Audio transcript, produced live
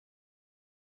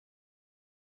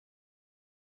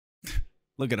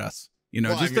Look at us. You know,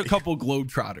 Well, just a couple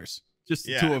globetrotters. Just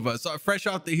the two of us. Fresh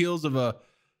off the heels of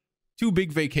 2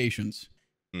 big vacations.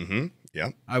 Mm-hmm. Yeah.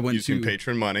 I went using to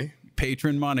patron money.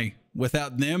 Patron money.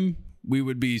 Without them, we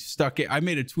would be stuck. I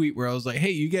made a tweet where I was like,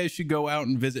 hey, you guys should go out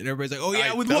and visit. And everybody's like, oh,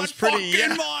 yeah, with what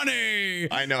fucking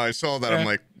money? I know. I saw that. I'm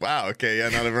like, wow, okay. Yeah,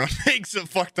 not everyone makes a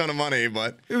fuck ton of money,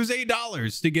 but. It was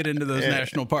 $8 to get into those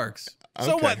national parks.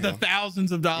 So what? The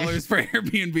thousands of dollars for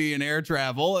Airbnb and air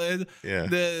travel. It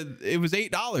was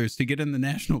 $8 to get in the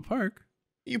national park.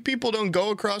 You people don't go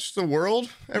across the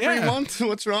world every month?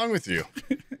 What's wrong with you?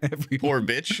 Poor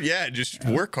bitch. Yeah, just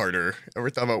work harder. Ever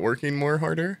thought about working more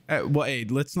harder? Well, hey,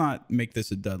 let's not make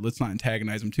this a dud. Let's not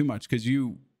antagonize them too much because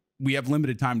we have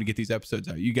limited time to get these episodes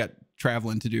out. You got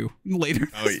traveling to do later.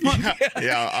 Oh,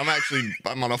 yeah.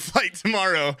 I'm on a flight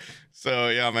tomorrow. So,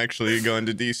 yeah, I'm actually going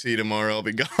to D.C. tomorrow. I'll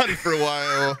be gone for a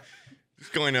while.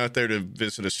 Just going out there to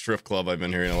visit a strip club I've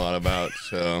been hearing a lot about.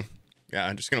 So, yeah,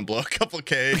 I'm just going to blow a couple of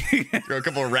K, throw a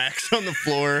couple of racks on the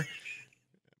floor.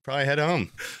 Probably head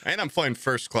home. And I'm flying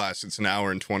first class. It's an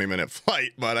hour and 20-minute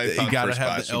flight, but I thought first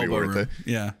class would be worth it.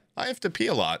 Yeah. I have to pee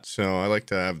a lot, so I like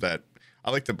to have that.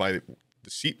 I like to buy the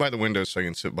seat by the window so I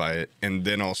can sit by it, and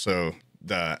then also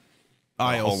the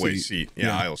hallway seat.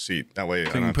 Yeah, aisle seat. That way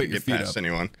I don't have to get past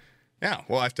anyone. Yeah,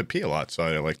 well, I have to pee a lot, so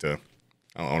I like to.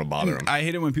 I don't want to bother them. I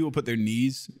hate it when people put their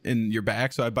knees in your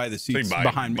back, so I buy the seats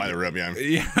behind me. By the rub, yeah.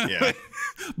 Yeah.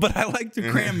 But I like to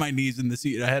cram my knees in the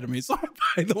seat ahead of me, so I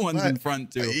buy the ones in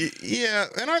front too. Yeah,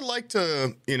 and I like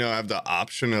to, have the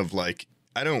option of like,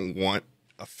 I don't want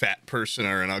a fat person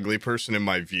or an ugly person in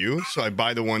my view, so I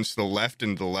buy the ones to the left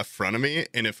and the left front of me,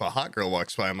 and if a hot girl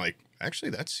walks by, I'm like,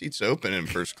 actually, that seat's open in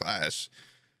first class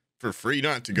for free. You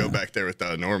don't have to go back there with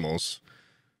the normals.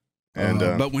 And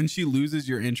but when she loses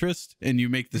your interest and you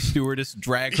make the stewardess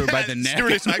drag her by the neck,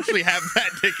 stewardess actually have that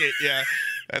ticket. Yeah,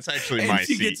 that's actually my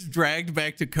seat. And she gets dragged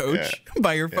back to coach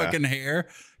by her fucking hair.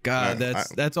 God,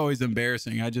 that's always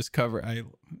embarrassing. I just cover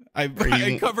I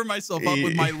cover myself up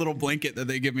with my little blanket that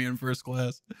they give me in first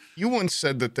class. You once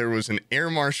said that there was an air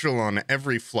marshal on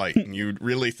every flight, and you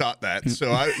really thought that.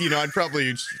 So I'd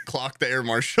probably clock the air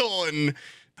marshal and.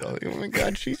 Oh my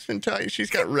God, she's been tight. She's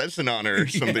got resin on her or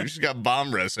something. Yeah. She's got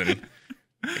bomb resin.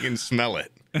 I can smell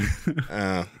it.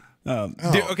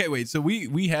 Dude, okay, wait. So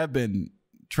we have been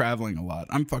traveling a lot.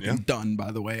 I'm fucking done, by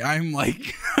the way.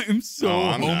 I'm so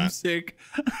homesick.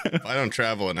 If I don't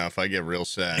travel enough, I get real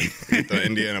sad. I get the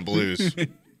Indiana blues.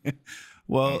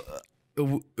 Well,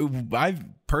 I've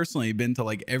personally been to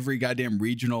like every goddamn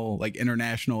regional, like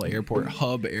international airport,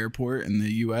 hub airport in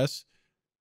the U.S.,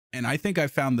 and I think I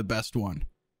found the best one.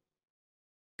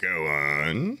 Go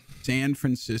on. San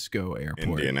Francisco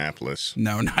Airport. Indianapolis.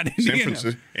 No, not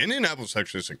Indianapolis. Indianapolis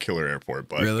actually is a killer airport,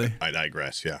 but really? I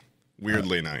digress. Yeah.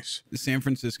 Weirdly nice. San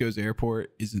Francisco's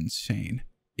airport is insane.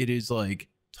 It is like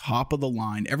top of the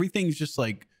line. Everything's just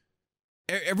like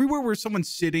everywhere where someone's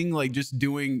sitting, like just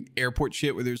doing airport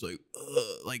shit where there's like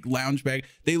lounge bag.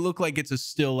 They look like it's a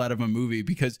still out of a movie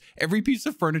because every piece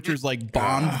of furniture is like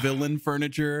Bond villain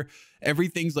furniture.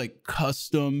 Everything's like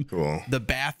custom. Cool. The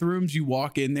bathrooms, you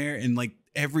walk in there and like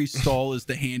every stall is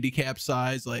the handicap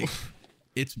size. Like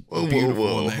it's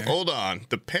beautiful. There. Hold on.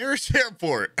 The Paris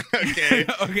airport. Okay.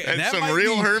 Okay. And some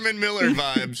real Herman Miller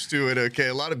vibes to it. Okay.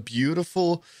 A lot of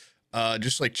beautiful,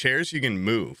 just like chairs you can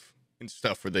move. And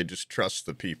stuff where they just trust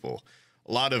the people.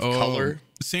 A lot of color.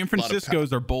 San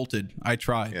Francisco's are bolted. I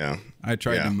tried. Yeah. I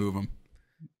tried to move them.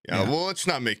 Yeah, well, let's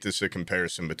not make this a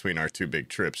comparison between our two big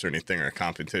trips or anything or a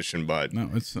competition, but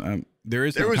no, it's there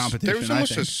is no competition. There was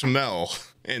almost a smell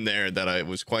in there that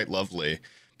was quite lovely.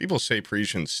 People say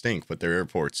Parisians stink, but their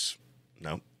airports,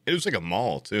 no. It was like a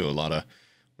mall too. A lot of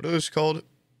what are those called?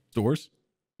 Stores?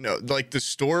 No, like the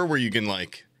store where you can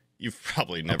like you've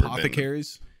probably never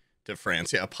Apothecaries? been to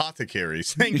France. Yeah,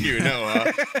 apothecaries. Thank you.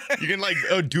 No, you can like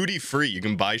duty free. You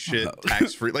can buy shit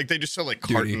tax free. Like they just sell like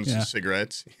cartons of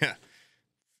cigarettes. Yeah.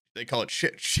 They call it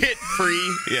shit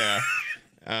free.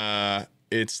 Yeah.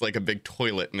 It's like a big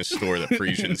toilet in a store that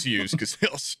Parisians use because they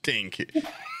all stink.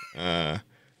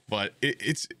 But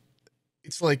it's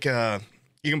like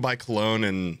you can buy cologne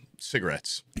and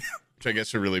cigarettes, which I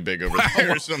guess are really big over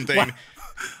there or something.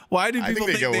 Why do people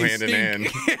think they go hand stink? in hand?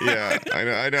 Yeah,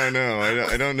 I don't know.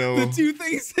 I don't know. The two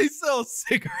things they sell: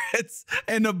 cigarettes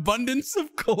and abundance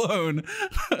of cologne.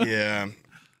 Yeah.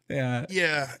 Yeah.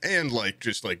 Yeah, and like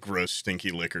just like gross stinky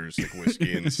liquors like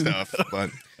whiskey and stuff.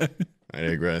 But I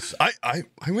digress. I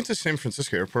went to San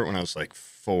Francisco airport when I was like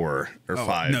 4 or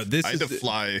 5. No, I had to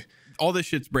fly. All this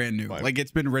shit's brand new. Like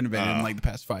it's been renovated in like the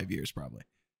past 5 years probably.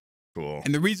 Cool.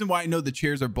 And the reason why I know the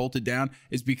chairs are bolted down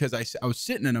is because I was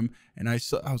sitting in them and I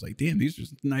was like, damn, these are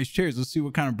nice chairs. Let's see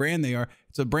what kind of brand they are.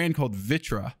 It's a brand called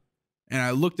Vitra. And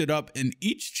I looked it up, and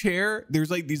each chair, there's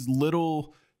like these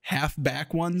little half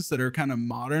back ones that are kind of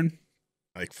modern.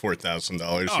 Like $4,000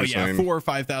 or yeah, something. $4,000 or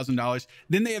 $5,000.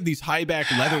 Then they have these high back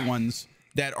leather ones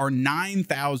that are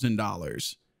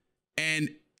 $9,000. And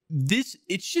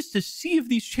it's just a sea of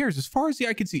these chairs. As far as the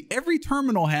eye can see, every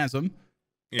terminal has them.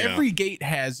 Yeah. Every gate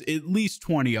has at least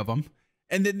 20 of them.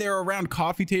 And then they're around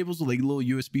coffee tables with like little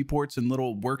USB ports and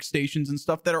little workstations and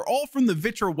stuff that are all from the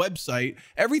Vitra website.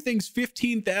 Everything's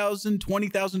 $15,000,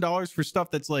 $20,000 for stuff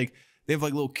that's like, they have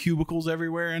like little cubicles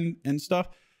everywhere and stuff.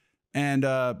 And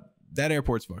that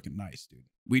airport's fucking nice, dude.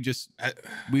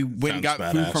 We went and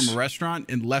got food from a restaurant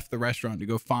and left the restaurant to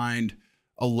go find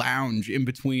a lounge in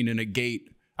between and a gate.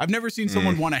 I've never seen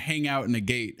someone want to hang out in a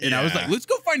gate. And I was like, let's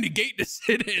go find a gate to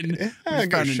sit in.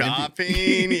 Go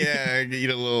shopping. Yeah,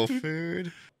 eat a little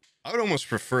food. I would almost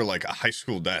prefer like a high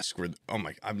school desk where, oh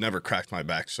my, I've never cracked my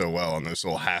back so well on those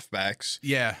little halfbacks.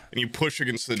 Yeah. And you push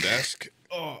against the desk.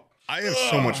 I have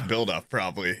so much buildup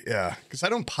probably. Yeah. Because I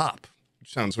don't pop.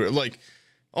 Which sounds weird. Like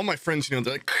all my friends, you know,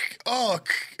 they're like, I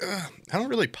don't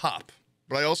really pop.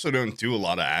 But I also don't do a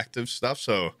lot of active stuff.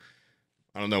 So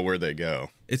I don't know where they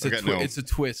go. It's a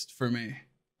twist for me.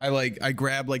 I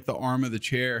grab like the arm of the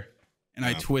chair and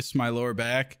I twist my lower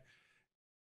back.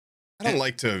 I don't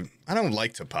like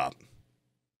to pop.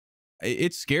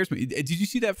 It scares me. Did you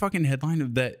see that fucking headline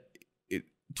of that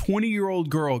 20-year-old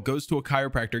girl goes to a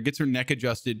chiropractor, gets her neck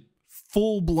adjusted,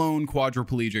 full-blown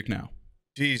quadriplegic now?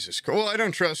 Jesus. Well, I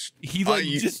don't trust. He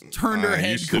just turned her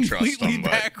head completely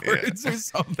backwards or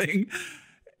something.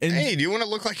 And, hey, do you want to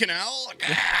look like an owl?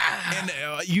 And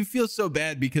you feel so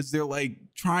bad because they're like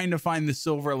trying to find the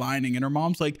silver lining. And her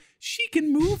mom's like, she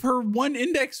can move her one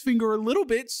index finger a little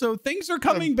bit, so things are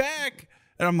coming back.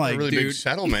 And I'm like, a really big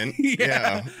settlement.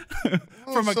 Yeah.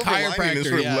 From a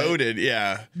chiropractor. We're loaded.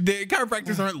 Yeah. The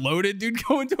chiropractors aren't loaded, dude.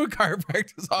 Go into a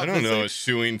chiropractor's office. I don't know.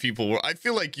 Suing people. I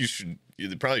feel like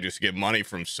you'd probably just get money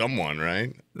from someone,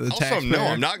 right? Also, no,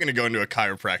 I'm not going to go into a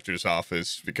chiropractor's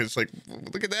office because, like,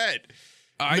 look at that.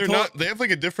 They have like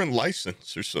a different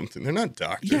license or something. They're not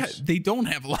doctors. Yeah, they don't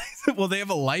have a license. Well, they have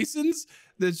a license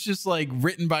that's just like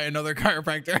written by another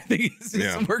chiropractor. I think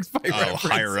it works by reference.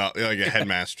 Higher up, like a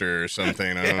headmaster or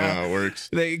something. I don't know how it works.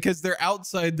 Because they're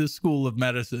outside the school of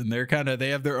medicine. They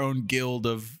have their own guild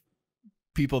of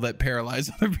people that paralyze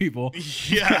other people.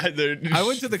 Yeah. I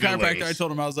went to the chiropractor. I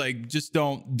told him, I was like, just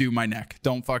don't do my neck.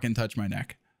 Don't fucking touch my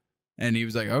neck. And he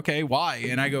was like, okay, why?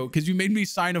 And I go, because you made me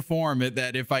sign a form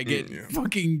that if I get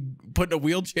fucking put in a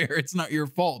wheelchair, it's not your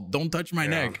fault. Don't touch my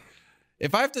neck.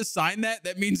 If I have to sign that,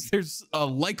 that means there's a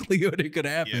likelihood it could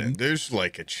happen. Yeah, there's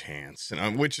like a chance.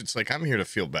 And which it's like, I'm here to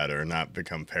feel better, not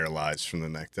become paralyzed from the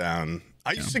neck down.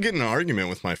 I used to get in an argument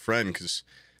with my friend because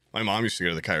my mom used to go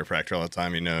to the chiropractor all the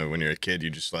time. You know, when you're a kid,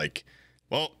 you just like,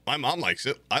 well, my mom likes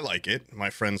it. I like it. My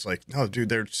friend's like, no, dude,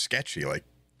 they're sketchy. Like,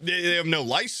 they have no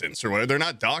license or whatever. They're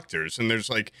not doctors. And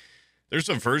there's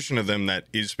a version of them that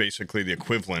is basically the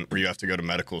equivalent where you have to go to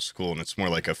medical school and it's more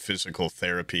like a physical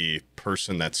therapy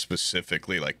person that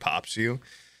specifically like pops you.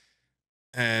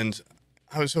 And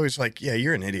I was always like, yeah,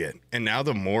 you're an idiot. And now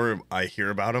the more I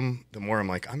hear about them, the more I'm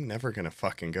like, I'm never going to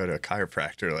fucking go to a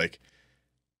chiropractor. Like,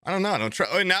 I don't know. I don't try.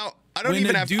 And now I'm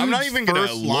not even going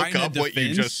to look up what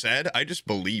you just said. I just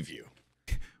believe you.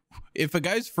 If a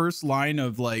guy's first line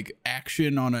of like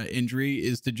action on an injury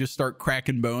is to just start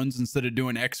cracking bones instead of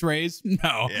doing x-rays,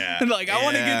 no. Yeah, like I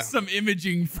want to get some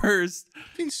imaging first.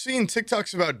 I've been seeing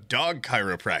TikToks about dog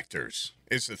chiropractors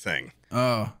is the thing.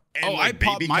 And like I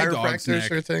popped my dog's neck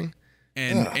or thing.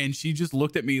 And she just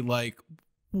looked at me like,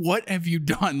 what have you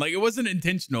done? Like it wasn't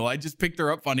intentional. I just picked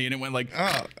her up funny and it went like,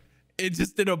 it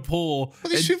just did a pull.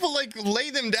 Well, these people like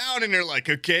lay them down and they're like,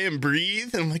 okay, and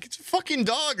breathe. And I'm like, it's a fucking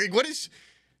dog. Like what is...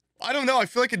 I don't know. I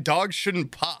feel like a dog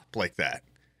shouldn't pop like that.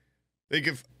 Like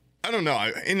I don't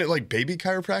know. Like baby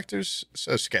chiropractors,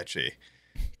 so sketchy.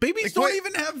 Babies like, don't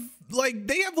even have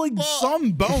they have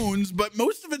some bones, but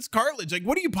most of it's cartilage. Like,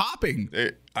 what are you popping?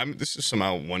 This is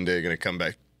somehow one day gonna come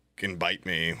back and bite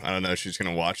me. I don't know if she's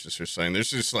gonna watch this or something. There's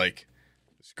just like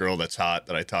this girl that's hot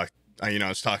that I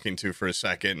was talking to for a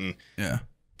second, and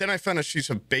then I found out she's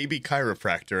a baby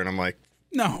chiropractor, and I'm like.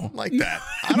 No, like that.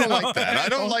 I don't like that.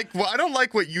 I don't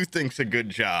like what you think's a good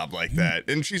job like that.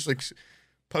 And she's like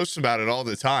posts about it all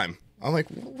the time. I'm like,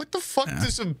 what the fuck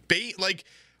does a like?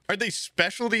 Are they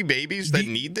specialty babies that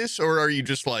need this, or are you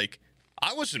just like,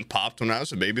 I wasn't popped when I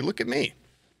was a baby. Look at me.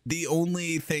 The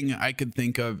only thing I could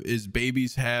think of is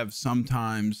babies have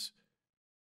sometimes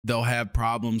they'll have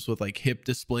problems with like hip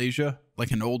dysplasia,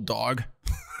 like an old dog.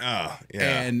 Oh,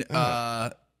 yeah. And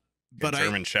but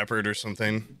German Shepherd or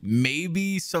something.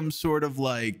 Maybe some sort of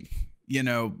like, you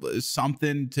know,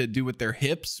 something to do with their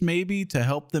hips, maybe to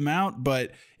help them out.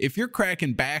 But if you're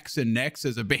cracking backs and necks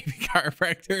as a baby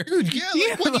chiropractor, dude, yeah,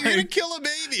 like when you're gonna kill a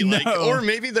baby, like, or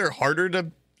maybe they're harder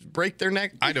to break their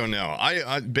neck. I don't know.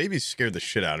 Babies scare the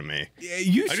shit out of me. Yeah,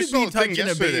 you should be touching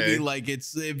a baby like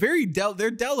it's very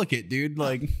they're delicate, dude.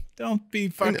 Like, don't be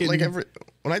fucking like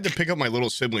when I had to pick up my little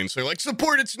siblings, they're like,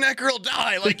 support its neck or it'll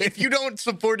die. Like, if you don't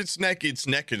support its neck is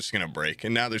just gonna break.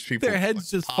 And now there's people their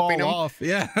heads like, just fall off.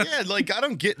 Yeah. Yeah, like I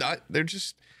don't get that. They're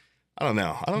just I don't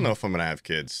know. I don't know if I'm gonna have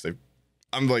kids.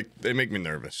 They make me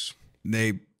nervous.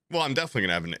 Well, I'm definitely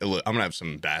gonna have I'm gonna have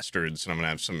some bastards and I'm gonna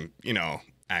have some, you know,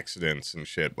 accidents and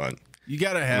shit, but you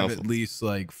gotta have at least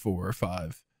like 4 or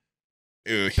 5.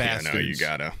 Ew, yeah, no, you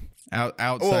gotta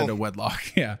outside of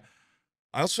wedlock. Yeah.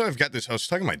 I was talking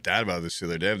to my dad about this the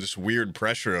other day. I have this weird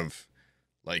pressure of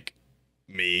like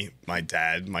me, my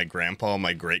dad, my grandpa,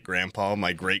 my great grandpa,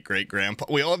 my great great grandpa.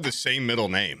 We all have the same middle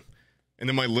name. And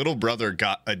then my little brother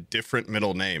got a different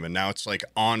middle name, and now it's like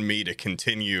on me to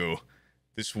continue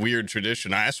this weird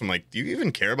tradition. I asked him, like, do you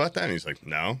even care about that? And he's like,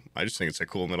 no, I just think it's a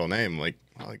cool middle name. Like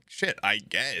shit, I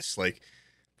guess. Like,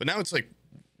 but now it's like,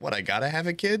 what, I gotta have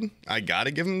a kid? I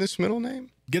gotta give him this middle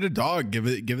name? Get a dog, give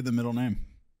it the middle name.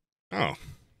 Oh.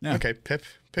 Yeah. Okay, Pip,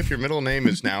 your middle name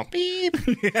is now Beep.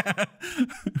 Yeah.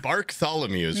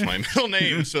 Bartholomew is my middle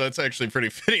name, so that's actually pretty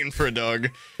fitting for a dog.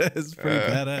 That's pretty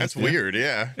badass. That's weird,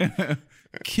 yeah.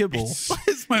 Kibble.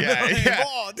 It's my middle name. Yeah.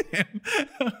 Oh,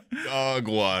 damn. Dog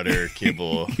water,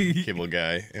 kibble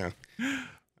guy. Yeah. I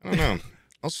don't know.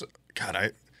 Also,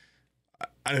 God,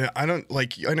 I don't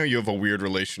like. I know you have a weird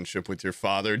relationship with your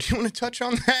father. Do you want to touch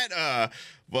on that?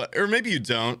 Or maybe you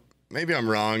don't. Maybe I'm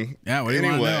wrong. Yeah. What do you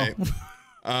want to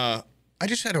know? I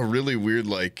just had a really weird,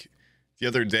 like, the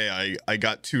other day I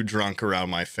got too drunk around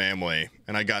my family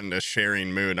and I got in a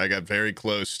sharing mood. I got very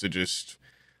close to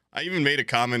I even made a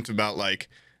comment about like,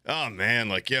 oh man,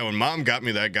 like, yeah, when mom got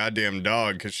me that goddamn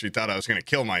dog because she thought I was going to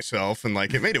kill myself. And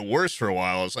like, it made it worse for a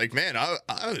while. I was like, man,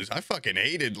 I fucking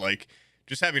hated like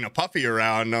just having a puppy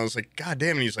around. And I was like, God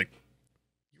damn. And he's like,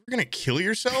 you're gonna kill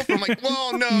yourself? I'm like,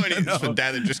 well, no. And he's the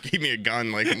dad that just gave me a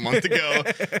gun like a month ago.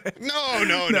 No,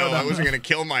 I wasn't gonna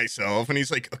kill myself. And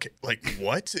he's like, okay, like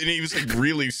what? And he was like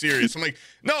really serious. I'm like,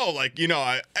 no, like, you know,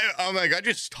 I'm like, I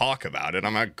just talk about it.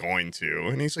 I'm not going to.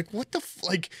 And he's like, what the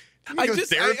like? I go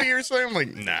therapy or something. I'm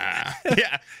like, nah.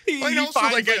 Yeah. He finds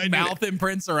like mouth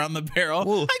imprints around the barrel.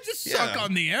 Well, I just suck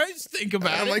on the air. I just think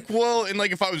about it. I'm like, well, and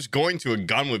like if I was going to, a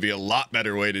gun would be a lot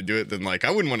better way to do it than like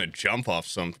I wouldn't want to jump off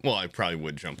some. Well, I probably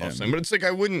would jump off something, but it's like I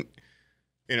wouldn't.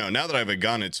 You know, now that I have a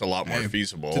gun, it's a lot more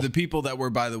feasible. To the people that were,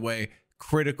 by the way,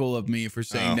 critical of me for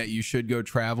saying that you should go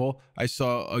travel, I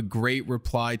saw a great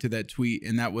reply to that tweet,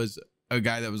 and that was a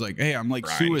guy that was like, "Hey, I'm like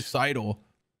suicidal.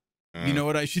 You know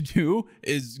what I should do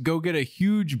is go get a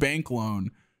huge bank loan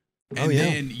and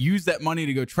then use that money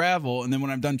to go travel. And then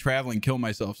when I'm done traveling, kill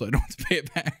myself so I don't have to pay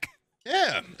it back."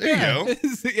 Yeah, there you go.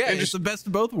 It's the best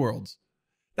of both worlds.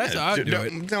 That's how I do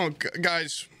it.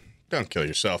 Guys, don't kill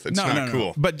yourself. It's not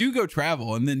cool. But do go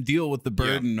travel and then deal with the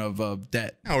burden of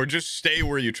debt. No, or just stay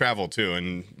where you travel to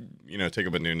and, you know, take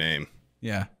up a new name.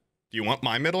 Yeah. Do you want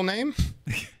my middle name?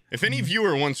 If any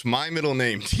viewer wants my middle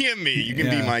name, DM me. You can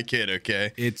be my kid,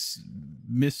 okay? It's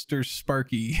Mr.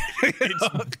 Sparky.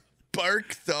 It's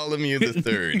Bartholomew the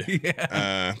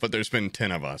Third. But there's been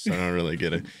 10 of us. I don't really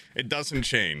get it. It doesn't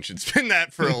change. It's been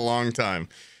that for a long time.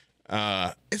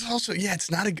 It's also, it's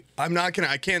not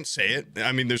I can't say it.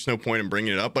 I mean, there's no point in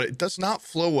bringing it up, but it does not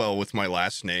flow well with my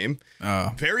last name.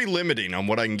 Very limiting on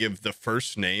what I can give the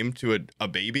first name to a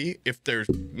baby if their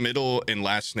middle and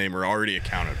last name are already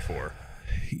accounted for.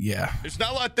 Yeah. There's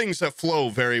not a lot of things that flow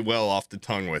very well off the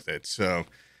tongue with it. So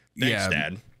thanks,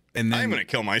 Dad. And then, I'm going to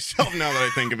kill myself now that I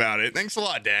think about it. Thanks a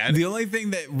lot, Dad. The only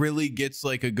thing that really gets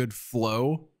like a good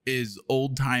flow is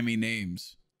old-timey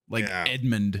names like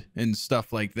Edmund and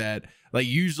stuff like that. Like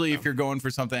usually if you're going for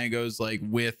something that goes like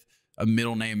with a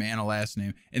middle name and a last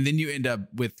name, and then you end up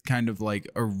with kind of like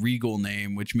a regal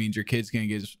name, which means your kid's going to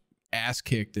get his ass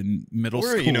kicked in middle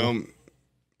school. Or, you know,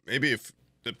 maybe if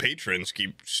the patrons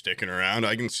keep sticking around,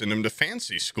 I can send him to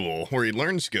fancy school where he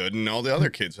learns good and all the other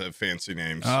kids have fancy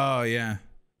names. Oh, yeah.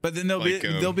 But then they'll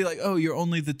be like, oh, you're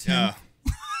only the 10th.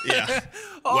 Yeah.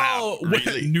 Oh, wow,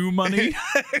 really? New money?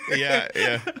 Yeah.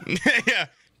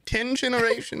 10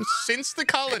 generations since the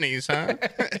colonies, huh?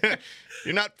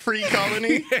 You're not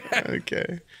pre-colony?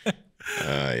 Okay.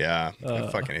 I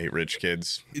fucking hate rich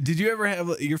kids. Did you ever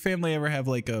have, your family ever have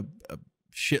like a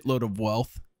shitload of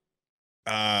wealth?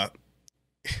 Uh,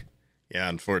 yeah,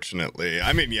 unfortunately.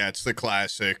 I mean, yeah, it's the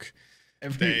classic.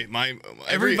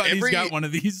 Everybody's got one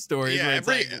of these stories. Yeah,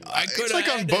 where it's like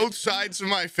on both sides of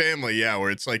my family. Yeah, where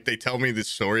it's like they tell me this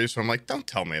story, so I'm like, don't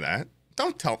tell me that.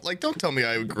 Don't tell me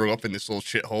I grew up in this little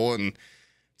shithole. And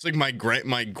it's like my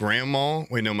grandma.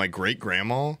 Wait, no, my great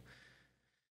grandma.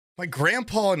 My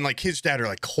grandpa and like his dad are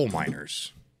like coal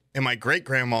miners, and my great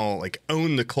grandma like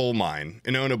owned the coal mine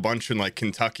and owned a bunch in like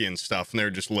Kentucky and stuff, and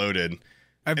they're just loaded.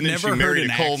 I've never heard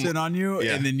an accent on you,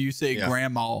 and then you say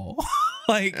grandma.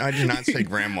 Like I did not say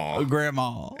grandma.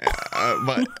 Grandma.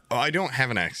 But I don't have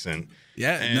an accent.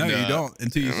 Yeah, and, no, you don't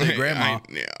until you say grandma.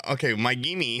 Okay, my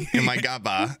gimme and my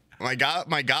gaba, my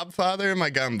godfather and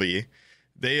my gumby,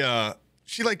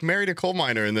 she like married a coal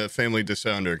miner and the family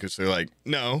disowned her because they're like,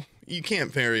 no, you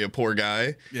can't marry a poor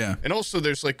guy. Yeah. And also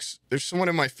there's someone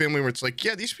in my family where it's like,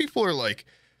 yeah, these people are like,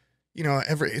 you know,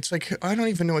 it's like, I don't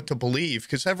even know what to believe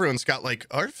because everyone's got like,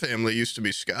 our family used to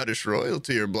be Scottish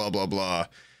royalty or blah, blah, blah.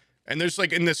 And there's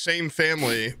like in the same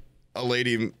family, a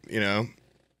lady, you know,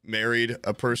 married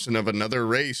a person of another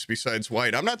race besides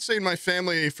white. I'm not saying my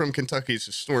family from Kentucky is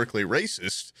historically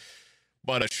racist,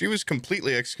 but she was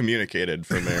completely excommunicated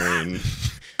for marrying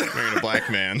a black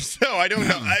man. So I don't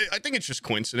know. I think it's just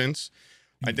coincidence.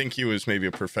 I think he was maybe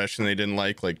a profession they didn't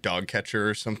like dog catcher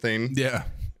or something. Yeah.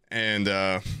 And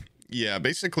yeah,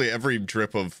 basically every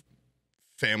drip of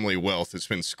family wealth has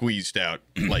been squeezed out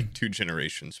like 2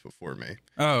 generations before me.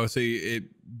 Oh, so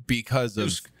because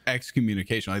of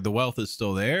excommunication, like the wealth is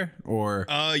still there, or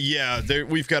yeah,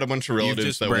 we've got a bunch of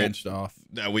relatives that branched off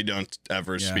that we don't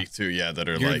ever speak to. Yeah, that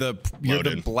are you're you're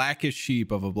the blackest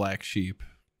sheep of a black sheep.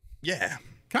 Yeah,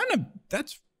 kind of.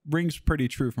 That rings pretty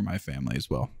true for my family as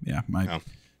well. Yeah,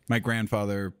 my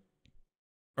grandfather,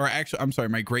 or actually, I'm sorry,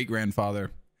 my great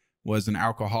grandfather was an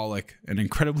alcoholic, an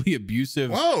incredibly abusive.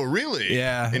 Oh, really?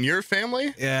 Yeah. In your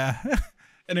family? Yeah.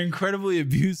 An incredibly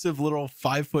abusive little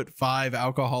 5'5"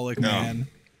 alcoholic man.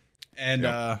 And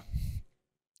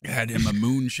had him a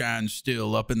moonshine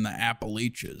still up in the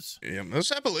Appalachians. Yeah,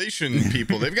 those Appalachian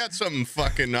people, they've got something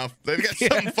fucking up. They've got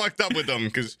something fucked up with them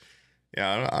because,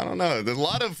 yeah, I don't know. There's a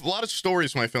lot of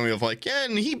stories in my family of like, yeah,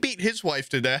 and he beat his wife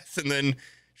to death, and then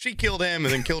she killed him,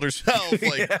 and then killed herself.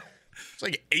 Like. Yeah. It's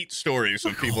like 8 stories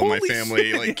of people in my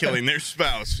family like killing their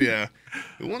spouse. Yeah.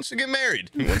 Who wants to get married?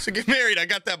 Who wants to get married? I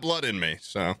got that blood in me.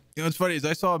 So you know what's funny is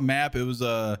I saw a map. It was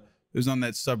on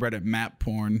that subreddit map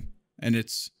porn, and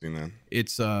it's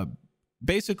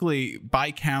basically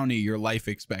by county your life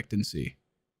expectancy.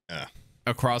 Yeah.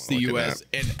 Across the US,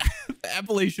 and the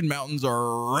Appalachian Mountains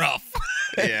are rough.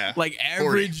 Yeah. Like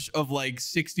average 40. Of like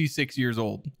 66 years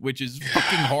old, which is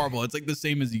fucking horrible. It's like the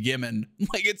same as Yemen.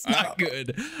 Like it's not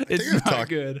good. It's not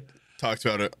good. Talked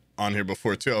about it on here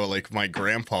before too. Like my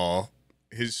grandpa,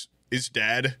 his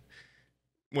dad.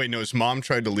 Wait, no, his mom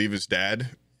tried to leave his dad,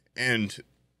 and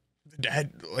the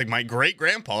dad, like my great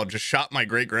grandpa, just shot my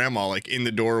great grandma like in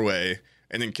the doorway,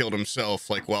 and then killed himself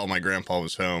like while my grandpa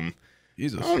was home.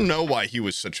 Jesus. I don't know why he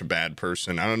was such a bad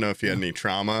person. I don't know if he had any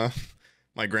trauma.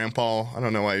 My grandpa, I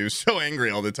don't know why he was so angry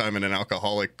all the time and an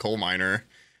alcoholic coal miner.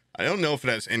 I don't know if it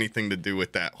has anything to do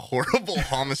with that horrible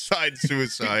homicide,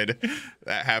 suicide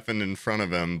that happened in front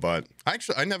of him. But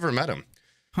I never met him.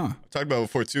 Huh. I talked about it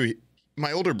before, too.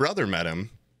 My older brother met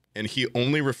him, and he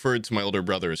only referred to my older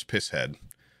brother as Pisshead.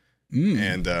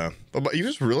 And but he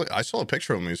was really, I saw a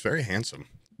picture of him. He was very handsome.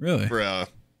 Really? For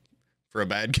a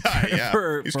bad guy,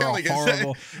 yeah. He's kind of like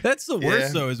horrible. That's the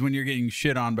worst, though, is when you're getting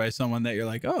shit on by someone that you're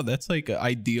like, oh, that's like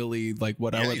ideally like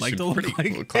what I would like to look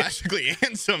like. Classically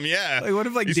handsome, yeah. Like what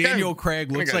if like he's Daniel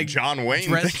Craig looks like John Wayne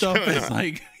dressed up as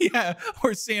like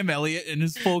or Sam Elliott in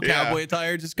his full cowboy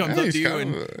attire just comes up to you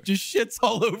and just shits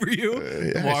all over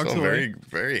you. Walks away. Very,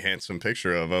 very handsome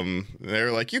picture of him.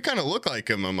 They're like, you kind of look like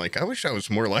him. I'm like, I wish I was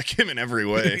more like him in every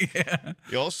way. Yeah.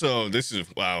 He also, this is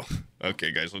wow.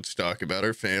 Okay, guys, let's talk about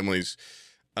our families.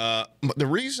 The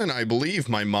reason I believe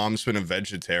my mom's been a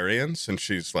vegetarian since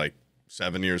she's like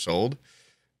 7 years old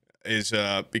is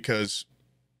because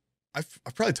I've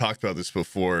probably talked about this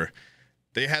before.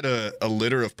 They had a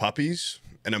litter of puppies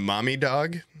and a mommy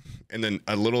dog, and then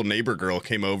a little neighbor girl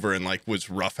came over and like was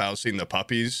roughhousing the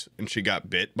puppies, and she got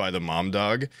bit by the mom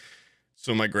dog.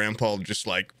 So my grandpa just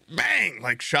like bang,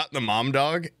 like shot the mom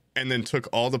dog, and then took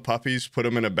all the puppies, put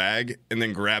them in a bag, and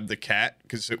then grabbed the cat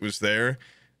because it was there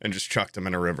and just chucked them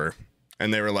in a river.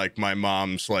 And they were like my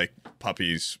mom's like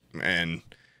puppies. And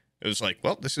it was like,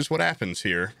 well, this is what happens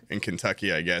here in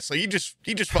Kentucky, I guess. Like he just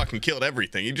fucking killed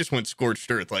everything. He just went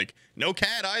scorched earth. Like no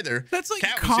cat either. That's like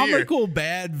cat comical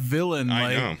bad villain.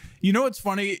 I know. You know what's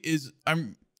funny is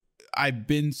I've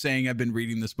been saying I've been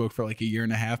reading this book for like a year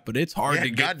and a half, but it's hard to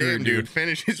get goddamn, through, dude.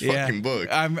 Finish his fucking book.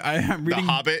 I'm reading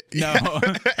The Hobbit. No,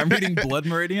 I'm reading Blood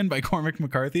Meridian by Cormac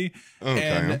McCarthy,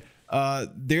 and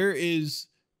there is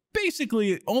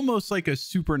basically almost like a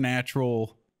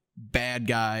supernatural bad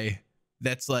guy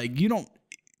that's like, you don't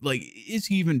like, is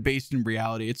he even based in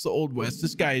reality? It's the Old West.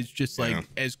 This guy is just like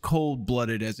as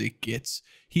cold-blooded as it gets.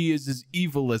 He is as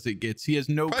evil as it gets. He has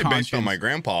no conscience. Based on my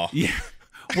grandpa. Yeah.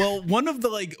 Well, one of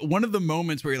the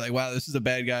moments where you're like, wow, this is a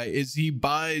bad guy, is he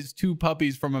buys 2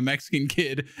 puppies from a Mexican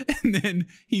kid, and then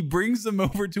he brings them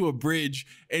over to a bridge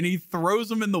and he throws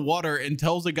them in the water and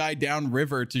tells a guy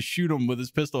downriver to shoot him with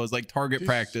his pistol as like target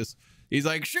practice. He's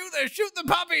like, shoot the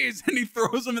puppies, and he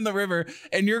throws them in the river.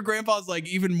 And your grandpa's like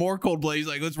even more cold-blooded. He's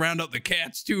like, let's round up the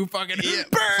cats too. Fucking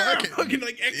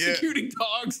like executing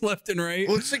dogs left and right.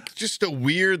 Well, it's like just a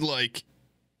weird, like,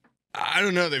 I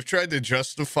don't know. They've tried to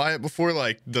justify it before,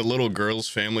 like the little girl's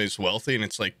family is wealthy, and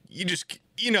it's like you just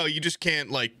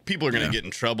can't, like, people are gonna get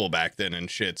in trouble back then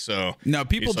and shit. So no,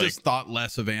 people just thought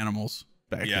less of animals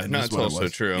back then. Yeah, no, it's also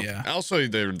true. Yeah. Also,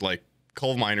 they're like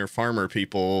coal miner farmer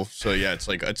people, so yeah, it's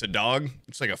like, it's a dog,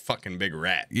 it's like a fucking big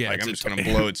rat. Yeah, like I'm just gonna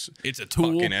blow its it's a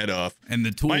tool fucking head off, and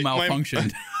the tool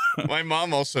malfunctioned. My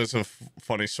mom also has a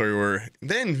funny story where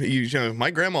then you know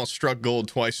my grandma struck gold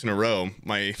twice in a row.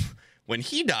 When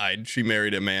he died, she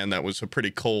married a man that was a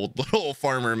pretty cold little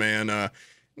farmer man.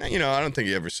 You know, I don't think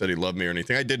he ever said he loved me or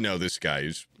anything. I did know this guy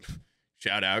who's,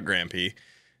 shout out Grampy,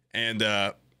 and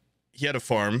he had a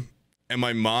farm, and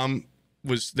my mom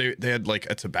was they had like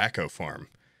a tobacco farm,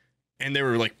 and they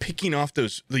were like picking off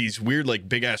these weird like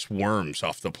big ass worms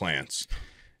off the plants.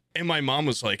 And my mom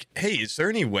was like, hey, is there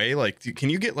any way, like, can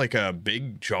you get like a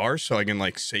big jar so I can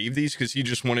like save these? Because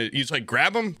he's like,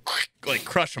 grab them, like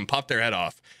crush them, pop their head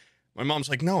off. My mom's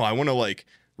like, no, I want to like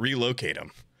relocate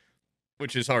them,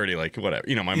 which is already like whatever.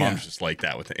 You know, my mom's just like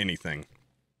that with anything.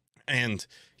 And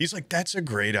he's like, that's a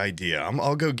great idea.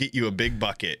 I'll go get you a big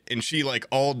bucket. And she like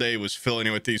all day was filling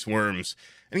it with these worms.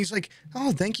 And he's like,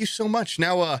 oh, thank you so much.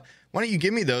 Now, why don't you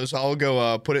give me those? I'll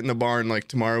go put it in the barn. Like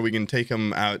tomorrow we can take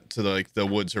them out to the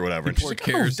woods or whatever. And she's like,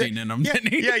 kerosene in them.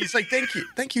 Yeah, he's like,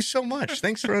 thank you so much.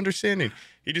 Thanks for understanding.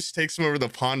 He just takes them over the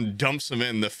pond, dumps them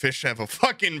in. The fish have a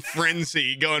fucking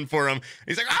frenzy going for him.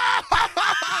 He's like,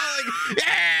 like,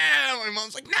 yeah. My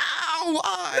mom's like, no,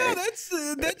 why? No, that's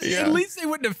at least they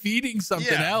wouldn't have feeding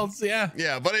something else. Yeah.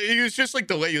 Yeah, but he was just like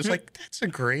the way he was like, that's a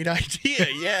great idea.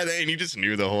 Yeah, and he just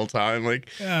knew the whole time. Like,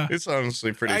 it's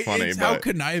honestly pretty funny. It's how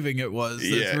conniving it was.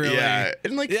 That's really,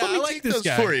 and like, let me take those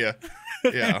for you.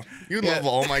 Yeah, you love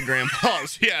all my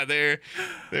grandpas. Yeah, they're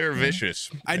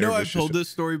vicious. I know I've told this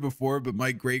story before, but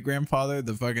my great grandfather,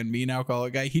 the fucking mean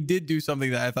alcoholic guy, he did do something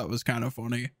that I thought was kind of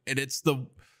funny, and it's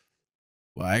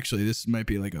well, actually, this might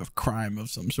be like a crime of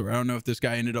some sort. I don't know if this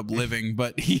guy ended up living,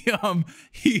 but he was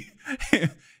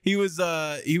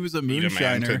a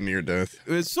moonshiner to near death.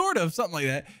 It was sort of something like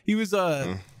that. He was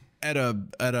at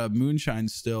a moonshine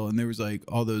still, and there was like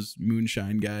all those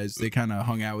moonshine guys. They kind of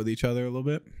hung out with each other a little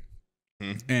bit.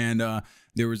 And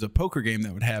there was a poker game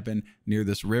that would happen near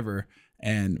this river,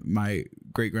 and my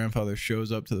great grandfather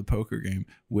shows up to the poker game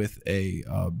with a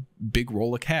big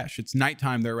roll of cash. It's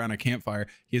nighttime. They're around a campfire.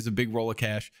 He has a big roll of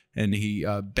cash, and he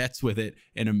bets with it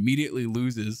and immediately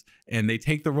loses. And they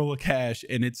take the roll of cash,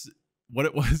 and it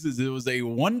was a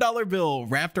 $1 bill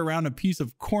wrapped around a piece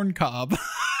of corn cob.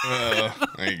 Oh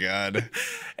my God.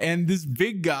 And this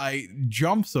big guy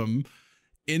jumps him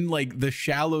in like the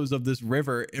shallows of this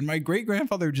river, and my great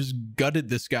grandfather just gutted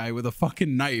this guy with a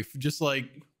fucking knife, just like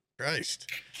Christ,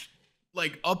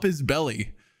 like up his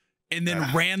belly, and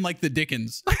then ran like the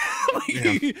Dickens.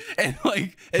 And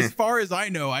like as far as I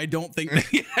know, I don't think that,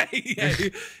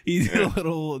 he did a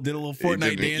little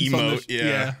Fortnite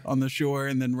dance on the shore,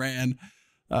 and then ran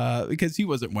because he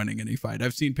wasn't winning any fight.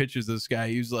 I've seen pictures of this guy.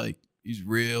 He's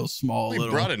real small. He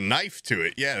brought a knife to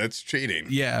it. Yeah, that's cheating.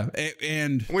 Yeah,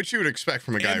 and which you would expect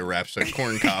from a guy who wraps a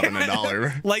corn cob in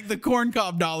 $1. Like the corn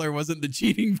cob dollar wasn't the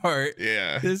cheating part.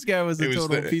 Yeah, this guy was a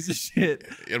total piece of shit.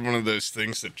 He had one of those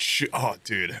things that. Oh,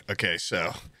 dude. Okay,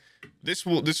 so this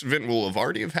event will have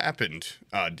already happened,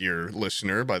 dear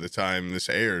listener, by the time this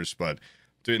airs. But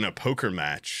doing a poker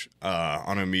match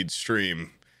on a Mead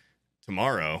stream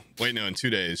tomorrow. Wait, no, in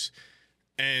 2 days.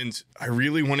 And I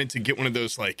really wanted to get one of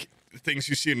those like things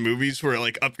you see in movies where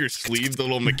like up your sleeve, the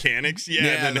little mechanics. Yeah,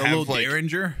 and then the little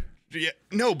Derringer. Yeah,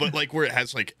 no, but like where it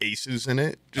has like aces in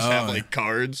it. Just have like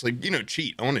cards. Like,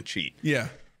 cheat. I want to cheat. Yeah.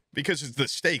 Because the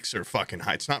stakes are fucking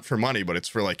high. It's not for money, but it's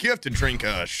for like, you have to drink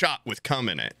a shot with cum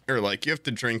in it. Or like you have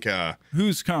to drink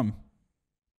Who's cum?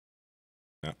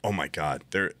 Oh my God.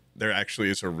 there actually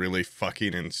is a really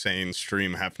fucking insane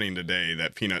stream happening today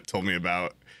that Peanut told me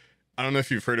about. I don't know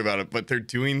if you've heard about it, but they're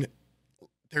going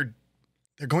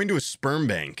to a sperm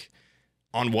bank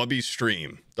on Wubby's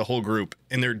stream, the whole group,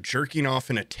 and they're jerking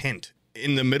off in a tent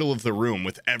in the middle of the room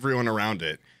with everyone around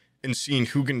it and seeing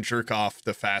who can jerk off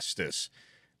the fastest.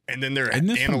 And then they're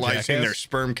analyzing their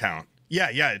sperm count. Yeah,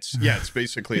 it's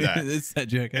basically that. It's that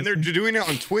Jackass. And they're doing it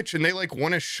on Twitch, and they like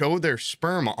want to show their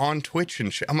sperm on Twitch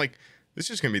and shit. I'm like, this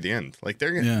is gonna be the end. Like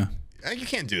they're gonna, you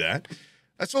can't do that.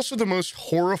 That's also the most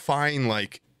horrifying,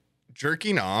 like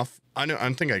jerking off. I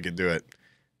think I could do it.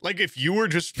 Like if you were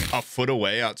just a foot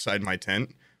away outside my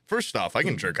tent, first off, I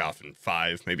can jerk off in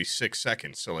 5, maybe 6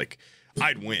 seconds. So like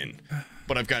I'd win,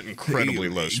 but I've got incredibly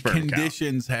low sperm count.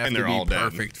 Conditions have to be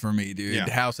perfect for me, dude. Yeah.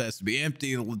 The house has to be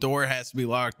empty. The door has to be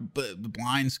locked. But the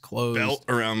blinds closed. Belt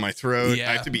around my throat. Yeah.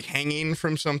 I have to be hanging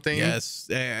from something. Yes.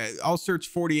 I'll search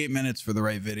 48 minutes for the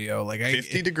right video. Like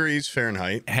 50 degrees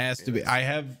Fahrenheit. Has to be. I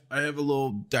have a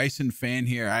little Dyson fan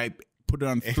here. I put it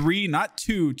on 3, not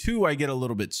 2. 2, I get a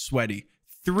little bit sweaty.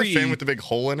 3. The fan with the big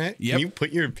hole in it? Yep. Can you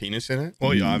put your penis in it?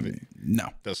 Well, yeah, no.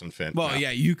 Doesn't fit. Well, no. yeah,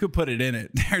 you could put it in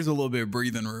it. There's a little bit of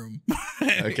breathing room.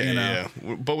 Okay, you know?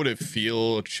 yeah. But would it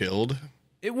feel chilled?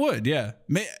 It would, yeah.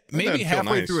 Maybe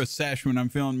halfway through a sesh when I'm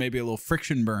feeling maybe a little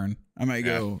friction burn, I might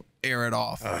go air it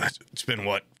off. It's been,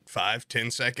 what,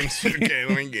 5-10 seconds? Okay,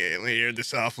 let me air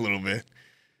this off a little bit.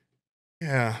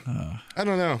 Yeah. I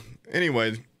don't know.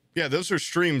 Anyway, yeah, those are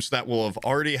streams that will have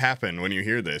already happened when you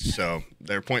hear this, so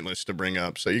they're pointless to bring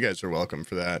up. So you guys are welcome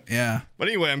for that. Yeah. But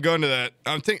anyway, I'm going to that.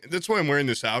 That's why I'm wearing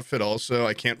this outfit also.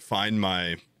 I can't find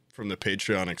from the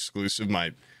Patreon exclusive,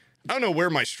 I don't know where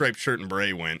my striped shirt and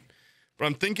beret went, but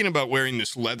I'm thinking about wearing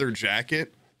this leather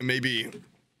jacket. Maybe,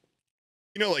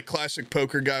 like classic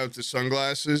poker guy with the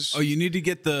sunglasses. Oh, you need to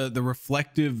get the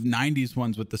reflective 90s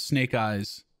ones with the snake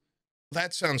eyes.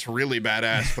 That sounds really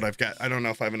badass, but I don't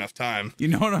know if I have enough time. You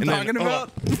know what I'm talking about?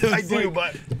 I do,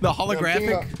 but the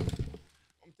holographic.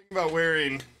 I'm thinking about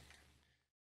wearing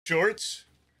shorts.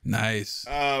 Nice.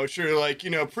 Which are like,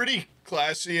 pretty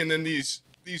classy, and then these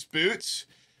boots.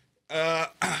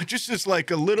 Just as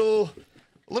like a little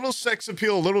sex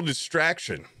appeal, a little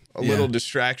distraction. Little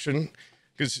distraction.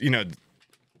 Because,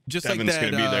 just Devin's like that,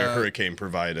 going to be there, hurricane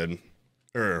provided.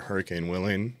 Or hurricane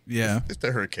willing. Yeah. If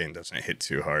the hurricane doesn't hit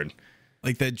too hard.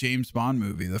 Like that James Bond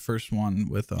movie, the first one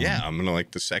with yeah, I'm gonna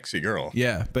like the sexy girl.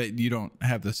 Yeah, but you don't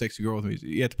have the sexy girl with me.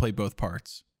 You have to play both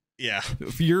parts. Yeah,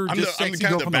 if you're I'm just kind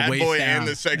of the bad boy and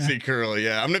the sexy girl.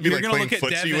 Yeah, I'm gonna be like playing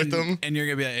footsie with them, and you're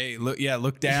gonna be like, "Hey,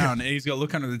 look down," and he's gonna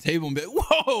look under the table and be like,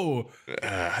 "Whoa!"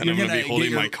 And I'm gonna be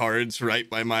holding my cards right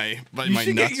by my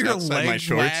nuts outside my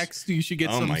shorts. Waxed. You should get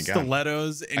some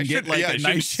stilettos and get like a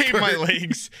nice shave my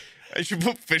legs. I should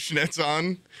put fishnets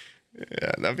on.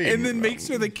 Yeah, that'd be. And then make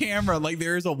sure the camera, like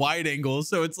there is a wide angle,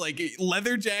 so it's like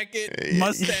leather jacket,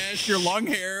 mustache, your long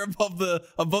hair above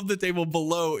the table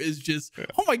below is just.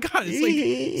 Oh my god, it's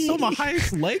like some of my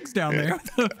highest legs down there.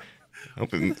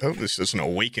 Hope this doesn't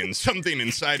awaken something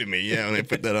inside of me. Yeah, when I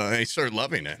put that on, I start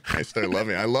loving it.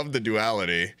 I love the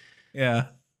duality. Yeah.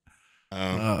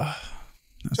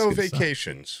 So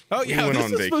vacations. Oh yeah,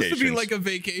 this is supposed to be like a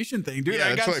vacation thing, dude. Yeah,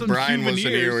 I got that's why Brian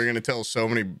wasn't here. We're gonna tell so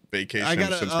many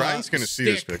vacations. Since Brian's gonna see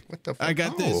this. What the fuck? I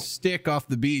got this stick off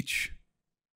the beach.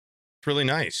 It's really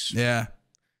nice. Yeah,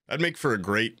 that'd make for a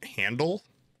great handle.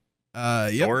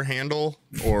 Door handle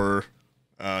or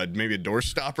maybe a door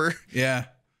stopper. Yeah.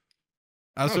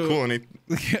 Also, cool.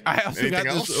 I also got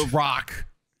this rock.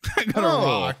 I got a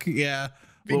rock. Yeah.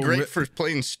 Be great for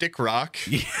playing stick rock.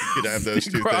 Yeah, you could have those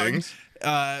two things.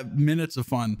 Minutes of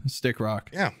fun. Stick rock.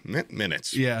 Yeah,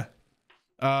 minutes. Yeah.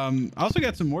 I also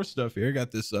got some more stuff here. I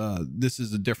got this. This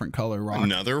is a different color rock.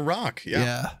 Another rock. Yeah.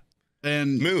 Yeah.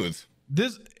 And smooth.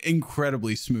 This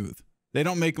incredibly smooth. They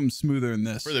don't make them smoother than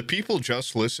this. For the people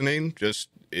just listening, just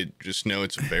know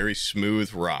it's a very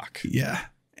smooth rock. Yeah.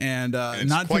 And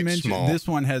not to mention, this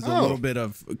one has a little bit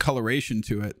of coloration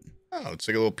to it. Oh, it's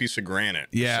like a little piece of granite.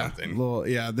 Yeah, or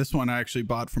something. This one I actually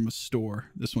bought from a store.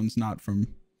 This one's not from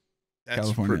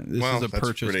California. This is a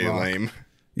purchase pretty rock. Lame.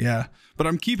 Yeah, but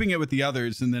I'm keeping it with the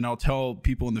others, and then I'll tell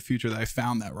people in the future that I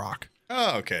found that rock.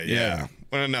 Oh, okay. Yeah.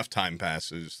 When enough time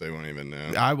passes, they won't even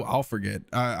know. I'll forget.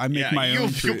 I make my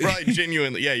own. You'll probably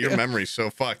genuinely. Yeah, your memory's so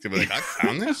fucked. They'll be like, I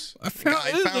found this. I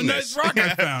found this. Nice rock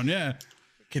I found. Yeah.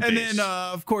 And then,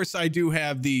 of course, I do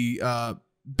have the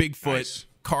Bigfoot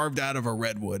carved out of a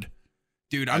redwood.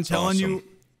 Dude, I'm telling you,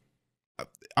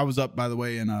 I was up, by the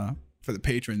way, and for the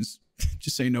patrons,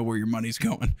 just so you know where your money's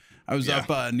going. I was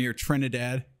up near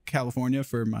Trinidad, California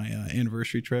for my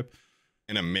anniversary trip.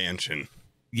 In a mansion.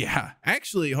 Yeah.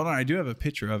 Actually, hold on. I do have a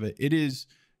picture of it. It's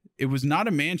It was not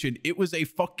a mansion. It was a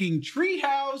fucking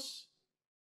treehouse.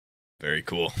 Very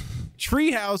cool.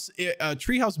 Treehouse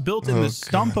built in the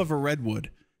stump of a redwood.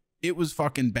 It was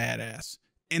fucking badass.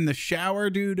 And the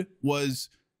shower, dude, was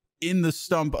in the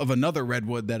stump of another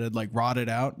redwood that had like rotted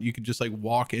out. You could just like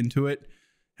walk into it.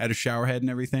 Had a shower head and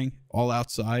everything, all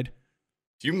outside.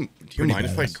 Do you mind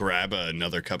if I grab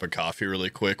another cup of coffee really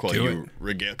quick while you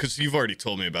regale? Because you've already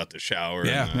told me about the shower.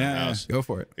 Yeah, go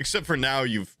for it. Except for now,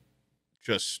 you've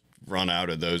just run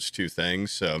out of those two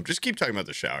things. So just keep talking about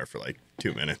the shower for like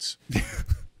 2 minutes.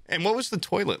 And what was the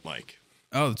toilet like?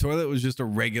 Oh, the toilet was just a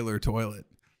regular toilet,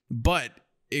 but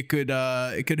it could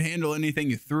handle anything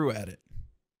you threw at it.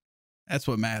 That's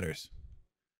what matters.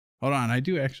 Hold on, I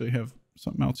do actually have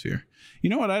something else here. You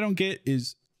know what I don't get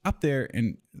is up there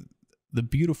in the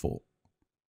beautiful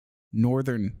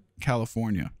Northern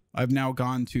California. I've now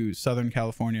gone to Southern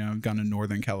California. I've gone to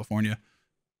Northern California.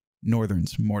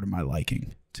 Northern's more to my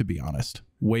liking, to be honest.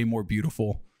 Way more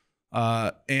beautiful.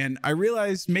 And I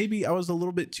realized maybe I was a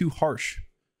little bit too harsh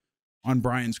on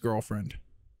Brian's girlfriend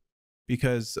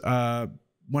because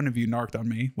one of you narked on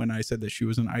me when I said that she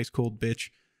was an ice cold bitch.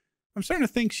 I'm starting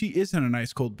to think she isn't an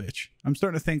ice cold bitch. I'm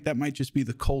starting to think that might just be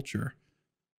the culture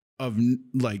of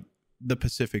like the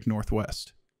Pacific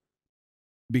Northwest,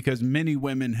 because many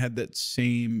women had that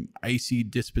same icy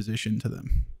disposition to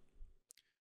them,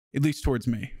 at least towards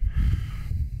me,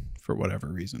 for whatever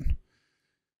reason.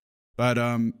 But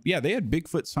yeah, they had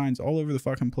Bigfoot signs all over the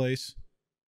fucking place.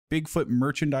 Bigfoot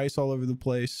merchandise all over the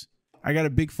place. I got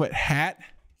a Bigfoot hat. It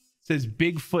says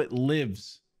Bigfoot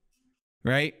lives,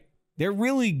 right? They're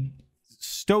really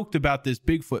stoked about this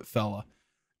Bigfoot fella.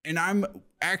 And I'm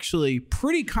actually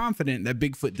pretty confident that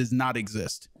Bigfoot does not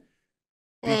exist.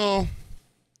 Well,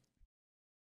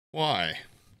 why?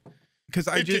 Because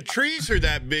if the trees are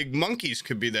that big, monkeys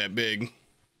could be that big.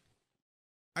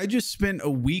 I just spent a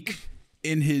week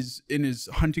in his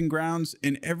hunting grounds,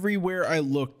 and everywhere I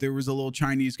looked, there was a little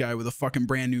Chinese guy with a fucking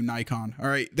brand new Nikon. All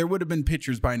right, there would have been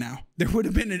pictures by now. There would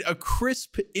have been a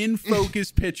crisp, in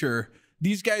focus picture.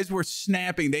 These guys were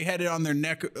snapping. They had it on their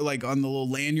neck, like on the little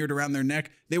lanyard around their neck.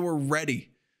 They were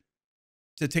ready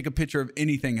to take a picture of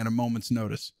anything at a moment's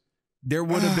notice. There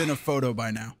would have been a photo by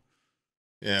now.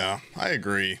 Yeah, I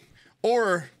agree.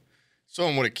 Or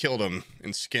someone would have killed him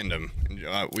and skinned him. And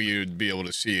we would be able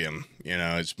to see him, you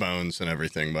know, his bones and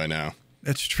everything by now.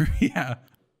 That's true. Yeah.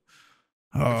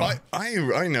 Oh.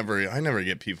 I never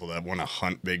get people that want to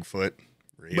hunt Bigfoot.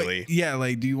 Really? But yeah,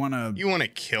 like, do you want to... You want to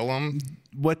kill them?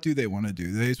 What do they want to do?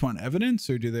 Do they just want evidence,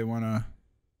 or do they want to...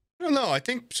 I don't know. I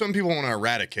think some people want to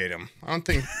eradicate them. I don't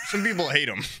think... Some people hate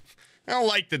them. I don't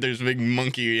like that there's a big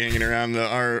monkey hanging around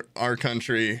our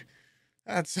country.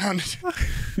 That sounded a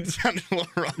little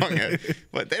wrong.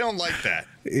 But they don't like that.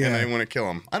 Yeah. And they want to kill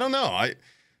him. I don't know.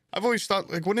 I've always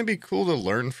thought, like, wouldn't it be cool to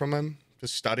learn from him? To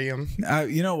study him?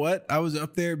 You know what? I was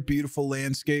up there. Beautiful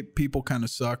landscape. People kind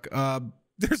of suck.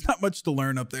 There's not much to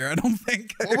learn up there, I don't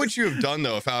think. What would you have done,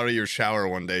 though, if out of your shower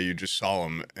one day you just saw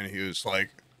him and he was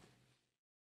like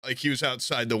he was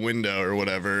outside the window or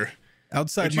whatever?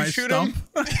 Outside my stump?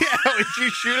 Yeah, would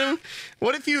you shoot him?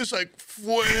 What if he was like,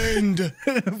 wind?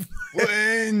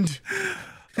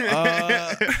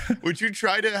 Would you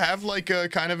try to have like a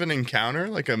kind of an encounter,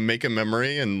 like make a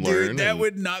memory and learn? Dude, that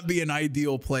would not be an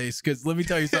ideal place, because let me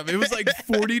tell you something. It was like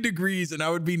 40 degrees and I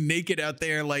would be naked out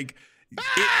there like...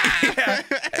 Yeah,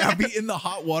 I'd be in the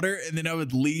hot water, and then I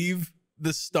would leave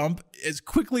the stump as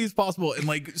quickly as possible, and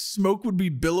like smoke would be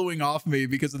billowing off me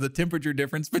because of the temperature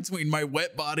difference between my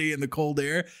wet body and the cold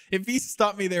air. If he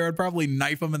stopped me there, I'd probably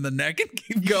knife him in the neck and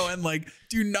keep going. Like,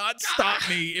 do not stop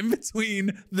me in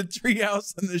between the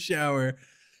treehouse and the shower.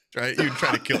 Right, you'd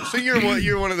try to kill him. So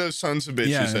you're one of those sons of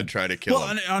bitches that try to kill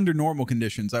him. Well, under normal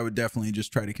conditions, I would definitely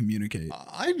just try to communicate.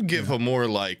 I'd give him more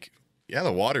like, yeah,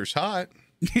 the water's hot.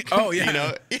 Oh yeah, you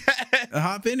know,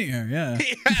 hop in here, yeah.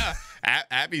 Yeah,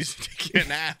 Abby's taking a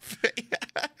nap.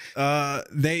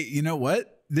 You know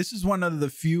what? This is one of the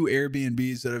few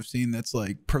Airbnbs that I've seen that's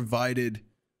like provided,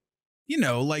 you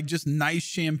know, like just nice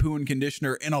shampoo and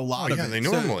conditioner and a lot of it. They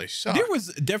normally suck. There was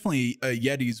definitely a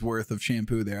Yeti's worth of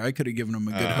shampoo there. I could have given them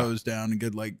a good hose down, a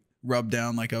good like rub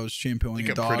down, like I was shampooing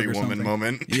a dog Pretty or Woman something.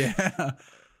 moment. Yeah.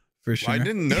 For sure. Well, I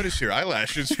didn't notice your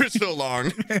eyelashes for so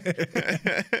long.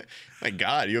 My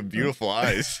God, you have beautiful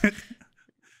eyes.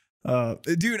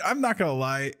 Dude, I'm not gonna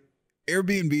lie.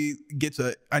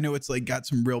 Airbnb I know it's like got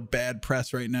some real bad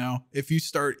press right now. If you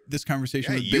start this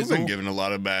conversation with you've Bizzle, been given a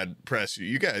lot of bad press.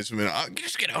 You guys have been,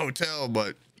 just get a hotel,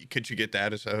 but could you get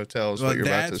that as a hotel is what you're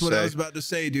about to say. That's what I was about to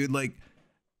say, dude. Like,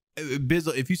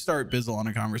 Bizzle, if you start Bizzle on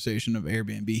a conversation of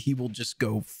Airbnb, he will just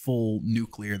go full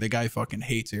nuclear. The guy fucking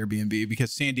hates Airbnb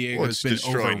because San Diego has been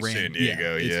overran. San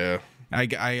Diego, yeah.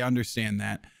 I understand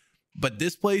that. But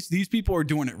this place, these people are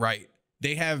doing it right.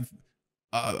 They have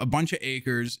a bunch of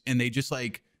acres, and they just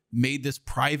like made this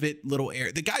private little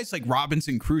area. The guy's like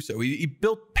Robinson Crusoe. He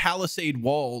built palisade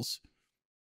walls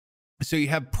so you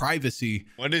have privacy.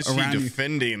 What is he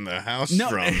defending the house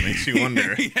from? Makes you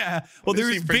wonder. Yeah. Well,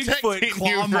 there's Bigfoot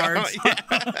claw marks.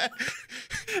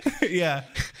 Yeah.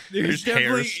 There's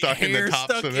hair stuck in the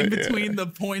tops of it. In between the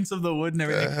points of the wood and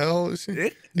everything. The hell is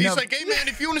he? He's like, hey man,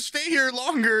 if you want to stay here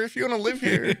longer, if you want to live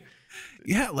here.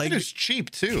 Yeah, like it was cheap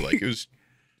too. Like it was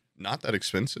not that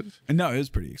expensive. No, it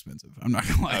was pretty expensive. I'm not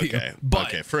gonna lie to you. But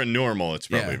okay, for a normal, it's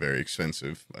probably very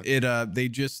expensive. But. They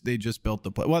just built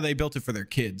the place. Well, they built it for their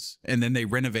kids, and then they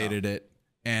renovated it,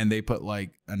 and they put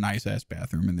like a nice ass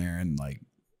bathroom in there, and like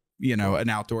an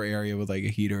outdoor area with like a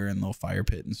heater and a little fire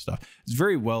pit and stuff. It's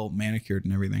very well manicured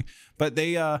and everything. But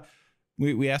they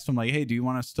we asked them like, hey, do you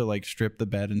want us to like strip the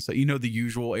bed and so the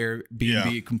usual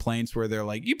Airbnb complaints where they're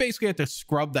like, you basically have to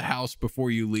scrub the house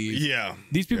before you leave. Yeah,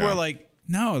 these people are like.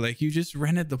 No, like you just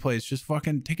rented the place. Just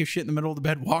fucking take a shit in the middle of the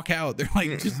bed, walk out. They're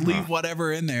like, just leave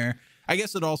whatever in there. I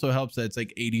guess it also helps that it's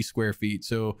like 80 square feet.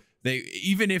 So they,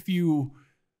 even if you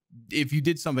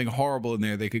did something horrible in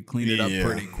there, they could clean it up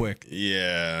pretty quick.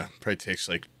 Yeah. Probably takes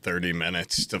like 30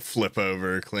 minutes to flip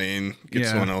over, clean, get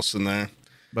someone else in there.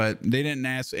 But they didn't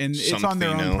ask, and it's on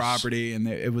their own property. And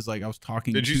it was like I was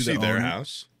talking. Did you see their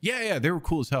house? Yeah, they were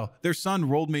cool as hell. Their son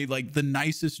rolled me like the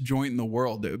nicest joint in the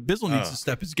world. Bizzle needs to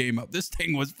step his game up. This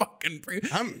thing was fucking.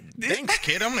 Thanks,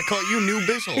 kid. I'm gonna call you New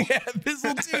Bizzle. Yeah,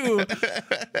 Bizzle too.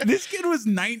 This kid was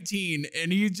 19,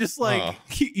 and he just like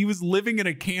he was living in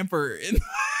a camper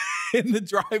in the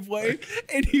driveway,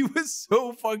 and he was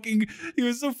so funny. Like,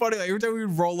 every time we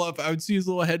would roll up, I would see his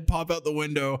little head pop out the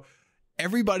window.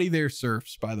 Everybody there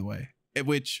surfs, by the way,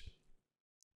 which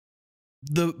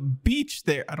the beach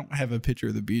there, I don't have a picture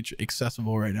of the beach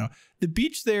accessible right now. The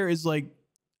beach there is like,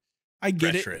 I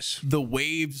get it. The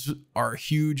waves are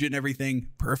huge and everything,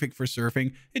 perfect for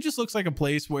surfing. It just looks like a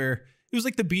place where it was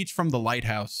like the beach from The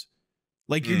Lighthouse.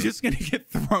 Like you're just going to get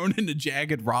thrown into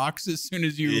jagged rocks as soon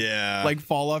as you like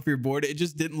fall off your board. It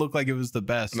just didn't look like it was the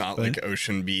best. Not like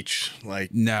Ocean Beach,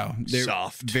 like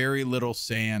soft. Very little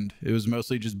sand. It was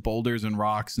mostly just boulders and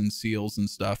rocks and seals and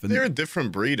stuff. And they're a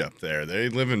different breed up there. They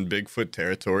live in Bigfoot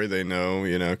territory. They know,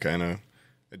 kind of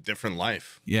a different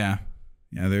life. Yeah.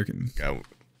 Yeah.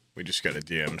 We just got a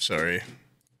DM. Sorry.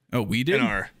 Oh, we did?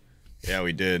 Yeah,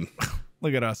 we did.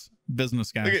 Look at us.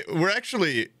 Business guy. We're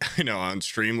actually, on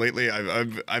stream lately.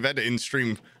 I've had to in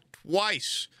stream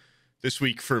twice this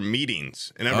week for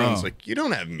meetings, and everyone's like, "You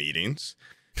don't have meetings."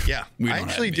 Yeah, I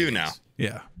actually do now.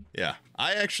 Yeah,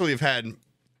 I actually have had, and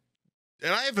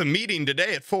I have a meeting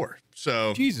today at 4.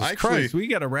 So Jesus Christ, we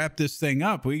got to wrap this thing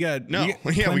up. We got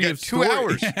 2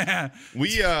 hours.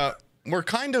 We're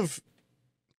kind of,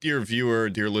 dear viewer,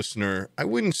 dear listener, I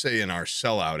wouldn't say in our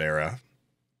sellout era.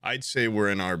 I'd say we're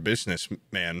in our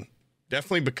businessman.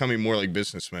 Definitely becoming more like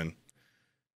businessmen,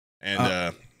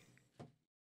 and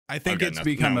I think it's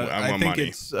become.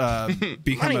 It's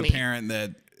become apparent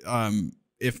that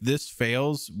if this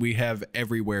fails, we have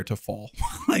everywhere to fall.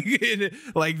 like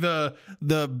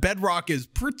the bedrock is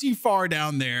pretty far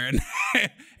down there,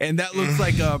 and that looks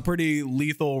like a pretty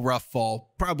lethal rough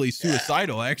fall. Probably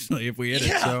suicidal, actually, if we hit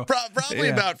it. So probably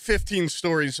about 15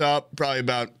 stories up. Probably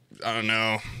about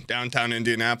downtown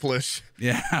Indianapolis.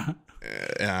 Yeah.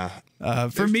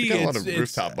 For me, it's a lot of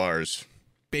rooftop bars.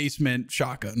 Basement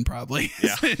shotgun, probably.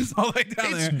 Yeah, it's all like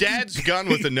down there. Dad's gun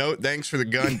with a note. Thanks for the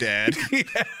gun, Dad. You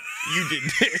did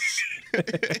this.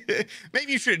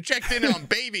 Maybe you should have checked in on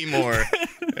baby more.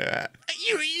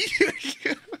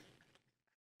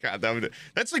 God,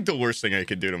 that's like the worst thing I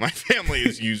could do to my family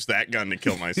is use that gun to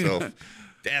kill myself.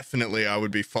 Definitely, I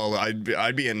would be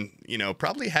I'd be in,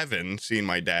 probably heaven seeing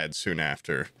my dad soon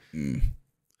after. Do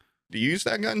you use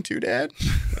that gun too, Dad?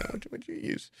 What'd you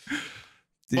use?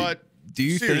 Do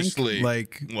you think,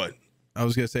 like, what? I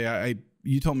was gonna say,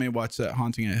 you told me to watch that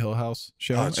Haunting at Hill House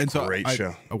show. Oh, it's a great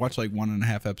show. I watched like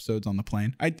 1.5 episodes on the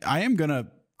plane. I am gonna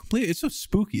complete. It's so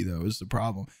spooky though, is the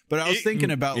problem. But I was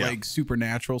thinking about like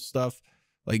supernatural stuff,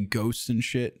 like ghosts and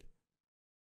shit.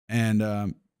 And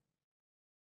I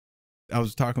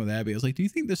was talking with Abby. I was like, "Do you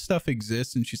think this stuff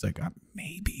exists?" And she's like,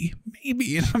 "Maybe."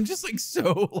 And I'm just like,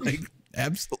 so like,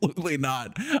 absolutely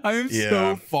not. I am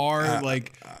so far.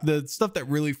 Like the stuff that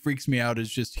really freaks me out is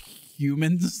just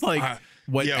humans, like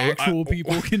what actual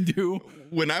people can do.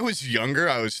 When I was younger,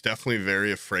 I was definitely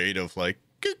very afraid of like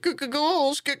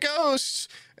ghosts.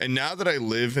 And now that I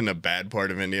live in a bad part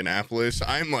of Indianapolis,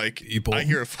 I'm like, I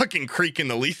hear a fucking creak in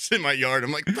the leaves in my yard.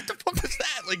 I'm like, what the fuck was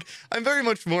that? Like, I'm very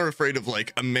much more afraid of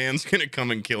like a man's gonna come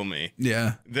and kill me.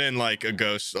 Yeah. Than like a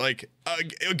ghost. Like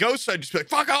a ghost, I'd just be like,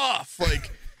 fuck off.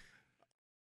 Like,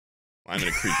 I'm in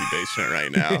a creepy basement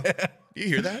right now. Yeah. Do you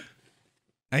hear that?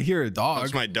 I hear a dog.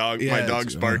 That's my dog. Yeah, my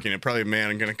dog's barking. It's probably a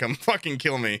man gonna come fucking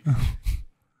kill me. Wouldn't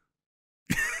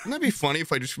that be funny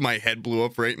if I just my head blew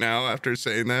up right now after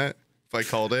saying that? If I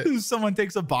called it. Someone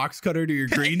takes a box cutter to your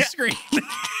green screen.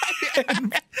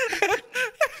 That'd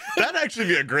actually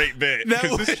be a great bit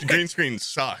because this green screen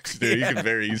sucks, dude. Yeah. You can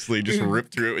very easily just rip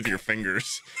through it with your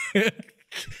fingers.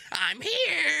 I'm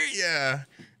here. Yeah.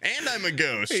 And I'm a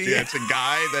ghost. Yeah, it's a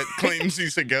guy that claims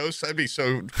he's a ghost. I'd be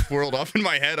so whirled up in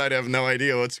my head, I'd have no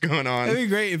idea what's going on. That'd be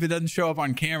great if it doesn't show up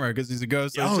on camera because he's a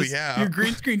ghost. So just, yeah. Your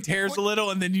green screen tears a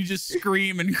little, and then you just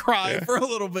scream and cry for a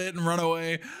little bit and run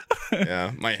away.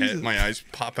 Yeah, my eyes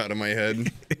pop out of my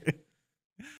head.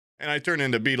 And I turn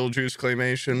into Beetlejuice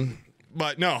claymation.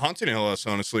 But no, Haunted Hill House,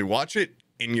 honestly, watch it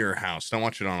in your house. Don't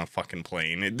watch it on a fucking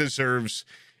plane. It deserves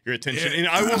your attention. And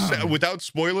I will say, without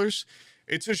spoilers,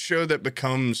 it's a show that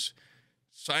becomes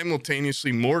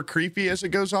simultaneously more creepy as it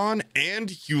goes on,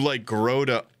 and you like grow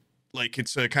to like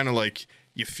it's a kind of like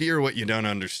you fear what you don't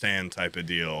understand type of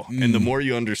deal. And the more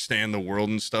you understand the world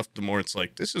and stuff, the more it's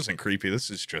like this isn't creepy. This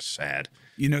is just sad.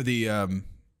 You know the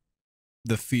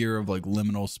fear of like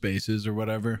liminal spaces or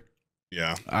whatever.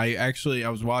 Yeah. I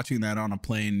was watching that on a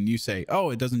plane, and you say,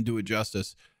 "Oh, it doesn't do it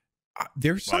justice."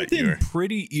 There's something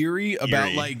pretty eerie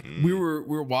about like we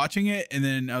were watching it, and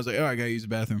then I was like, oh, I gotta use the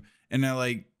bathroom, and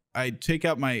I take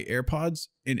out my AirPods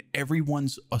and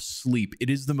everyone's asleep. It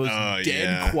is the most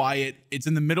dead quiet. It's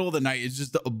in the middle of the night. It's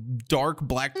just a dark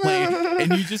black plane,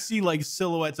 and you just see like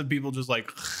silhouettes of people just like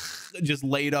just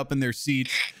laid up in their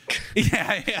seats.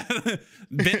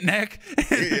 Bent neck.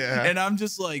 And I'm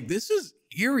just like, this is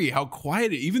eerie how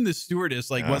quiet even the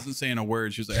stewardess like wasn't saying a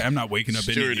word. She was like, I'm not waking up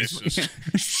any of these.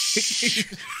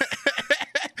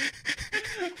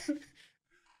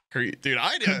 Dude,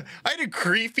 I had a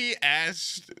creepy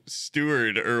ass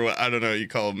steward, or what I don't know, you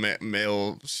call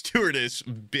male stewardess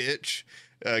bitch,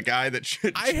 a guy that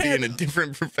should be in a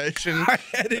different profession. I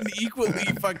had an equally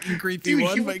fucking creepy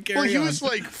one. He was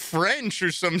like French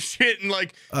or some shit, and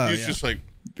like he was just like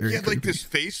he had like this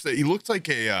face that he looked like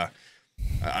a.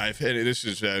 I've had this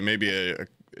is maybe a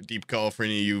deep call for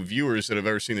any of you viewers that have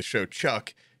ever seen the show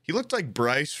Chuck. He looked like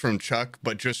Bryce from Chuck,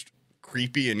 but just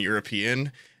creepy and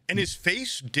European. And his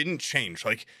face didn't change.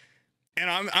 Like, and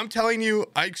I'm telling you,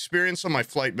 I experienced on my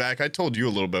flight back. I told you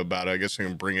a little bit about it. I guess I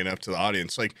can bring it up to the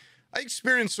audience. Like, I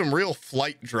experienced some real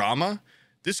flight drama.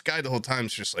 This guy the whole time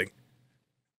is just like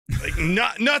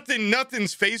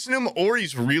nothing's facing him, or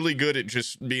he's really good at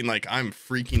just being like, I'm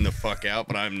freaking the fuck out,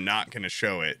 but I'm not gonna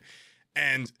show it.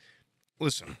 And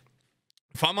listen,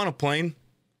 if I'm on a plane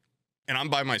and I'm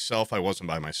by myself, I wasn't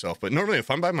by myself, but normally if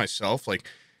I'm by myself, like,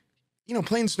 you know,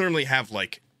 planes normally have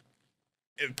like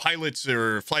pilots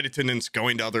or flight attendants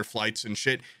going to other flights and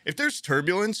shit. If there's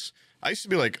turbulence, I used to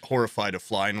be like horrified of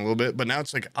flying a little bit, but now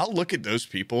it's like, I'll look at those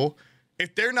people.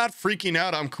 If they're not freaking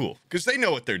out, I'm cool because they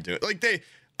know what they're doing. Like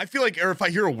I feel like, or if I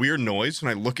hear a weird noise and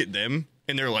I look at them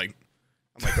and they're like,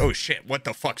 I'm like, oh shit, what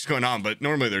the fuck's going on? But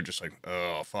normally they're just like,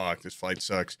 oh fuck, this flight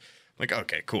sucks. I'm like,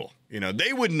 okay, cool. You know,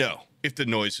 they would know if the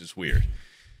noise is weird.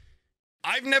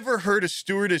 I've never heard a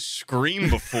stewardess scream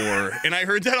before, and I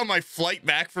heard that on my flight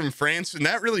back from France, and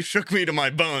that really shook me to my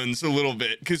bones a little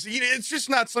bit, because it's just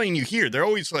not something you hear. They're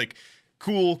always, like,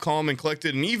 cool, calm, and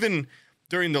collected, and even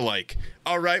during the, like,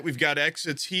 all right, we've got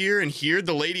exits here and here,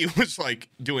 the lady was, like,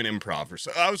 doing improv. Or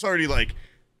so I was already like,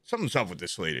 something's up with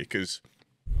this lady, because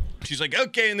she's like,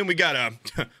 okay, and then we got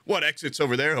what exits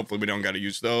over there? Hopefully we don't got to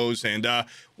use those. And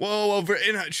whoa, over,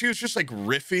 and she was just like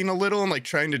riffing a little and like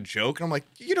trying to joke. And I'm like,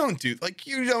 you don't do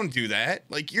that.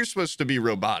 Like, you're supposed to be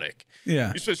robotic. Yeah,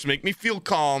 you're supposed to make me feel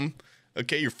calm.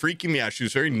 Okay, you're freaking me out. She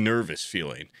was very nervous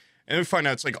feeling. And we find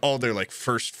out it's like all their like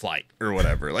first flight or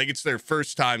whatever. Like it's their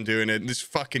first time doing it. And this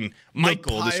fucking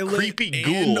Michael, this creepy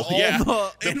ghoul.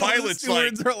 The pilot's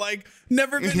are like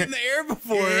never been in the air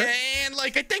before. And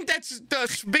like I think that's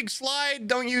the big slide.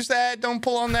 Don't use that. Don't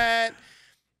pull on that.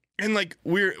 And like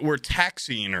we're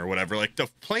taxiing or whatever. Like the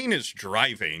plane is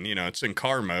driving. You know, it's in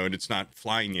car mode. It's not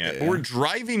flying yet. But we're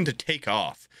driving to take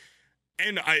off.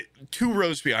 And 2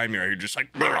 rows behind me right here, just like,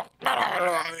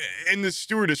 and the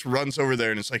stewardess runs over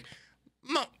there and it's like,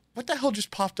 what the hell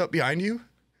just popped up behind you?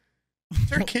 Is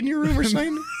there a kid in your room or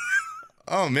something?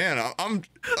 Oh man,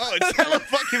 it's hella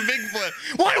fucking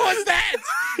Bigfoot. What was that?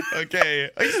 Okay,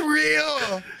 it's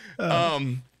real.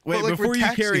 Wait, like, before you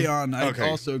carry on, I Okay,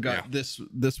 also got this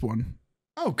one.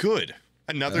 Oh, good.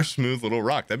 Another smooth little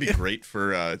rock. That'd be great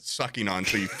for sucking on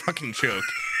so you fucking choke.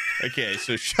 Okay,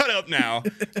 so shut up now.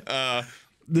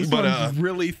 This one's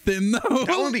really thin though.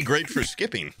 That would be great for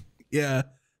skipping. Yeah,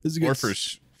 this is good. Or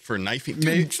for knifing.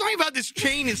 Dude, something about this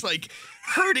chain is like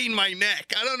hurting my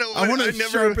neck. I don't know. I want to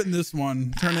sharpen this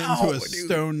one. Turn it into a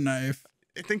stone knife.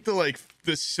 I think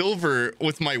the silver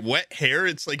with my wet hair,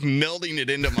 it's like melting it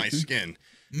into my skin.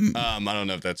 I don't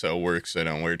know if that's how it works. I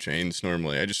don't wear chains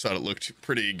normally. I just thought it looked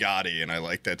pretty gaudy, and I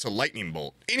like that. It's a lightning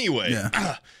bolt. Anyway,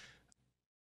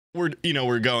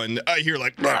 we're going. I hear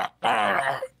like,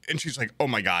 and she's like, "Oh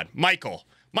my God, Michael,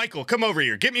 come over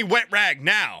here. Get me wet rag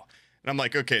now." And I'm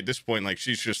like, okay, at this point, like,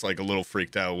 she's just like a little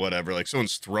freaked out, whatever. Like,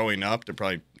 someone's throwing up. They're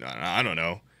probably, I don't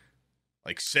know,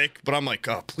 like sick. But I'm like,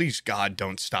 oh, please, God,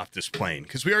 don't stop this plane.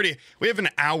 Because we have an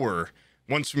hour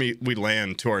once we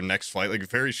land to our next flight, like a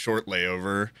very short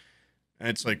layover. And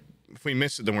it's like, if we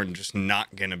miss it, then we're just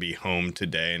not going to be home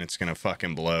today, and it's going to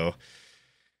fucking blow.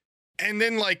 And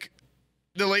then, like,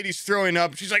 the lady's throwing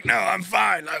up. She's like, no, I'm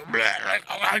fine.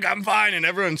 Like I'm fine. And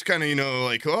everyone's kind of,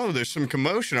 like, oh, there's some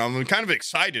commotion. I'm kind of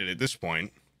excited at this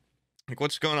point. Like,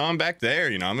 what's going on back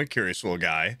there? I'm a curious little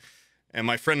guy. And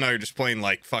my friend and I are just playing,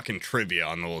 like, fucking trivia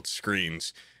on the little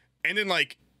screens. And then,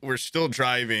 like, we're still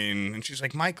driving. And she's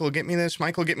like, Michael, get me this.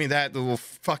 Michael, get me that. The little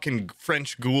fucking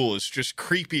French ghoul is just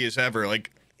creepy as ever.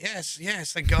 Like, yes,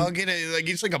 like, I'll get it. Like,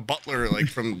 he's like a butler, like,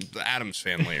 from the Addams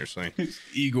Family or something.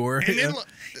 Igor. And then,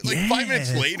 like, 5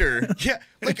 minutes later,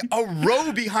 like, a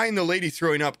row behind the lady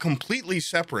throwing up, completely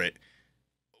separate.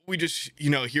 We just,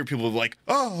 hear people like,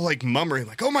 oh, like, murmuring,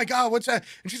 like, oh, my God, what's that?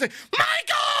 And she's like,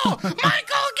 Michael,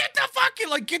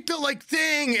 get the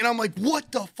thing. And I'm like,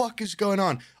 what the fuck is going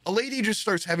on? A lady just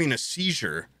starts having a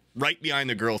seizure right behind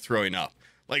the girl throwing up,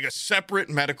 like a separate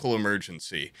medical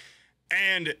emergency.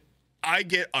 And I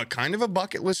get a kind of a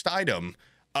bucket list item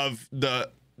of the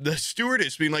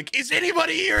stewardess being like, is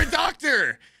anybody here a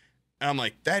doctor? And I'm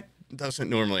like, that doesn't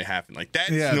normally happen. Like, that's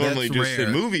normally that's just rare.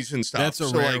 in movies and stuff. That's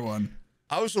a rare one.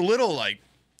 I was a little like,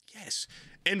 yes.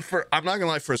 And I'm not gonna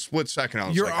lie, for a split second, I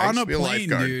was You're like, on I a plane,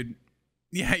 lifeguard. dude.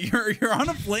 Yeah, you're on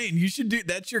a plane. You should do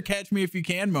that's your catch me if you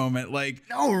can moment. Like,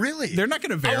 no, really, they're not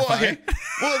gonna verify.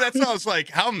 Well, that's how I was like,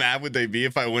 how mad would they be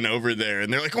if I went over there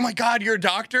and they're like, oh my God, you're a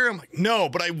doctor? I'm like, no,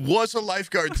 but I was a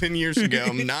lifeguard 10 years ago.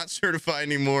 I'm not certified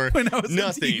anymore. When I was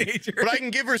nothing. a teenager. But I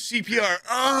can give her CPR.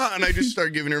 And I just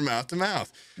start giving her mouth to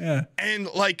mouth. Yeah. And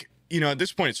like, at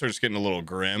this point, it starts getting a little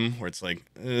grim where it's like,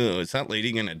 oh, is that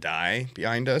lady going to die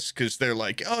behind us? Because they're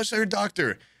like, oh, is there a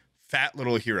doctor? Fat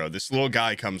little hero. This little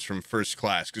guy comes from first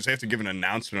class because they have to give an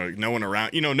announcement. Like, no one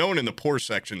around, no one in the poor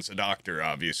section's a doctor,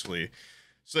 obviously.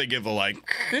 So they give a like,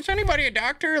 is anybody a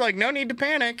doctor? Like, no need to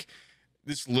panic.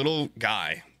 This little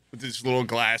guy with his little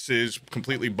glasses,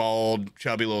 completely bald,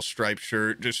 chubby little striped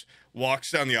shirt, just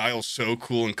walks down the aisle so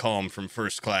cool and calm from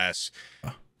first class.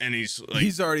 And he's like,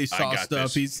 he's already sauced up.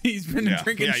 He's been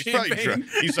drinking champagne.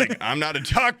 He's like, I'm not a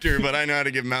doctor, but I know how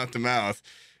to give mouth to mouth.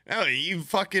 No, he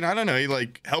fucking, I don't know. He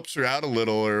like helps her out a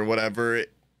little or whatever.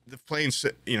 The plane's,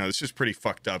 it's just pretty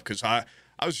fucked up because I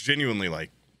was genuinely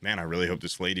like, man, I really hope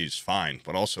this lady is fine.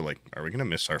 But also like, are we going to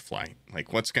miss our flight?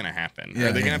 Like, what's going to happen?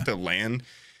 Are they going to have to land?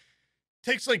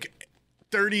 Takes like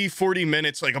 30, 40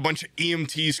 minutes. Like a bunch of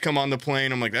EMTs come on the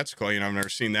plane. I'm like, that's cool. I've never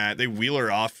seen that. They wheel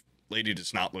her off. Lady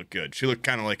does not look good. She looked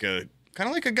kind of like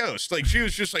a ghost. Like she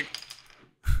was just like,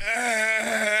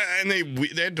 and they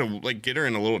had to like get her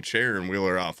in a little chair and wheel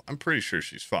her off. I'm pretty sure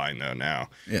she's fine though now.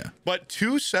 Yeah. But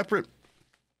two separate.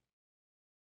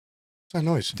 What's that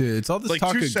noise? Dude, it's all this like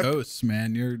talk of ghosts,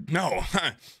 man. No,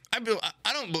 I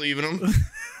don't believe in them.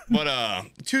 But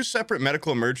two separate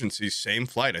medical emergencies, same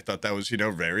flight. I thought that was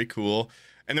very cool.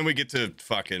 And then we get to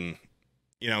fucking.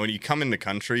 When you come in the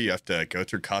country, you have to go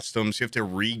through customs. You have to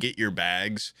re-get your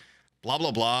bags, blah, blah,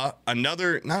 blah.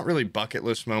 Another, not really bucket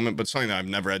list moment, but something that I've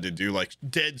never had to do, like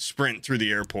dead sprint through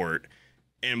the airport.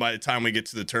 And by the time we get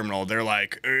to the terminal, they're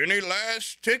like, any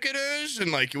last ticketers?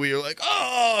 And like, we were like,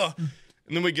 oh.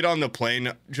 And then we get on the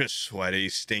plane, just sweaty,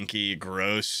 stinky,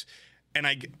 gross. And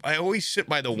I always sit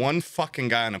by the one fucking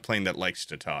guy on a plane that likes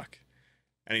to talk.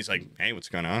 And he's like, hey, what's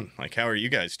going on? Like, how are you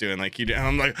guys doing? Like, and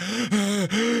I'm like,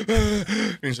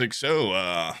 and he's like,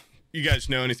 so, you guys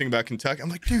know anything about Kentucky? I'm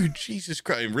like, dude, Jesus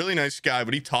Christ, really nice guy,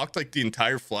 but he talked like the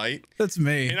entire flight. That's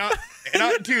me. And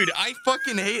I dude, I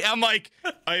fucking hate. I'm like,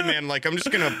 hey man, like, I'm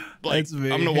just gonna like, I'm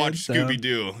gonna watch Scooby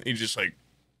Doo. He just like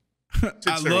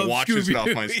sits there and watches it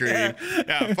off my screen.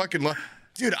 Yeah, fucking love.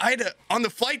 Dude, on the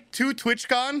flight to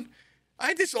TwitchCon, I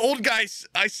had this old guy.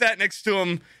 I sat next to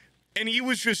him. And he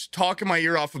was just talking my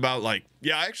ear off about like,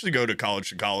 yeah, I actually go to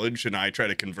college and I try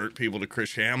to convert people to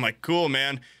Christianity. I'm like, cool,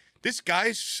 man. This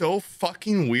guy's so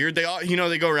fucking weird. They all,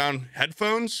 they go around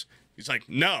headphones. He's like,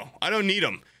 no, I don't need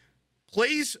them.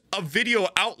 Plays a video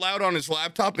out loud on his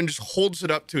laptop and just holds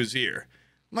it up to his ear.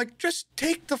 I'm like, just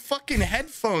take the fucking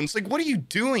headphones. Like, what are you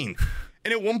doing?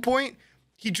 And at one point,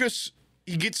 he gets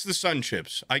the sun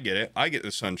chips. I get it. I get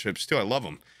the sun chips too. I love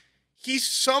them. He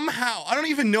somehow, I don't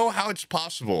even know how it's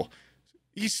possible,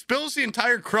 he spills the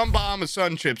entire crumb bomb of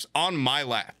sun chips on my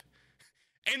lap.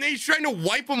 And then he's trying to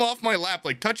wipe them off my lap,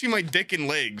 like touching my dick and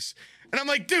legs. And I'm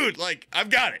like, dude, like, I've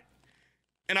got it.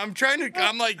 And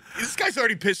I'm like, this guy's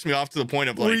already pissed me off to the point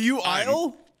of like. Were you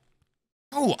aisle?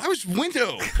 Oh, I was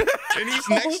window. And he's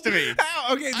next to me.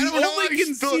 How? Okay, the only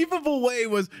conceivable way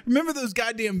was, remember those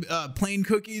goddamn plain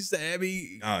cookies that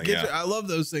Abby gets? I love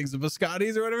those things, the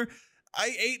biscottis or whatever.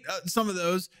 I ate some of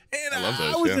those, and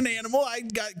I was an animal. I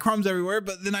got crumbs everywhere,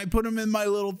 but then I put them in my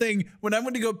little thing. When I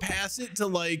went to go pass it to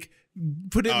like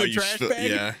put it in the trash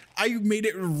bag, I made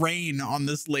it rain on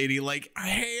this lady, like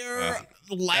hair,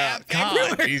 lap.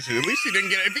 God, Jesus. At least you didn't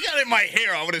get it. If you got it in my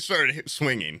hair, I would have started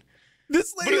swinging.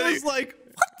 This lady was like,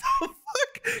 what the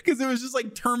fuck? Because it was just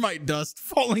like termite dust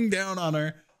falling down on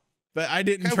her. But I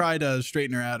didn't try to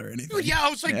straighten her out or anything. Dude, yeah, I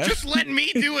was like, just let me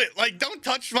do it. Like, don't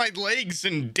touch my legs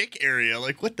and dick area.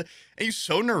 Like, what the? And he's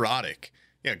so neurotic.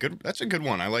 Yeah, good. That's a good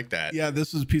one. I like that. Yeah,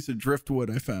 this was a piece of driftwood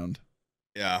I found.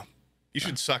 Yeah, you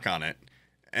should suck on it.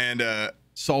 And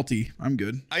salty. I'm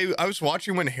good. I was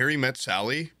watching When Harry Met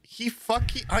Sally.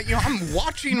 I'm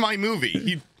watching my movie.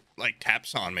 He like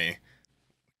taps on me.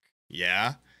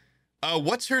 Yeah.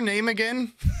 What's her name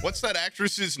again? What's that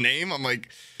actress's name? I'm like,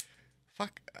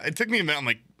 fuck. It took me a minute. I'm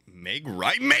like, Meg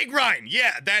Ryan? Meg Ryan.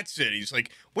 Yeah, that's it. He's like,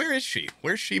 where is she?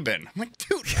 Where's she been? I'm like,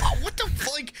 dude, what the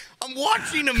fuck? Like, I'm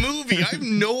watching a movie. I have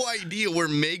no idea where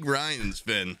Meg Ryan's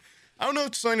been. I don't know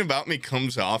if something about me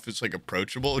comes off as like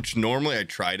approachable, which normally I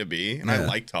try to be, and I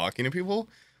like talking to people.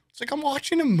 It's like I'm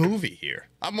watching a movie here.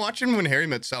 I'm watching When Harry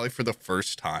Met Sally for the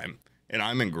first time, and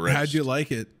I'm engrossed. How'd you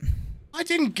like it? I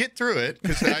didn't get through it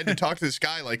because I had to talk to this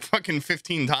guy like fucking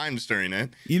 15 times during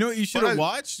it. You know what you should have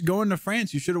watched? Going to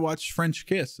France, you should have watched French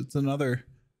Kiss. It's another,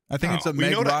 I think it's a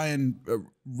Meg Ryan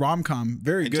rom-com.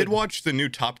 Very good. I did watch the new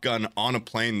Top Gun on a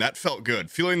plane. That felt good.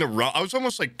 Feeling I was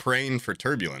almost like praying for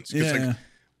turbulence. Yeah. Like,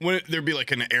 when there'd be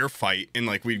like an air fight and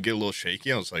like we'd get a little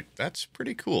shaky, I was like, that's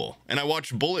pretty cool. And I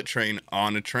watched Bullet Train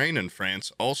on a train in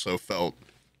France. Also felt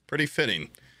pretty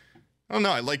fitting. I don't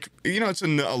know. I like, it's a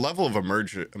level of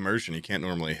immersion you can't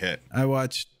normally hit. I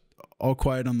watched All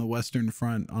Quiet on the Western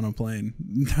Front on a plane.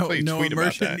 No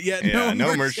immersion. Yeah,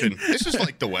 no immersion. This is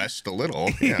like the West a little.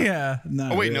 Yeah.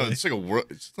 No. Oh wait, no. It's like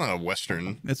it's not a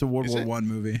Western. It's a World War I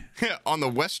movie. Yeah, on the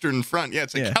Western Front. Yeah,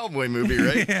 it's a cowboy movie,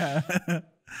 right? Yeah.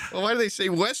 Well, why do they say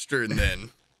Western then?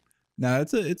 No,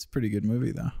 it's a pretty good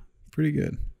movie though. Pretty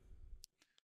good.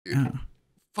 Dude,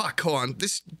 fuck on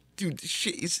this. Dude, this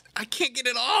shit is, I can't get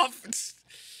it off.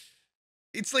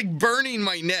 It's like burning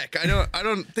my neck. I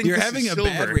don't think you're having a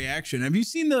bad reaction. Have you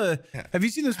seen those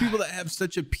people that have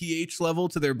such a pH level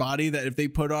to their body that if they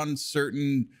put on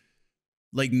certain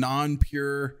like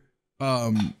non-pure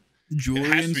jewelry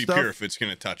it has and to be stuff, pure if it's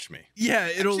gonna touch me. Yeah,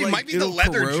 it might be the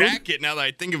leather jacket now that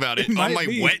I think about it. On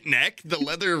my wet neck, the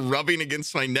leather rubbing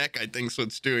against my neck, I think is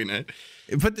what's doing it.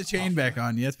 Put the chain back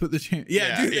on. Yes, put the chain.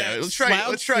 Yeah. Let's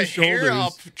try hair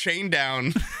up, chain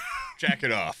down,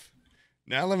 jacket off.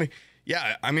 Now let me.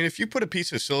 Yeah, I mean, if you put a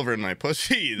piece of silver in my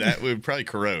pussy, that would probably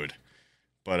corrode.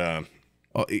 But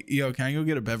can I go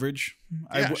get a beverage?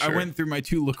 Yeah, I went through my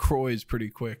 2 LaCroix pretty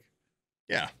quick.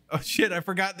 Yeah. Oh shit! I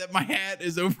forgot that my hat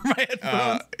is over my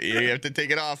headphones. You have to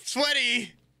take it off.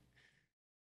 Sweaty.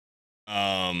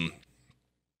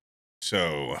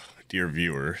 So, dear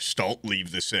viewer,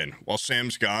 leave this in. While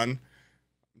Sam's gone,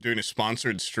 I'm doing a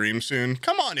sponsored stream soon.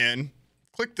 Come on in.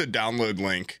 Click the download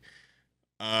link.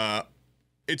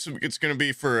 It's going to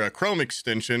be for a Chrome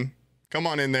extension. Come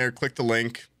on in there. Click the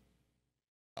link.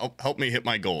 Help me hit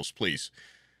my goals, please.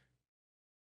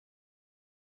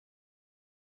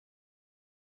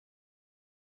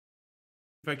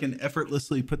 If I can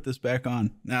effortlessly put this back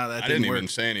on. No, that I didn't even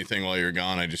say anything while you were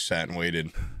gone. I just sat and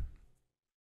waited.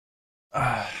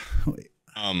 Wait.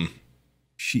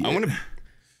 Shit. I want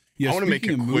to make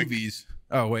a quick. Movies.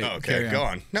 Oh wait. Oh, okay, go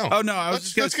on. No. Oh no.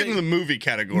 Let's get into the movie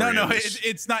category. No.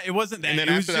 It's not. It wasn't that. And then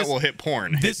after that, we'll hit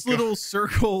porn. This little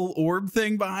circle orb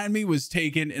thing behind me was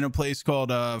taken in a place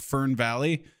called Fern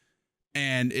Valley,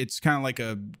 and it's kind of like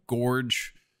a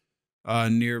gorge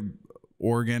near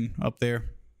Oregon up there.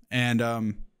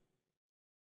 And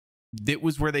it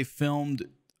was where they filmed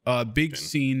a big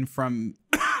scene from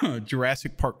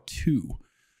Jurassic Park 2.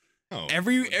 Oh,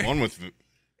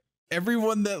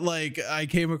 Everyone that like I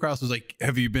came across was like,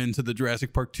 "Have you been to the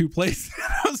Jurassic Park 2 place?"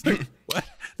 I was like, "What?"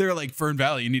 They were like, "Fern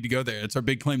Valley, you need to go there. It's our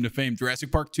big claim to fame.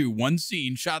 Jurassic Park 2, one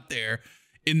scene shot there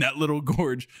in that little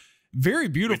gorge. Very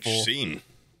beautiful." Which scene?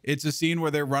 It's a scene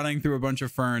where they're running through a bunch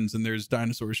of ferns and there's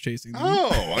dinosaurs chasing them.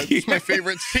 Oh, it's my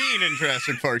favorite scene in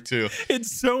Jurassic Park 2.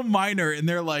 It's so minor, and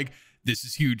they're like, "This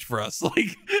is huge for us."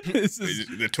 Like, this is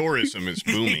The tourism is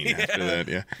booming after that.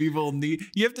 Yeah, people need.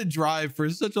 You have to drive for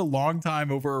such a long time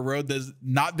over a road that's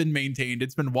not been maintained.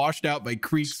 It's been washed out by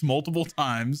creeks multiple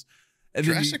times. And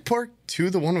Jurassic Park 2,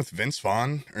 the one with Vince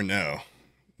Vaughn, or no?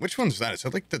 Which one's that? Is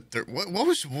that like the third?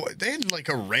 What they had like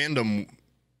a random.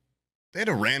 They had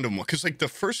a random one because like the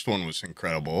first one was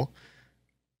incredible,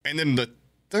 and then the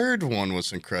third one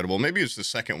was incredible. Maybe it's the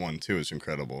second one too is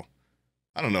incredible.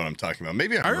 I don't know what I'm talking about.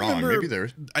 Maybe I'm wrong. Maybe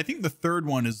there's. I think the third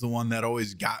one is the one that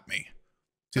always got me.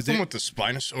 Is that the one with the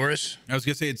Spinosaurus? I was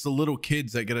gonna say it's the little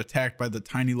kids that get attacked by the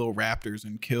tiny little raptors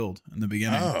and killed in the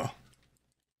beginning. Oh,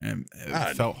 and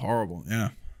it felt horrible.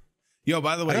 Yeah. Yo,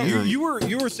 by the way, you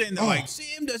were saying that like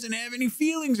Sam doesn't have any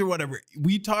feelings or whatever.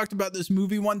 We talked about this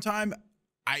movie one time.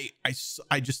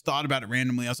 I just thought about it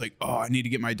randomly. I was like, oh, I need to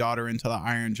get my daughter into the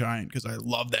Iron Giant because I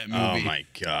love that movie. Oh my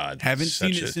God. Haven't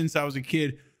seen it since I was a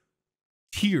kid.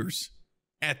 Tears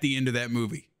at the end of that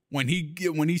movie. When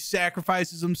he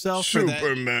sacrifices himself Superman.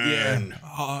 For that, yeah,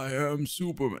 I am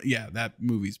Superman. Yeah, that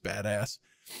movie's badass.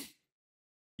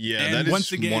 Yeah, and that is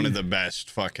once again, one of the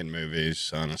best fucking movies,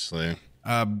 honestly.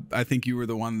 I think you were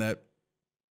the one that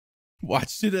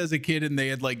watched it as a kid and they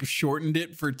had like shortened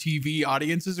it for TV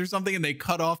audiences or something, and they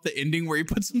cut off the ending where he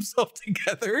puts himself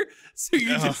together. So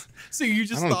you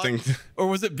just thought, or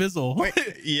was it Bizzle? Wait,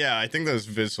 yeah, I think that was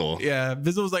Bizzle. Yeah,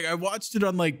 Bizzle was like, I watched it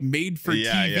on like made for TV.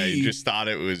 Yeah, you just thought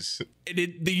it was. And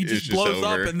he just blows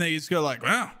up, and they just go like,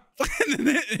 wow. And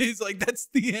then he's like, that's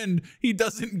the end. He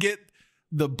doesn't get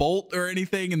the bolt or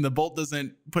anything, and the bolt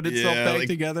doesn't put itself back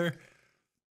together.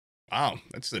 Wow,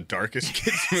 that's the darkest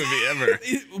kids movie ever.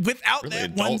 Without really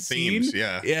that one scene, themes,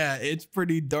 yeah, it's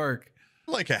pretty dark.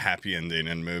 I like a happy ending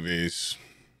in movies.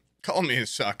 Call me a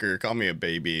sucker, call me a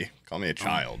baby, call me a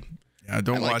child. Yeah,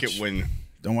 don't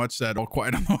watch that All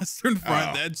Quiet on the Western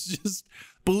Front. That's just,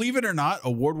 believe it or not, a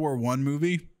World War I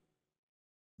movie.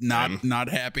 Not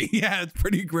happy. Yeah, it's a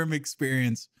pretty grim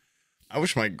experience. I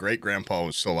wish my great grandpa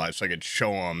was still alive so I could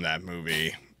show him that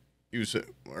movie. He was,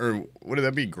 or what did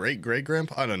that be? Great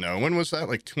grandpa? I don't know. When was that?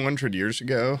 Like 200 years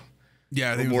ago?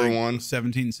 Yeah, I think World it was War like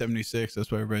 1776. That's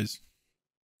what everybody's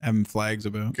having flags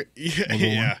about.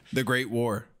 Yeah. The Great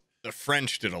War. The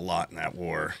French did a lot in that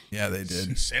war. Yeah, they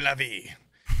did. C'est la vie.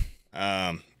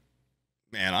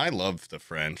 Man, I love the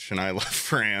French and I love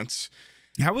France.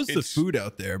 How was the food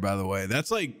out there, by the way?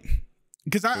 That's like,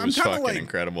 because I'm kind of like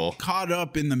incredible. Caught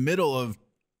up in the middle of.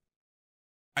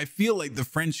 I feel like the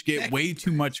French get way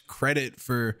too much credit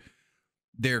for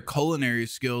their culinary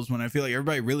skills when I feel like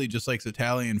everybody really just likes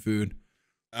Italian food.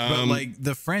 But like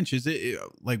the French, is it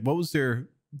like, what was their,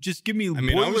 just give me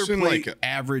boilerplate like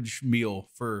average meal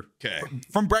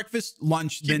from breakfast,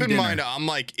 lunch, then dinner. Keep in mind, I'm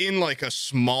like in like a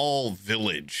small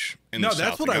village in the South.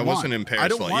 That's what like, I want. Wasn't in Paris. I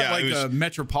don't want like a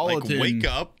metropolitan. Like wake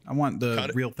up. I want the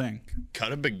real thing.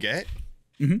 Cut a baguette.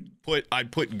 Mm-hmm.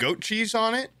 I'd put goat cheese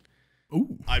on it.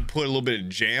 Ooh. I put a little bit of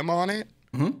jam on it,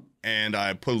 mm-hmm. and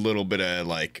I put a little bit of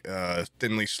like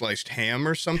thinly sliced ham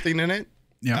or something in it.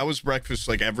 Yeah, that was breakfast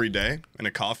like every day, and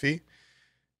a coffee.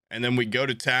 And then we go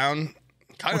to town.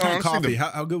 What kind of coffee?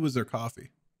 How good was their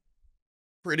coffee?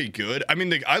 Pretty good. I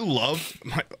mean, I love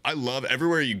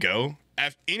everywhere you go.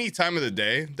 At any time of the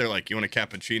day, they're like, "You want a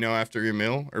cappuccino after your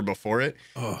meal or before it?"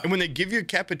 And when they give you a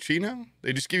cappuccino,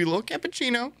 they just give you a little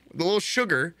cappuccino with a little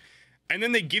sugar, and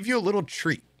then they give you a little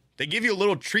treat. They give you a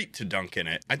little treat to dunk in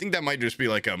it. I think that might just be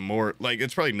like a more, like,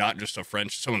 it's probably not just a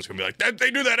French. Someone's going to be like,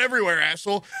 they do that everywhere,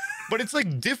 asshole. But it's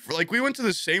like different. Like, we went to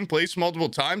the same place multiple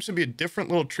times. It'd be a different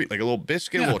little treat, like a little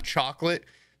biscuit, a little chocolate.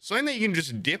 Something that you can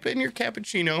just dip in your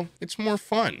cappuccino. It's more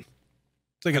fun.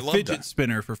 It's like a fidget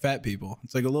spinner for fat people.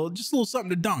 It's like just a little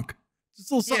something to dunk. Just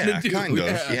a little something to do. Kind of.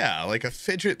 Yeah, like a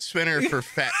fidget spinner for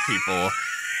fat people.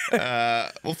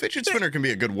 Well, fidget spinner can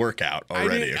be a good workout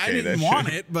already. I didn't want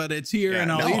it, but it's here, and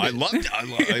I'll eat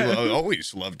it. I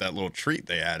always loved that little treat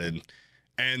they added.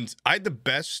 And I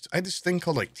had this thing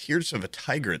called like Tears of a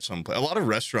Tiger at some place. A lot of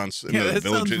restaurants in the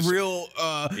villages. Sounds real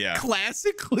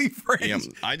classically French. Yeah,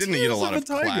 I didn't eat a lot of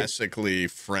classically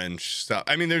French stuff.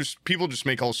 I mean, there's people just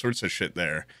make all sorts of shit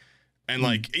there. And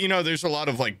like, there's a lot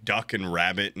of like duck and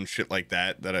rabbit and shit like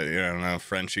that I don't know,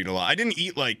 French eat a lot. I didn't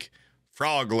eat like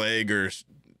frog leg or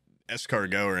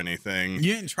escargot or anything.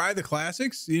 You didn't try the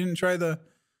classics? You didn't try the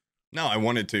No, I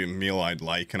wanted to meal I'd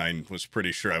like, and I was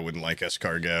pretty sure I wouldn't like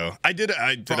escargot. I did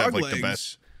have Frog like legs the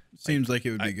best. seems like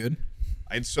it would be good.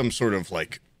 I had some sort of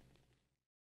like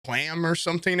clam or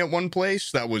something at one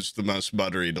place. That was the most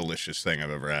buttery, delicious thing I've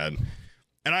ever had.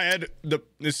 And I had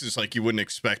this is like you wouldn't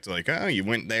expect, like, oh, you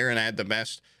went there and I had the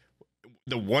best.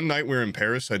 The one night we were in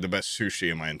Paris, I had the best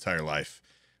sushi in my entire life.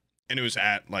 And it was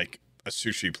at like a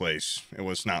sushi place. It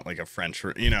was not like a French,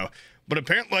 but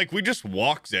apparently like we just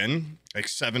walked in, like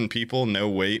 7 people, no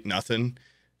wait, nothing.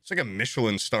 It's like a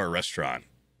Michelin star restaurant.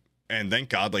 And thank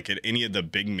God, like at any of the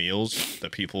big meals, the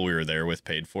people we were there with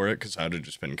paid for it, because I would have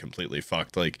just been completely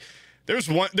fucked. Like, there's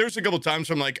a couple times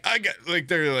where I'm like,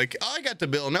 they're like, oh, I got the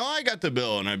bill. No, I got the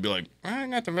bill. And I'd be like, I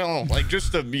got the bill. Like,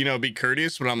 just to, be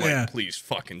courteous. But I'm like, please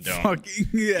fucking don't.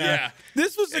 Yeah.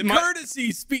 This was a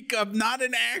courtesy speak up, not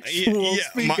an actual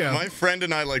speak up. My friend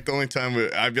and I, like, the only time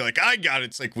I'd be like, I got it.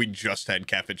 It's like we just had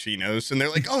cappuccinos. And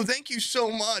they're like, oh, thank you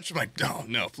so much. I'm like,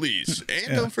 no, please.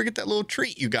 And don't forget that little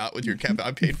treat you got with your cap.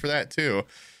 I paid for that, too.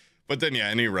 But then,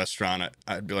 any restaurant,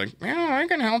 I'd be like, yeah, I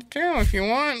can help too if you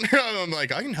want. I'm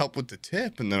like, I can help with the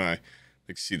tip. And then I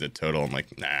like see the total. I'm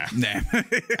like, nah.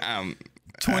 20%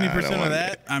 of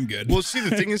that, I'm good. Well, see,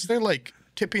 the thing is, they're like,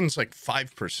 tipping's like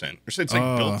 5%. Or so it's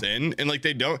like built in. And like,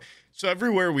 they don't. So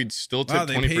everywhere we'd still tip 20%.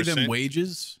 They pay them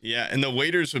wages? Yeah. And the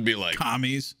waiters would be like,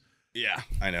 commies. Yeah,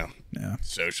 I know. Yeah.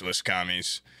 Socialist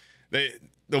commies. The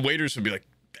waiters would be like,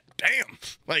 damn.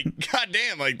 Like,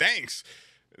 goddamn. Like, thanks.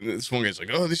 This one guy's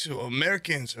like, oh, these are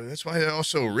Americans, so that's why they're all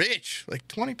so rich. Like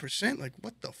 20%? Like,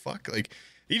 what the fuck? Like,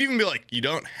 he'd even be like, you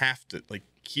don't have to, like,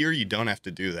 here you don't have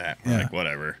to do that. We're like,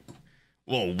 whatever.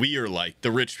 Well, we are like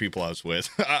the rich people I was with.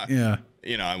 I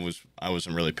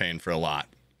wasn't really paying for a lot.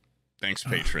 Thanks,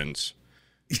 patrons.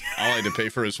 All I had to pay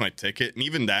for was my ticket, and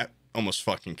even that almost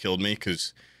fucking killed me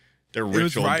because they're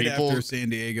rich old people. Right after San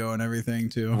Diego and everything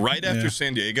too. Right after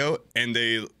San Diego, and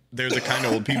they're the kind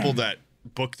of old people that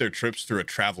book their trips through a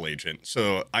travel agent.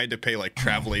 So I had to pay like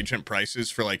travel agent prices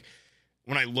for like,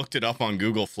 when I looked it up on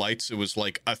Google Flights, it was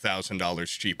like $1,000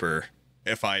 cheaper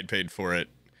if I had paid for it.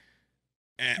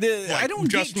 I don't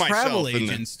just get travel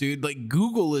agents, dude. Like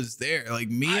Google is there. Like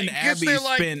me and Abby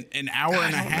spent an hour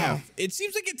and a half. It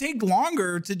seems like it take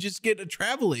longer to just get a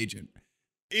travel agent.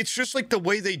 It's just like the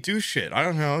way they do shit. I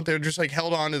don't know. They're just like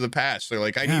held on to the past. They're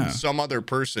like, I need some other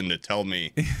person to tell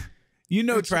me.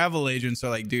 Travel agents are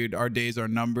like, dude, our days are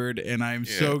numbered, and I'm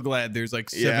so glad there's like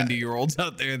 70-year-olds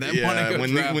out there that want to go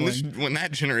traveling. When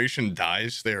that generation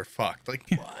dies, they're fucked. Like,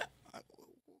 what?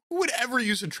 Who would ever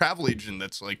use a travel agent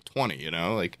that's like 20,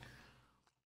 Like,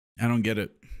 I don't get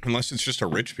it. Unless it's just a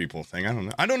rich people thing. I don't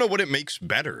know. I don't know what it makes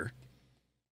better.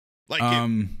 Like,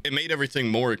 it made everything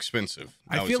more expensive.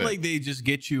 I feel like they just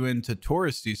get you into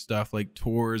touristy stuff, like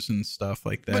tours and stuff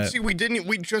like that. But see, we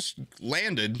just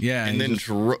landed and then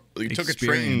we took a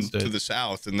train to the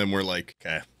south, and then we're like,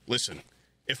 okay, listen,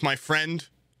 if my friend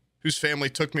whose family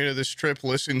took me to this trip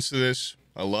listens to this,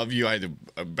 I love you. I had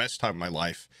the best time of my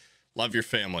life. Love your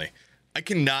family. I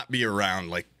cannot be around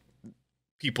like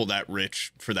people that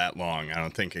rich for that long, I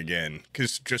don't think, again,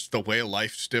 because just the way of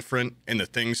life's different and the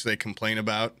things they complain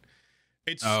about.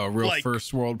 It's real like,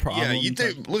 first world problem. Yeah, you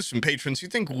think? Listen, patrons, you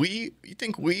think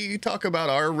we talk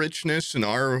about our richness and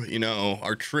our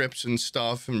our trips and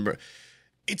stuff, and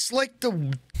it's like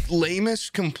the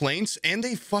lamest complaints, and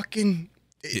they fucking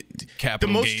the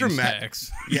most dramatic.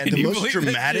 The most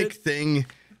dramatic thing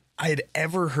I had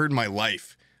ever heard in my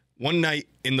life. One night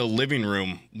in the living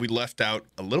room, we left out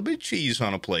a little bit of cheese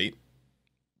on a plate.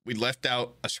 We left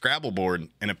out a Scrabble board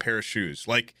and a pair of shoes.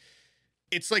 Like,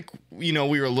 it's like, we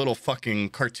were a little fucking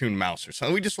cartoon mouse or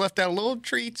something. We just left out little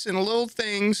treats and little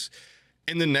things.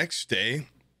 And the next day,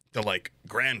 the, like,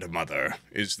 grandmother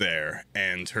is there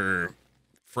and her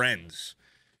friends.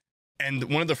 And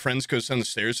one of the friends goes down the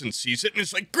stairs and sees it and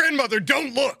is like, grandmother,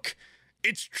 don't look.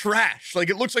 It's trash. Like,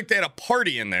 it looks like they had a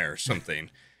party in there or something.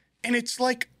 And it's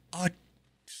like a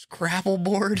Scrabble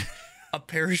board, a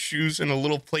pair of shoes, and a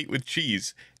little plate with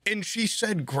cheese. And she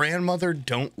said, grandmother,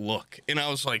 don't look. And I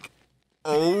was like,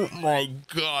 oh my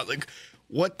God. Like,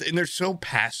 what? And they're so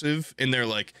passive. And they're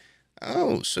like,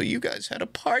 oh, so you guys had a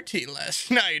party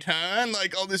last night, huh? And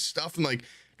like all this stuff. And like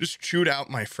just chewed out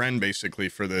my friend basically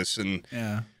for this. And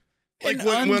like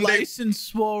an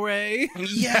unlicensed soiree.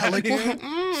 Yeah, like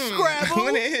Scrabble.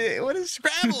 What is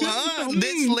Scrabble, huh?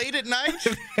 This late at night?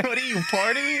 What are you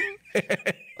partying?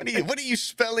 What are you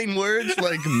spelling words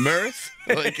like mirth?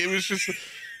 Like it was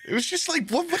just like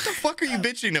what the fuck are you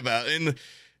bitching about? And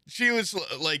she was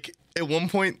like, at one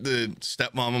point the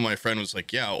stepmom of my friend was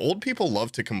like, yeah, old people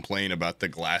love to complain about the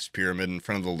glass pyramid in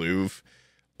front of the Louvre,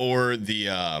 or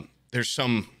the there's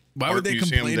some. Why would they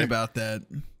complain about that?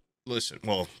 listen,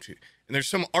 well, and there's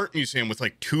some art museum with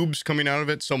like tubes coming out of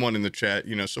it. Someone in the chat,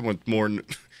 someone more.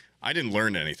 I didn't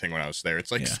learn anything when I was there.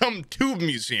 It's like some tube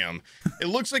museum. It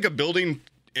looks like a building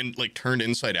and like turned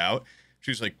inside out. She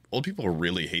was like, old people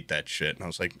really hate that shit. And I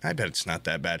was like, I bet it's not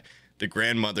that bad. The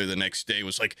grandmother the next day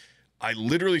was like, I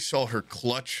literally saw her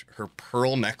clutch her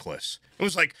pearl necklace. It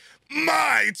was like,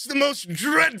 it's the most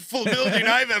dreadful building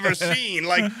I've ever seen.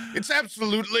 Like, it's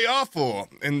absolutely awful.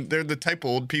 And they're the type of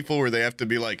old people where they have to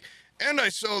be like, and I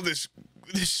saw this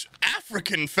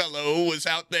African fellow was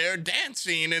out there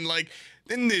dancing, and like,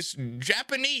 then this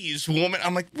Japanese woman.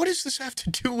 I'm like, what does this have to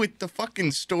do with the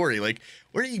fucking story? Like,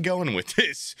 where are you going with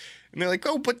this? And they're like,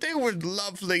 oh, but they were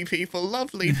lovely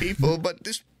people, but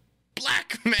this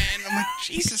black man. I'm like,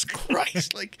 Jesus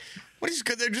Christ. Like, what is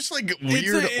good? They're just like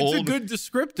weird it's a good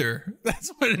descriptor. That's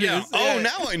what it is. Oh,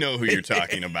 now I know who you're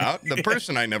talking about. The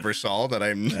person I never saw that I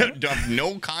have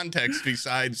no context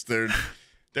besides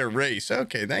their race.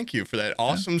 Okay, thank you for that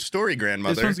awesome story,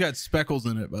 grandmother. This one's got speckles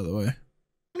in it, by the way.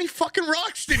 How many fucking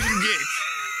rocks did you get?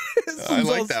 I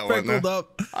like that one.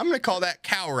 I'm going to call that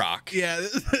cow rock. Yeah,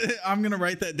 I'm going to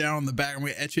write that down on the back. I'm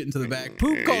going to etch it into the back.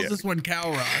 Poob calls this one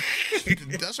cow rock.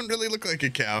 It doesn't really look like a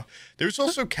cow. There's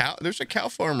also there's a cow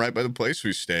farm right by the place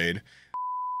we stayed.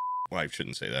 Well, I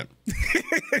shouldn't say that.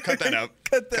 Cut that out.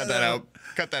 Cut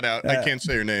that out. I can't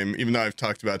say your name, even though I've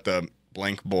talked about the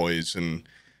blank boys and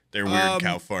their weird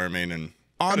cow farming. And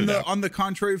on the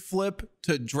contrary flip,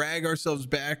 to drag ourselves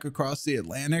back across the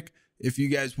Atlantic, if you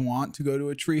guys want to go to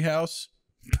a treehouse,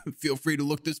 feel free to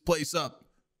look this place up.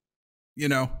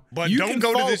 But don't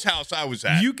go to this house I was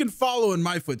at. You can follow in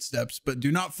my footsteps, but do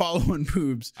not follow in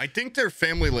Poob's. I think their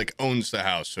family like owns the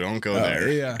house, so don't go there.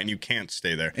 Yeah. And you can't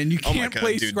stay there. And you can't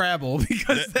play Scrabble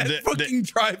because that fucking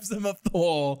drives them up the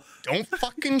wall. Don't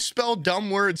fucking spell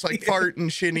dumb words like fart and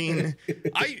shitting.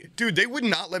 Dude, they would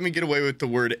not let me get away with the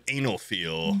word anal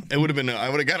feel. It would have been, I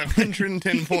would have got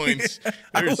 110 points.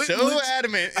 They're so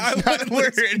adamant. It's not a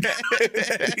word.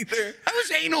 How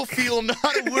is anal feel not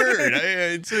a word?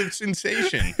 It's a sensation.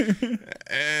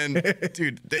 And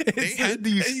dude, they had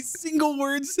these a single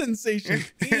word sensation.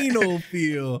 Anal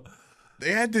feel.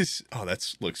 They had this. Oh,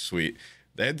 that looks sweet.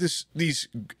 They had these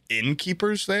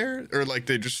innkeepers there, or like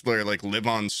they're like live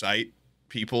on site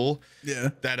people. Yeah.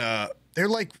 That they're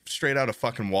like straight out of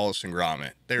fucking Wallace and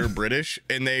Gromit. They're British,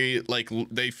 and they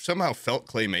somehow felt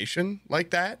claymation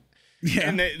like that. Yeah.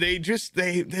 And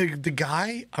the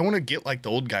guy. I want to get like the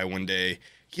old guy one day.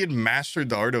 He had mastered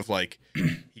the art of like,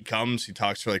 he comes, he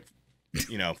talks for like,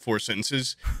 4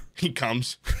 sentences. He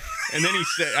comes, and then he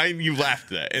said, you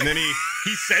laughed at that. And then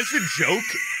he says a joke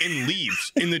and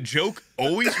leaves. And the joke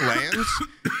always lands,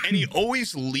 and he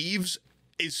always leaves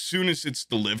as soon as it's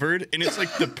delivered. And it's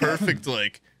like the perfect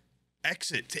like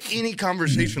exit to any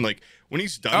conversation. Like when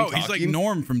he's done talking. He's like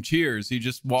Norm from Cheers. He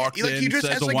just walks in, he just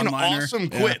says has a like an one-liner. awesome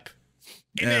quip.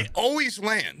 And it always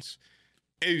lands.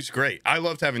 It was great. I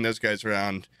loved having those guys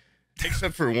around,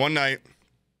 except for one night.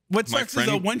 What sucks is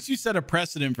though, once you set a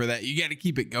precedent for that, you got to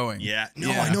keep it going. Yeah.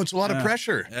 No, I know it's a lot of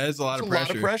pressure. It's a lot of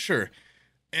pressure.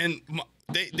 And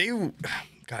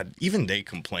God, even they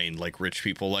complained like rich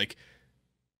people. Like,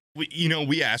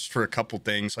 we asked for a couple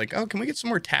things like, oh, can we get some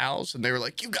more towels? And they were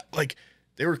like,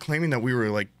 they were claiming that we were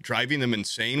like driving them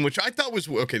insane, which I thought was,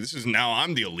 okay,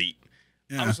 I'm the elite.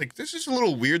 Yeah. I was like, this is a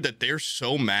little weird that they're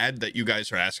so mad that you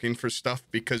guys are asking for stuff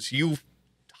because you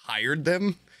hired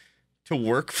them to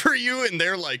work for you, and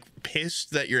they're like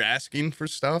pissed that you're asking for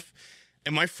stuff.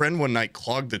 And my friend one night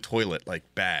clogged the toilet like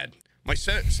bad. My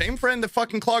same friend that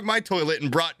fucking clogged my toilet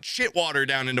and brought shit water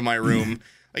down into my room.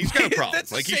 Like, he's got a problem.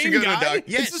 Like, he should go to a doctor.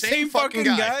 Yeah, it's the same fucking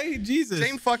guy. Jesus.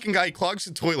 Same fucking guy. He clogs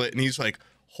the toilet, and he's like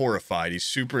horrified. He's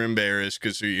super embarrassed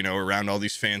because, around all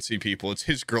these fancy people. It's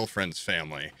his girlfriend's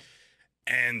family.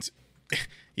 And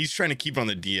he's trying to keep on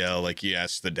the DL. Like, he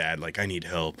asks the dad, like, I need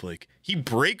help. Like, he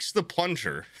breaks the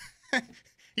plunger.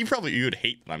 You would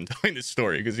hate that I'm telling this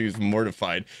story because he was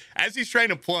mortified. As he's trying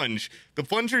to plunge, the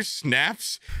plunger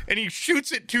snaps and he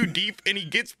shoots it too deep and he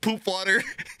gets poop water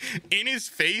in his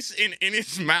face and in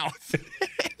his mouth.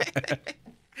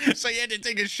 So he had to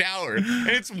take a shower. And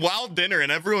it's wild dinner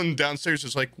and everyone downstairs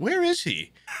is like, where is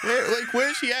he?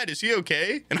 Where's he at? Is he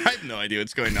okay? And I have no idea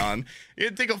what's going on. He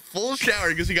had to take a full shower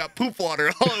because he got poop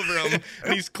water all over him.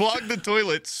 And he's clogged the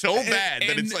toilet so bad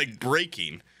that it's like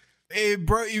breaking.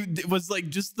 Bro, it was like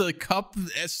just the cup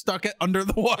stuck under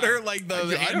the water, like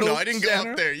the. I don't know. I didn't go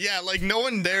up there. Yeah, like no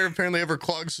one there apparently ever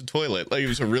clogs the toilet. Like it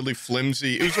was a really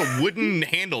flimsy. It was a wooden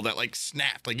handle that like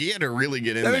snapped. Like he had to really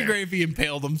get in there. That'd be great if he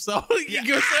impaled himself. Like, yeah. He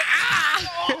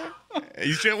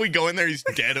goes, we go in there. He's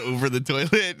dead over the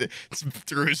toilet. It's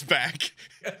through his back.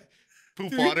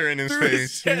 poop water in his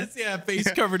face. Yeah,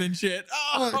 face covered in shit.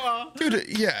 Oh. Dude,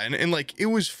 yeah, and like it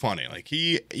was funny. Like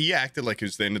he acted like it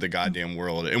was the end of the goddamn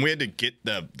world, and we had to get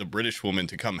the British woman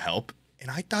to come help. And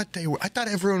I thought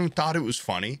everyone thought it was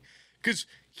funny because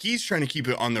he's trying to keep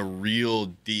it on the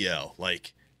real DL,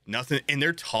 like nothing. And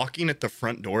they're talking at the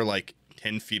front door, like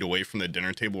 10 feet away from the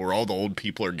dinner table where all the old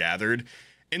people are gathered.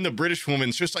 And the British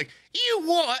woman's just like, you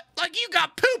what? Like you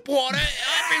got poop water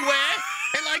everywhere.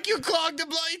 And like you clogged the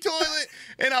bloody toilet.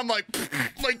 And I'm like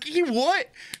you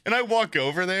what? And I walk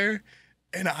over there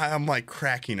and I'm like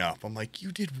cracking up. I'm like,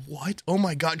 you did what? Oh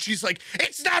my God. She's like,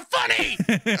 it's not funny.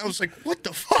 And I was like, what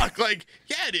the fuck? Like,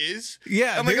 yeah, it is.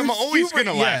 Yeah. I'm like, I'm always going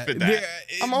to laugh at that.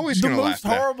 I'm always going to laugh at that.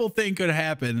 The most horrible thing could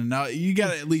happen. And now you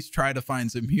got to at least try to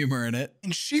find some humor in it.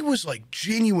 And she was like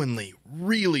genuinely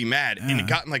really mad. And it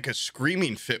got in like a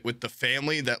screaming fit with the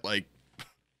family that like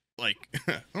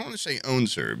I don't want to say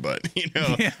owns her, but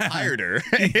hired her.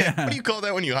 What do you call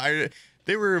that when you hire it?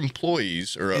 They were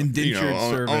employees or indentured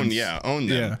servants. Own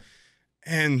them. Yeah.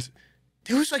 And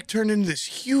it was like turned into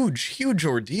this huge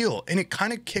ordeal, and it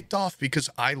kind of kicked off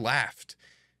because I laughed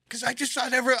because I just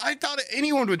I thought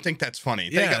anyone would think that's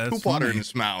funny. They got poop water in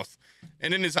his mouth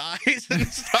and in his eyes and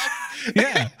stuff.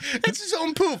 Yeah, it's his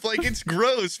own poop. Like it's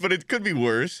gross, but it could be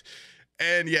worse.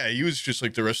 And yeah, he was just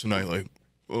like the rest of the night, like,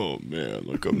 oh man,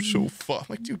 like I'm so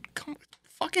like, dude, come on,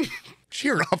 fucking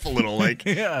cheer up a little. Like,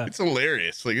 it's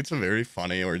hilarious. Like, it's a very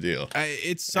funny ordeal.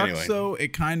 It sucks though.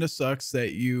 It kind of sucks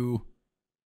that you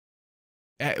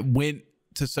went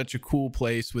to such a cool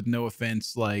place with no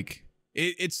offense. Like,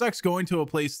 it sucks going to a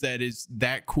place that is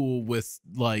that cool with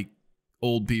like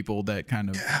old people that kind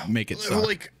of make it suck.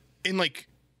 Like, and like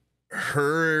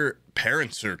her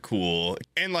parents are cool,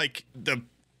 and like the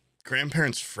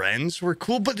grandparents' friends were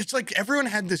cool, but it's like everyone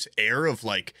had this air of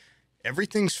like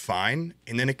everything's fine,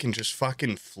 and then it can just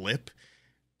fucking flip.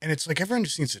 And it's like everyone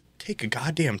just needs to take a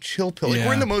goddamn chill pill. Like,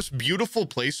 we're in the most beautiful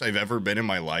place I've ever been in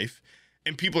my life,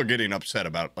 and people are getting upset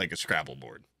about like a Scrabble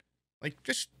board. Like,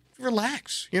 just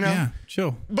relax, Yeah,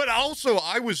 chill. But also,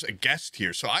 I was a guest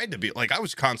here, so I had to be like, I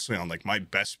was constantly on like my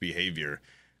best behavior,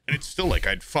 and it's still like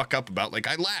I'd fuck up about like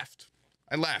I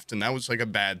laughed, and that was like a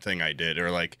bad thing I did,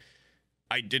 or like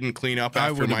I didn't clean up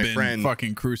after my friend.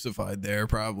 Fucking crucified there,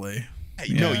 probably.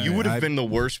 No, you would have been the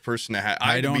worst person to have.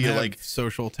 I don't have like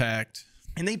social tact.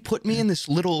 And they put me in this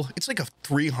little, it's like a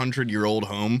 300-year-old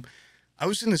home. I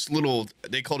was in this little,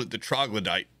 they called it the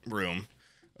troglodyte room,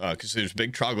 because there's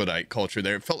big troglodyte culture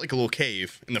there. It felt like a little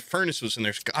cave, and the furnace was in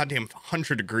there, goddamn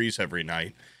 100 degrees every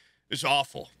night. It was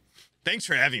awful. Thanks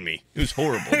for having me. It was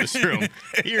horrible, this room.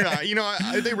 Here,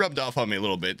 they rubbed off on me a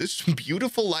little bit. This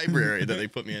beautiful library that they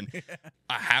put me in.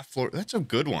 A half floor. That's a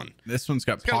good one. This one's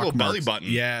got a little belly button.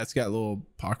 Yeah, it's got little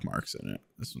pock marks in it.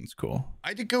 This one's cool. I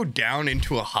had to go down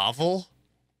into a hovel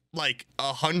like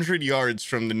 100 yards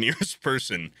from the nearest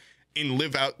person and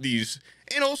live out these.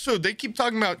 And also, they keep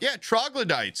talking about,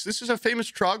 troglodytes. This is a famous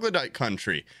troglodyte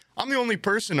country. I'm the only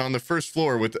person on the first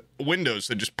floor with windows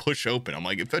that just push open. I'm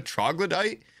like, if a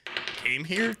troglodyte came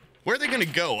here, where are they going to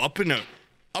go? Up in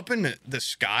the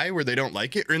sky where they don't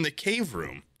like it, or in the cave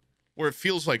room where it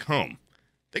feels like home?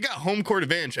 They got home court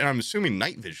advantage, and I'm assuming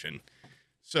night vision.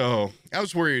 So I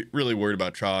was really worried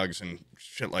about trogs and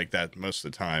shit like that most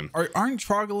of the time. Aren't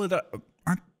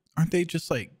they just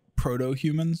like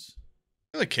proto-humans?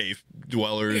 They're like cave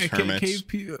dwellers, hermits.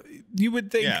 You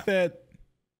would think that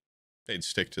they'd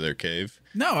stick to their cave.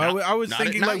 No, I was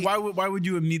thinking like, why would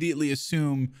you immediately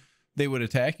assume they would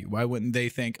attack you? Why wouldn't they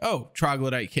think, oh,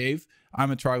 troglodyte cave,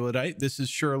 I'm a troglodyte, this is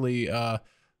surely a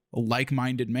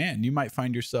like-minded man. You might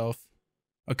find yourself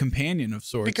a companion of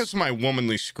sorts. Because of my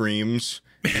womanly screams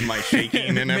and my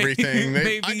shaking and everything.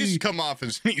 I just come off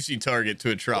as an easy target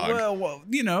to a trog. Well,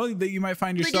 that you might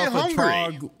find yourself a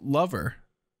trog lover.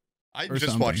 I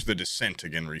just watched The Descent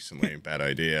again recently. Bad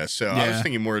idea. So I was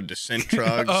thinking more Descent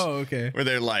trogs. Oh, okay. Where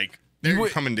they're like, they're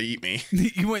coming to eat me.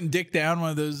 You wouldn't dick down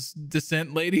one of those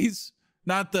Descent ladies?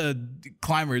 Not the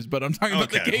climbers, but I'm talking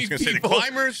about the cave people. Say the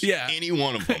climbers, any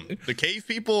one of them. The cave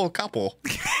people, a couple.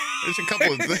 There's a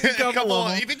couple. A couple of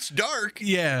them. If it's dark,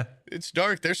 it's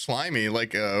dark. They're slimy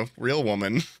like a real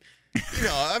woman.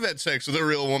 I've had sex with a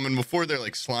real woman before. They're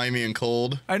like slimy and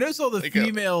cold. I noticed all the like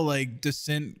female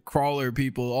Descent crawler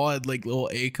people all had like little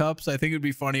A cups. I think it'd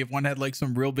be funny if one had like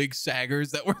some real big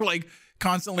saggers that were like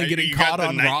constantly getting caught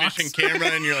on rocks. You got the night vision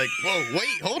camera, and you're like, whoa,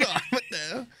 wait, hold on, what the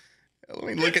hell? Let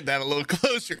me look at that a little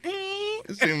closer.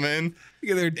 Zoom in.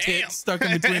 Look at their tits stuck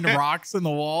in between the rocks and the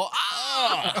wall.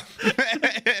 Ah!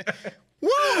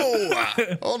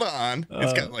 Whoa! Hold on.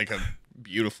 It's got like a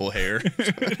beautiful hair.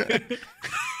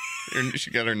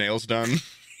 She got her nails done.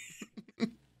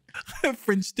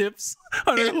 French tips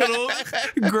on her little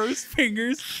gross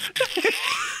fingers.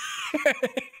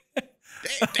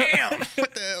 Damn,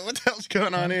 what the hell's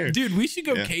going on here? Dude, we should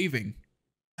go caving.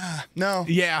 No.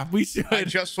 Yeah, we should. I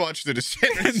just watched The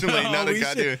Descent recently. No, not a we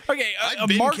goddamn. Okay, I've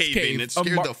been caving. Cave. It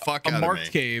scared the fuck out of me. A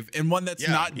marked cave, and one that's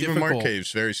not even difficult. marked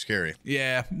caves, very scary.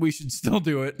 Yeah, we should still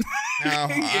do it. No,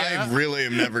 I really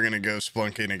am never gonna go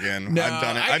splunking again. No, I've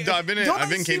done it. I've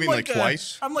been caving like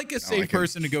twice. I'm like a safe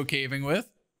person to go caving with.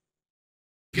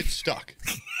 Get stuck.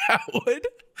 I would.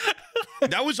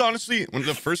 That was honestly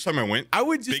the first time I went. I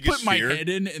would just put my head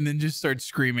in and then just start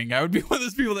screaming. I would be one of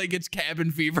those people that gets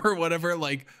cabin fever or whatever,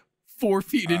 like 4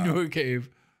 feet into a cave.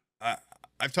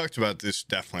 I've talked about this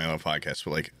definitely on the podcast,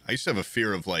 but like I used to have a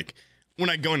fear of like when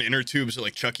I go in inner tubes at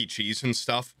like Chuck E. Cheese and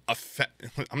stuff.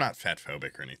 I'm not fat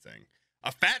phobic or anything.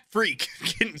 A fat freak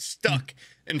getting stuck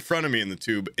in front of me in the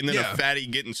tube, and then a fatty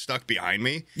getting stuck behind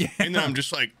me. Yeah. And then I'm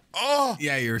just like, oh.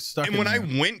 Yeah, you're stuck. And when I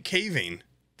went caving,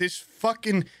 this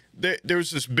fucking there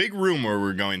was this big room where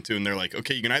we're going to, and they're like,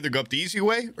 okay, you can either go up the easy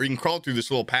way or you can crawl through this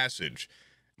little passage.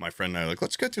 My friend and I are like,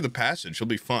 let's go through the passage. It'll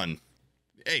be fun.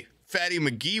 Hey, Fatty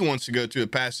McGee wants to go through the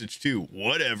passage too.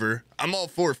 Whatever. I'm all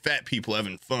for fat people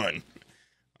having fun.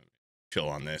 Chill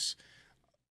on this.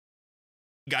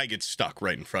 Guy gets stuck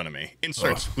right in front of me and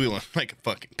starts squealing like a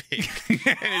fucking pig. And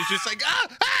it's just like,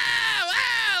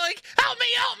 like,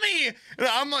 help me. And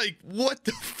I'm like, what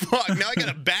the fuck? Now I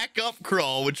gotta back up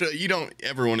crawl, which you don't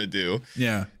ever want to do.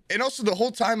 Yeah. And also the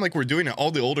whole time, like we're doing it,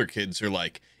 all the older kids are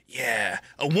like, yeah,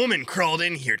 a woman crawled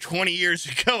in here 20 years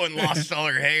ago and lost all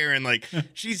her hair, and like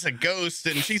she's a ghost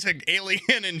and she's an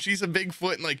alien and she's a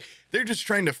Bigfoot, and like they're just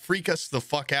trying to freak us the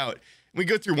fuck out. We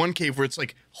go through one cave where it's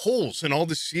like holes in all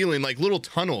the ceiling, like little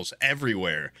tunnels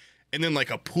everywhere, and then like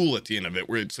a pool at the end of it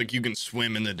where it's like you can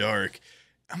swim in the dark.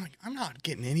 I'm like, I'm not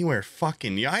getting anywhere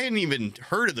fucking. I hadn't even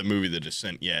heard of the movie The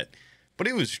Descent yet, but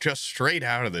it was just straight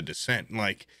out of The Descent. And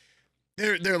like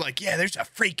they're like, yeah, there's a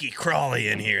freaky crawly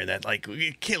in here that like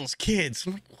kills kids.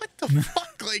 I'm like, what the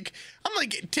fuck? Like, I'm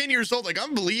like 10 years old. Like, I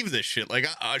believe this shit. Like,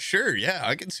 sure, yeah,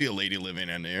 I can see a lady living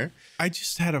in there. I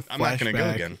just had a flashback. I'm not gonna go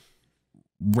again.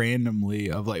 Randomly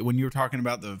of like when you were talking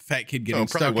about the fat kid getting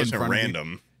stuck in front random.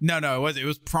 of you. No, it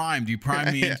was primed. You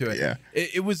primed me into it. Yeah.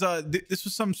 It was this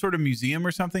was some sort of museum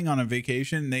or something on a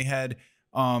vacation. They had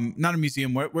not a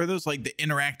museum where those like the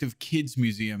interactive kids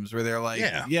museums where they're like,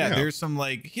 there's some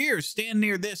like, here, stand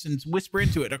near this and whisper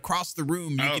into it across the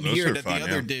room. You can hear it at the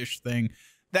other dish thing,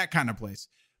 that kind of place.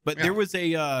 But there was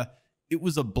it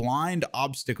was a blind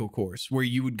obstacle course where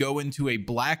you would go into a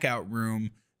blackout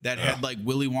room that had like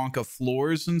Willy Wonka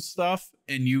floors and stuff,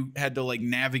 and you had to like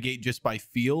navigate just by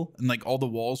feel, and like all the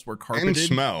walls were carpeted. And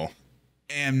smell.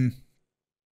 And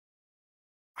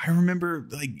I remember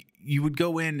like you would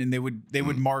go in and they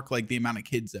would mark like the amount of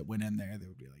kids that went in there. They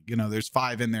would be like, you know, there's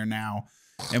 5 in there now,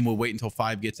 and we'll wait until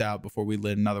 5 gets out before we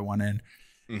let another one in.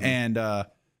 Mm-hmm. And I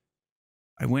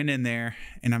went in there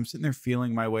and I'm sitting there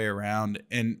feeling my way around,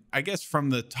 and I guess from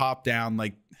the top down,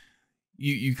 like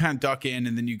you kind of duck in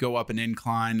and then you go up an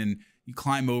incline and you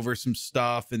climb over some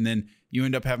stuff, and then you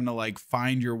end up having to like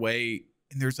find your way.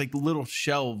 And there's like little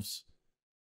shelves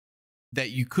that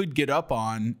you could get up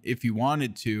on if you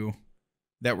wanted to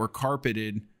that were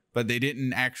carpeted, but they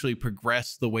didn't actually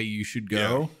progress the way you should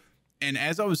go. Yeah. And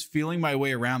as I was feeling my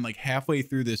way around, like halfway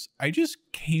through this, I just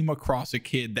came across a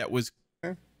kid that was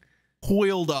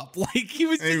coiled up, like he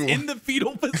was just in the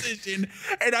fetal position,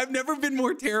 and I've never been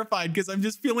more terrified because I'm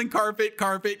just feeling carpet,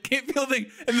 can't feel thing,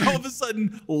 and then all of a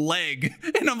sudden leg,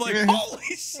 and I'm like,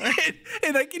 holy shit,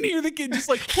 and I can hear the kid just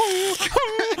like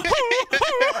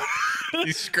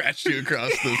he scratched you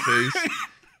across the face.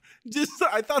 Just,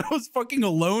 I thought I was fucking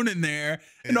alone in there,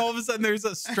 and all of a sudden there's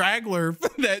a straggler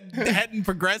that hadn't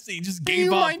progressed. He just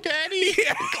gave up. My daddy.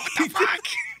 Yeah. What the fuck?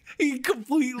 He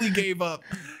completely gave up.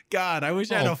 God, I wish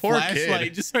I had a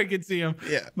flashlight just so I could see him.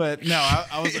 Yeah. But no,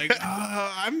 I was like,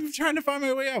 I'm trying to find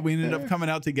my way out. We ended up coming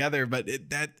out together, but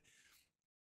it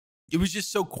was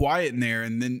just so quiet in there,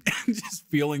 and then just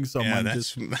feeling someone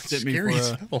that's sit me scary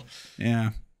for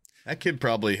yeah. That kid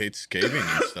probably hates caving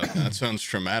and stuff. That sounds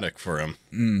traumatic for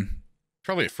him.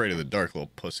 Probably afraid of the dark,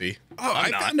 little pussy. Oh,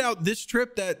 I found out this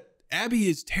trip that Abby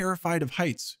is terrified of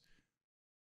heights.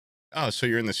 Oh, so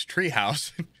you're in this tree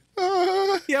house.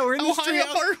 Yeah, we're in this tree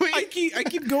house. Are we? I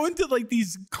keep going to like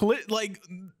these like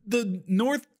the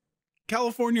North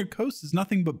California coast is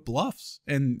nothing but bluffs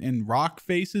and rock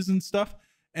faces and stuff.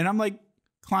 And I'm like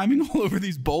climbing all over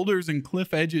these boulders and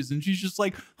cliff edges, and she's just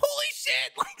like, holy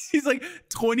shit. Like she's like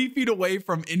 20 feet away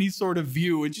from any sort of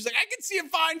view. And she's like, I can see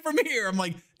it fine from here. I'm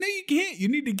like, no, you can't. You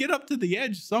need to get up to the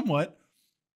edge somewhat.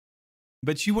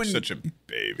 But she wouldn't. Such a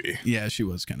baby. Yeah, she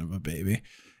was kind of a baby.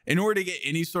 In order to get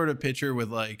any sort of picture with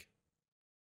like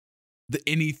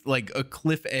a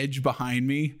cliff edge behind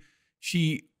me,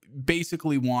 she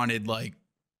basically wanted like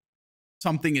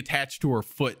something attached to her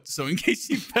foot, so in case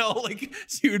she fell, like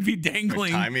she would be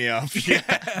dangling. Tie me up.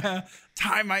 Yeah.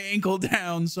 Tie my ankle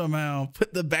down somehow.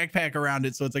 Put the backpack around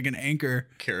it so it's like an anchor.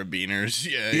 Carabiners.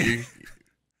 Yeah.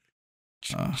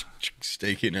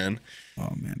 Staking in.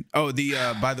 Oh man. Oh,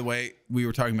 by the way, we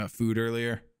were talking about food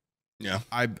earlier. Yeah.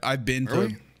 I've been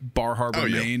to Bar Harbor,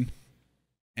 Maine,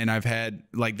 and I've had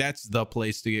like that's the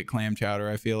place to get clam chowder.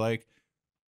 I feel like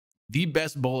the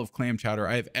best bowl of clam chowder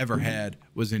I've ever had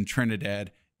was in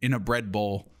Trinidad in a bread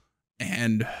bowl,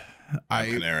 and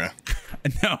Panera.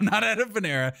 No, not at a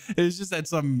Panera. It was just at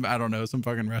some, I don't know, some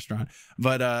fucking restaurant.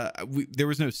 But there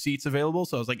was no seats available,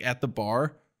 so I was like at the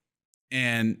bar,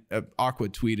 and Aqua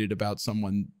tweeted about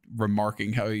someone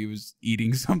remarking how he was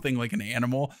eating something like an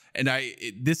animal, and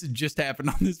this had just happened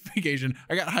on this vacation.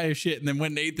 I got high as shit and then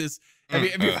went and ate this. Have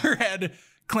you ever had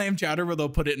clam chowder where they'll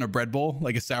put it in a bread bowl,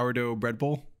 like a sourdough bread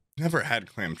bowl? Never had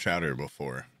clam chowder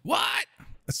before. What?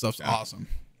 That stuff's awesome.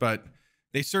 But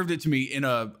they served it to me in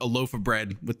a loaf of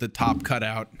bread with the top cut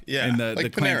out. Yeah, and like the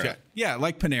Panera. clam chowder. Yeah,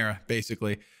 like Panera,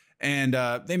 basically. And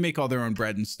they make all their own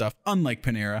bread and stuff, unlike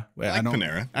Panera.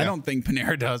 Panera. I don't think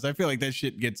Panera does. I feel like that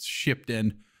shit gets shipped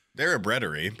in. They're a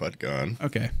breadery, but go on.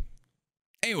 Okay.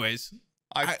 Anyways.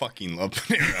 I fucking love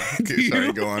Panera. Okay,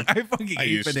 sorry, go on. I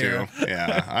used Panera. to.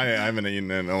 Yeah, I haven't eaten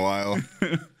it in a while.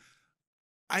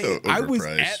 I was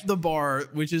at the bar,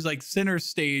 which is like center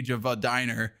stage of a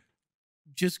diner,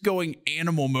 just going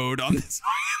animal mode on this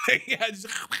thing. Yeah, just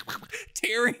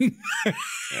tearing.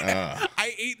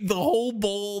 I ate the whole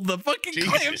bowl, the fucking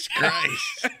Jesus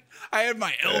Christ. I had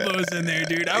my elbows in there,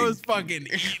 dude. I was fucking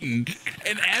eating.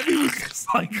 And Abby was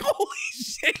just like, holy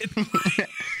shit.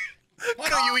 Why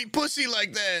don't you eat pussy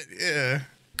like that? Yeah.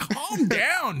 Calm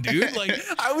down, dude. Like,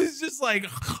 I was just like,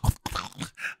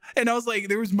 and I was like,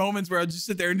 there was moments where I'd just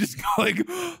sit there and just go like,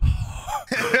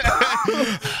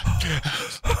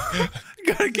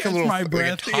 gotta catch my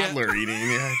breath. Like a toddler eating.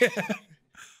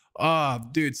 Yeah.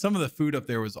 Dude, some of the food up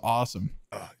there was awesome.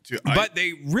 Dude, but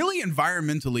they really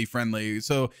environmentally friendly.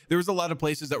 So there was a lot of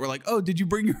places that were like, oh, did you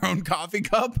bring your own coffee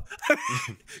cup?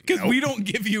 Because we don't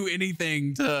give you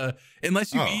anything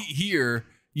unless you eat here,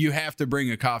 you have to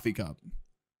bring a coffee cup.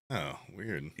 Oh,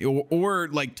 weird. Or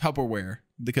like Tupperware,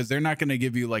 because they're not going to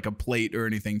give you like a plate or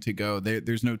anything to go.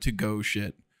 There's no to go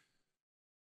shit.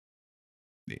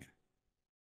 Yeah.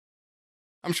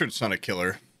 I'm sure it's not a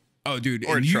killer. Oh, dude.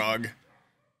 Or a trog.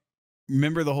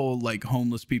 Remember the whole like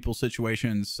homeless people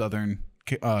situation in Southern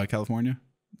California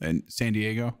and San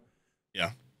Diego?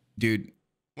 Yeah. Dude.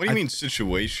 What do you mean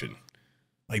situation?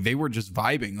 Like they were just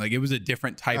vibing. Like it was a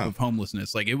different type of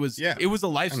homelessness. Like it was a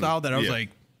lifestyle that I was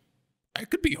like, I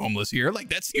could be homeless here. Like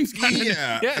that seems kind of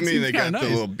I mean, they got the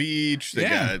little beach. They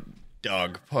got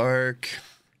dog park.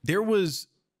 There was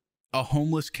a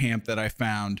homeless camp that I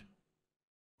found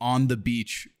on the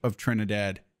beach of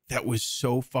Trinidad that was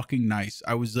so fucking nice.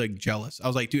 I was like jealous. I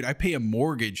was like, dude, I pay a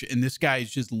mortgage and this guy's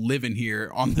just living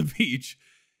here on the beach.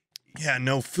 Yeah,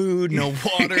 no food, no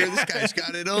water. This guy's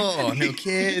got it all. No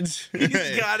kids.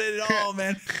 He's got it all,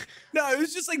 man. No, it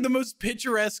was just like the most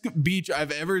picturesque beach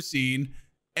I've ever seen.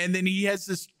 And then he has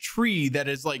this tree that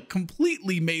is like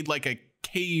completely made like a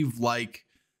cave-like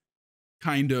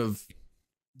kind of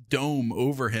dome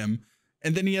over him.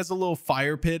 And then he has a little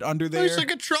fire pit under there. He's like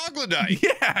a troglodyte.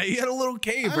 Yeah, he had a little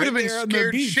cave right there on the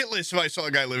scared beach. shitless if I saw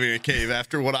a guy living in a cave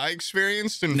after what I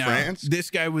experienced in France.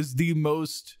 This guy was the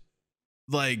most,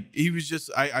 like, he was just,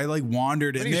 I like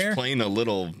wandered in there. He's playing a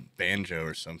little banjo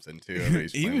or something too.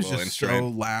 He was just so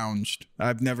lounged.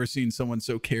 I've never seen someone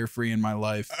so carefree in my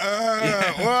life.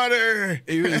 Water.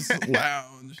 He was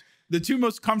lounged. The two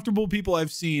most comfortable people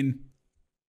I've seen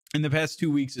in the past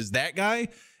 2 weeks is that guy.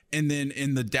 And then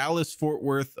in the Dallas-Fort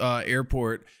Worth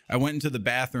airport, I went into the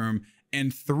bathroom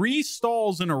and 3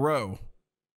 stalls in a row.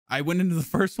 I went into the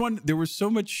first one. There was so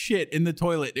much shit in the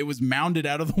toilet. It was mounded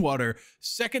out of the water.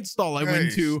 Second stall I went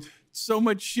into, so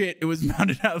much shit. It was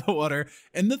mounded out of the water.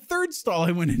 And the third stall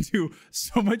I went into,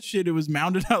 so much shit. It was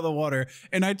mounded out of the water.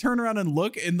 And I turn around and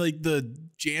look, and like the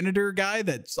janitor guy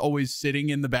that's always sitting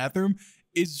in the bathroom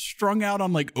is strung out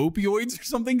on like opioids or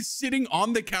something, sitting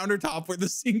on the countertop where the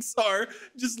sinks are,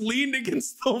 just leaned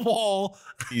against the wall.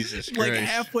 Jesus Christ. Like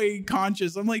halfway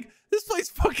conscious. I'm like, this place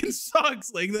fucking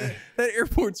sucks. Like that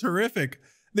airport's horrific.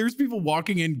 There's people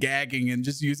walking in gagging and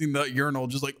just using the urinal,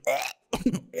 just like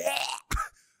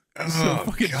so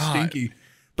fucking stinky.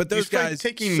 But those guys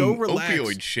taking so relaxed.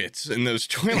 opioid shits in those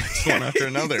toilets one after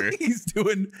another. He's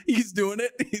doing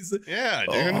it. Yeah,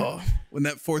 dude. Oh, when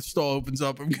that fourth stall opens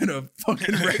up, I'm gonna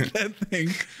fucking wreck that thing.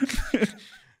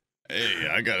 Hey,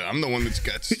 I'm the one that's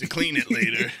got to clean it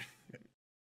later.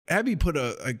 Abby put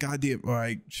a goddamn, well,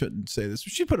 I shouldn't say this,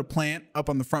 but she put a plant up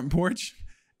on the front porch,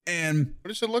 and what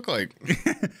does it look like?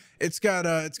 it's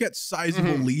got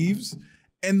sizable leaves,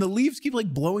 and the leaves keep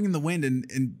like blowing in the wind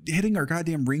and hitting our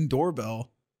goddamn Ring doorbell.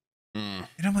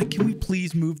 And I'm like, can we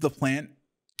please move the plant?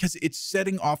 Because it's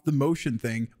setting off the motion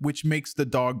thing, which makes the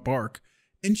dog bark.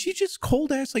 And she just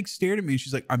cold ass like stared at me, and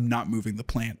she's like, I'm not moving the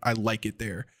plant. I like it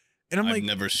there. And I've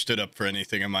never stood up for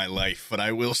anything in my life, but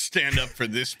I will stand up for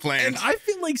this plant. And I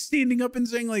feel like standing up and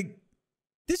saying like,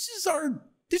 this is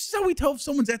how we tell if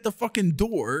someone's at the fucking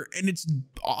door and it's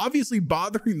obviously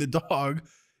bothering the dog.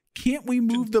 Can't we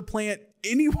move the plant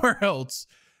anywhere else?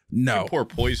 No. You pour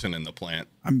poison in the plant.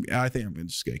 I think I'm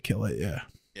just gonna kill it. Yeah.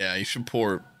 Yeah, you should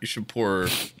pour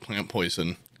plant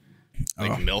poison,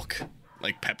 like milk,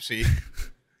 like Pepsi.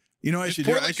 You know what I should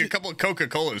pour do? like a couple of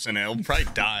Coca-Colas in it. It'll probably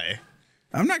die.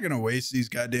 I'm not gonna waste these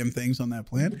goddamn things on that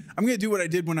plant. I'm gonna do what I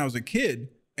did when I was a kid,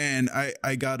 and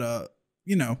I got a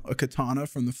katana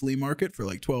from the flea market for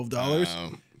like $12.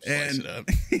 Slice it up.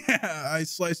 Yeah, I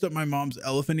sliced up my mom's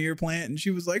elephant ear plant, and she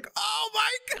was like, "Oh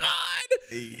my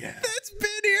god, yeah, that's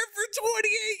been here for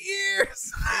 28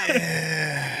 years."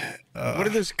 Yeah. What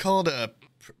are those called?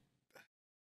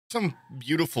 Some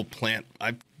beautiful plant.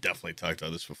 I've definitely talked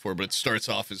about this before, but it starts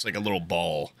off as like a little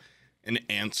ball, and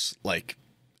ants like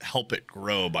help it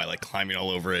grow by like climbing all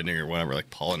over it or whatever,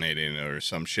 like pollinating it or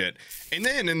some shit. And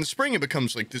then in the spring, it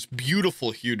becomes like this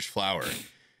beautiful, huge flower.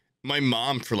 My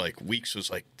mom for like weeks was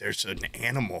like, there's an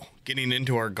animal getting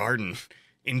into our garden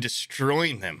and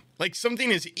destroying them. Like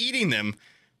something is eating them,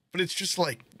 but it's just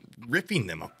like ripping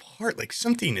them apart. Like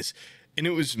something is, and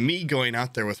it was me going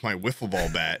out there with my wiffle ball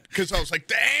bat because I was like,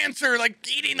 the ants are like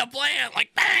eating the plant,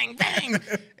 like bang, bang.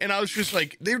 And I was just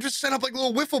like, they were just set up like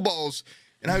little wiffle balls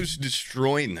and I was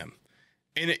destroying them.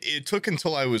 And it took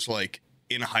until I was like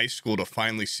in high school to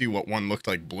finally see what one looked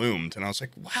like bloomed. And I was like,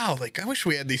 wow, like I wish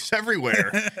we had these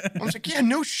everywhere. I was like, yeah,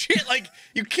 no shit. Like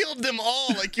you killed them all.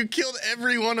 Like you killed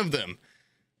every one of them.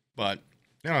 But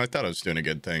you know, I thought I was doing a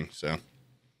good thing. So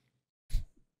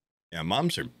yeah,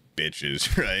 moms are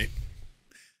bitches, right?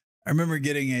 I remember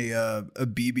getting a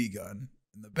BB gun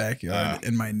in the backyard,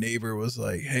 and my neighbor was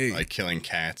like, "Hey," like killing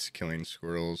cats, killing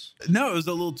squirrels. No, it was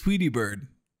a little Tweety bird.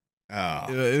 Oh,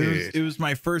 it was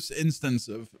my first instance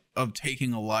of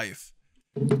taking a life,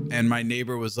 and my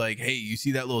neighbor was like, "Hey, you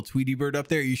see that little Tweety bird up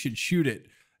there? You should shoot it."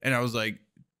 And I was like,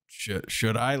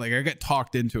 "Should I?" Like I got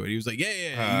talked into it. He was like,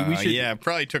 "Yeah, we should." Yeah, it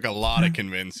probably took a lot of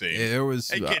convincing. Yeah, there was.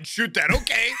 Hey, kid, shoot that.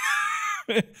 Okay.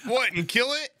 What, and kill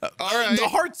it? All right. The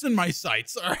heart's in my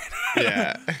sights. All right.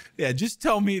 Yeah. Yeah. Just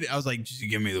tell me. I was like, just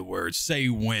give me the words. Say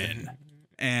when.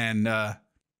 And no,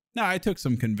 I took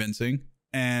some convincing.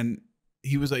 And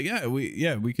he was like, yeah,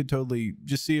 we could totally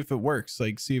just see if it works.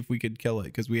 Like, see if we could kill it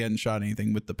because we hadn't shot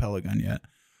anything with the pellet gun yet.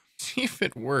 See if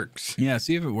it works. Yeah,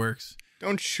 see if it works.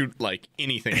 Don't shoot like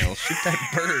anything else. Shoot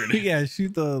that bird. Yeah,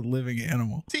 shoot the living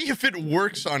animal. See if it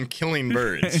works on killing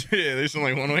birds. Yeah, there's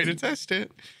only one way to test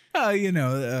it. Shooting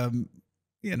the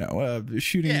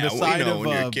side of when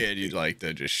you're a kid, you'd like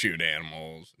to just shoot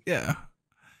animals. Yeah,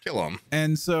 kill them.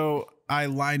 And so I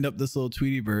lined up this little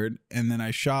Tweety bird, and then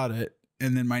I shot it,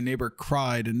 and then my neighbor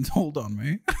cried and told on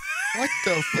me. What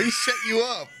the? He set you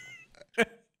up.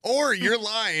 Or you're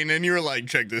lying and you're like,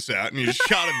 check this out, and you just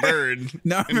shot a bird in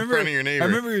front of your neighbor. I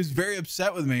remember he was very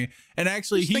upset with me, and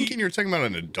actually thinking you were talking about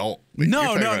an adult. Like,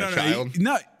 no, child?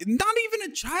 No, not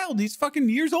even a child. He's fucking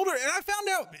years older. And I found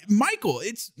out, Michael,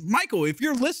 if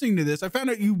you're listening to this, I found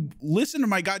out you listen to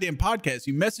my goddamn podcast.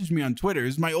 You messaged me on Twitter.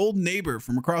 It's my old neighbor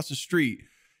from across the street.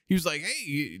 He was like,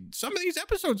 hey, some of these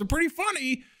episodes are pretty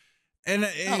funny. And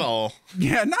not all.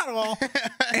 Yeah, not all.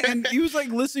 And he was like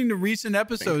listening to recent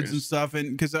episodes and stuff,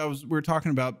 and because we were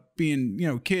talking about being,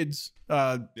 kids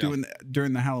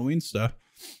during the Halloween stuff.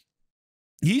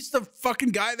 He's the fucking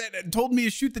guy that told me to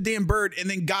shoot the damn bird and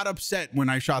then got upset when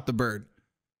I shot the bird.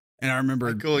 And I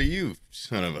remember, Michael, you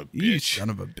son of a bitch. You son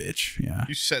of a bitch. Yeah.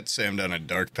 You set Sam down a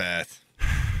dark path.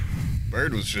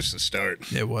 Bird was just the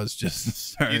start. It was just the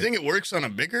start. You think it works on a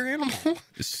bigger animal?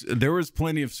 There was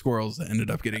plenty of squirrels that ended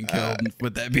up getting killed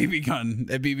with that BB gun.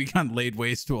 That BB gun laid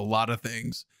waste to a lot of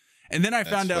things. And then I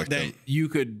found out that you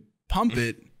could pump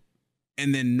it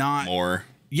and then not more.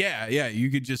 Yeah, you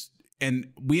could just. And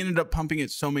we ended up pumping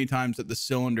it so many times that the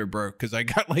cylinder broke because I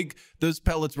got like those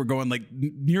pellets were going like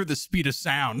near the speed of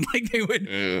sound. Like they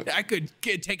would, I could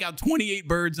take out 28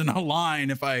 birds in a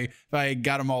line if I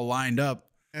got them all lined up.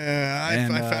 I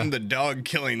found the dog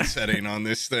killing setting on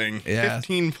this thing. Yeah.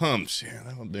 15 pumps. Yeah,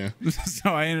 that'll do.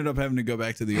 So I ended up having to go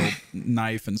back to the old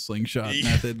knife and slingshot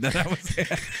method that I was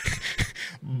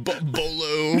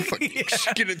Bolo,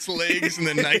 get its legs and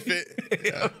then knife it.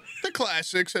 Yeah. The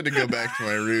classics. Had to go back to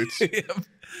my roots. Yep.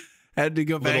 Had to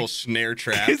go back. Little snare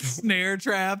trap. Snare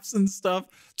traps and stuff.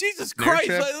 Jesus Snare Christ.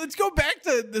 trap? Let's go back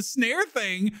to the snare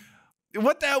thing.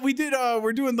 What the hell we did?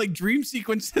 We're doing like dream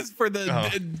sequences for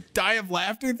the die of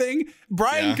laughter thing.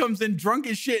 Brian comes in drunk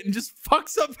as shit and just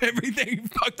fucks up everything.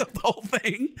 Fucked up the whole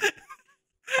thing.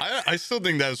 I still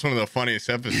think that was one of the funniest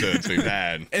episodes we've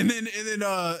had. And then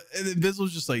Biz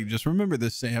was just like, just remember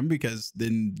this, Sam, because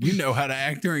then you know how to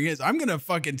act during his. I'm gonna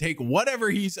fucking take whatever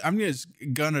I'm just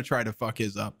gonna try to fuck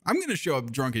his up. I'm gonna show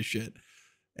up drunk as shit.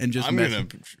 And just I'm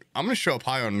gonna show up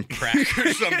high on crack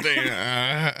or something.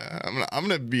 I'm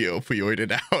gonna be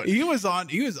opioided out. He was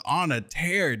on a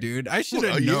tear, dude. I should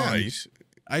have known. Yeah,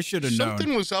 I should have known.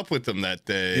 Something was up with him that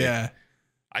day. Yeah.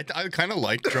 I kind of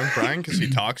like Drunk Brian because he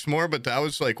talks more, but that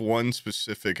was like one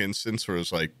specific instance where it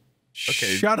was like,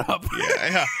 okay, shut up.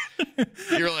 Yeah.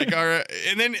 You're like, all right.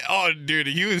 And then, oh, dude,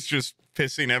 he was just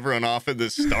pissing everyone off at the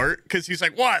start because he's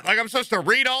like, what? Like, I'm supposed to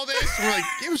read all this? And we're like,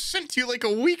 it was sent to you like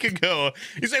a week ago.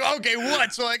 He's like, okay,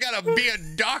 what? So I got to be a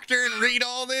doctor and read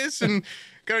all this and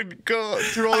gotta go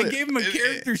through all I gave him a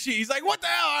character sheet. He's like, what the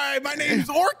hell? All right, my name's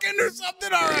Orkin or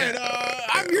something. All right,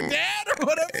 I'm your dad or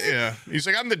whatever. Yeah. He's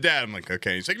like, I'm the dad. I'm like,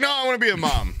 okay. He's like, no, I want to be a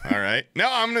mom. All right. No,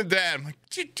 I'm the dad. I'm like,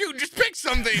 dude, just pick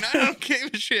something. I don't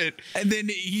give a shit. And then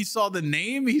he saw the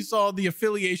name. He saw the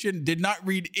affiliation. Did not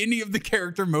read any of the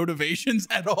character motivations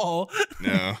at all.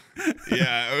 No.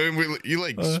 Yeah. I mean, you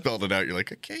like spelled it out. You're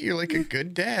like, okay, you're like a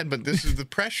good dad, but this is the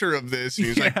pressure of this. And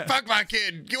he's like, fuck my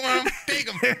kid. You want him? Take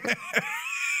him.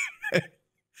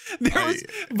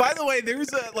 By the way,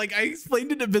 there's a, like I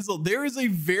explained it to Bizzle, there is a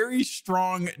very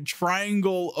strong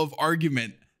triangle of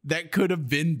argument that could have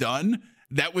been done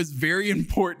that was very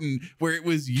important, where it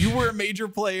was you were a major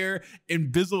player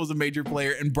and Bizzle was a major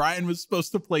player and Brian was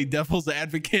supposed to play devil's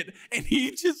advocate and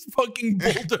he just fucking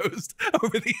bulldozed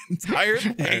over the entire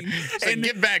thing. And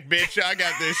get back, bitch. I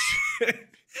got this.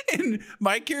 And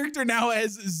my character now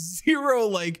has zero,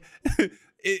 like,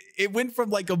 it went from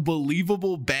like a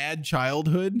believable bad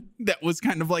childhood that was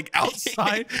kind of like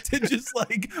outside to just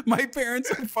like my parents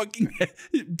are fucking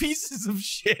pieces of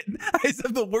shit. I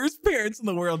have the worst parents in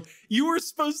the world. You were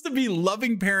supposed to be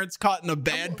loving parents caught in a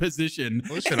bad position.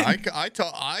 Listen,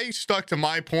 I stuck to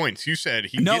my points. You said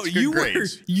he gets good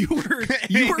grades. You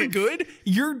were good.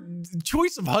 Your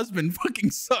choice of husband fucking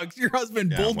sucks. Your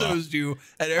husband bulldozed you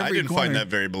at every corner. I didn't find that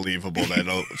very believable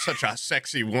that such a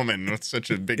sexy woman with such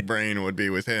a big brain would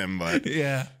be with him, but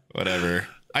yeah, whatever.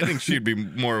 I think she'd be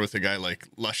more with a guy like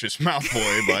Luscious Mouth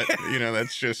Boy, but you know,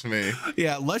 that's just me.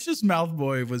 Yeah, Luscious Mouth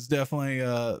Boy was definitely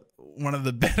one of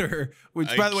the better,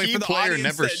 which by the way, for the audience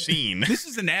never seen. This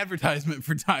is an advertisement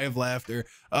for Die of Laughter.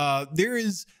 There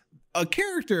is a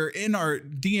character in our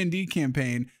D&D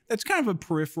campaign that's kind of a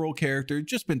peripheral character,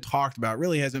 just been talked about,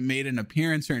 really hasn't made an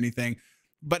appearance or anything,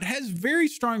 but has very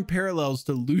strong parallels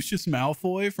to Lucius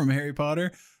Malfoy from Harry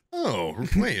Potter. Oh,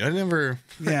 wait, I never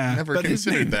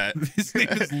considered that. His name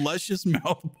is Luscious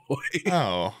Mouthboy.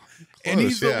 Oh, close, and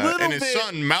he's a little and his bit,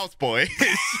 son Mouthboy.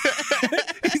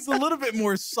 He's a little bit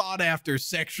more sought after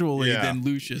sexually than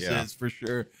Lucius is, for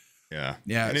sure. Yeah.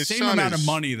 Yeah. And his same amount of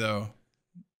money though.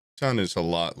 Son is a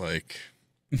lot like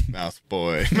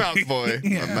Mouthboy.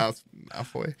 Mouthboy.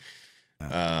 Mouthboy.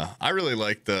 I really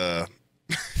like the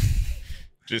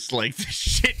just like the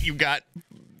shit you got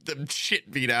the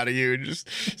shit beat out of you just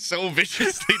so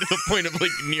viciously to the point of like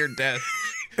near death.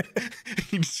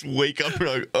 You just wake up and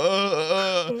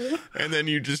like, and then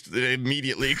you just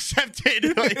immediately accept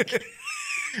it. Like,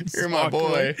 you're my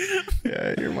boy.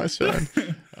 Yeah, you're my son.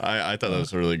 I thought that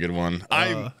was a really good one.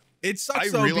 It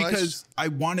sucks though because I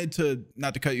wanted to,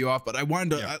 not to cut you off, but I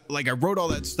wanted to, I wrote all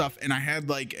that stuff and I had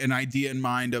like an idea in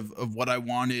mind of what I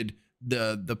wanted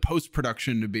the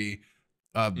post-production to be.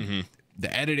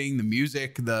 The editing, the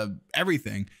music, the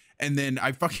everything. And then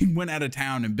I fucking went out of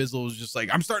town and Bizzle was just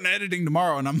like, I'm starting editing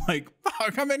tomorrow. And I'm like,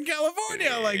 fuck, I'm in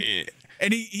California. Like,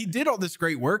 and he did all this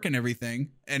great work and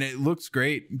everything. And it looks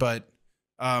great. But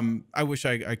I wish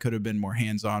I could have been more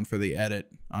hands-on for the edit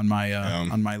on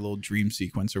my little dream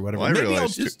sequence or whatever. Well, maybe I'll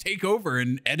just take over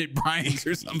and edit Brian's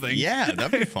or something. Yeah,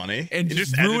 that'd be funny. And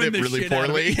just edit it really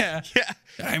poorly. Yeah.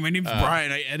 Hi, my name's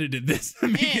Brian. I edited this.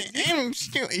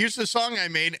 Here's the song I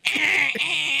made.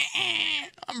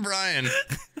 I'm Brian.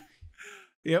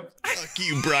 Yep. Fuck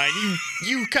you, Brian.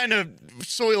 You kind of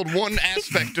soiled one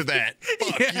aspect of that.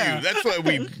 Fuck you. That's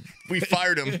why We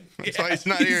fired him. That's why he's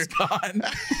not he's here. Gone.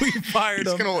 We fired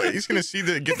him. He's gonna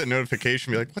get the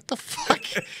notification, be like, what the fuck?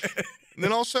 And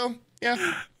then also,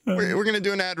 yeah, we're gonna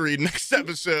do an ad read next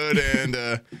episode,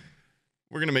 and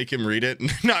we're gonna make him read it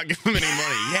and not give him any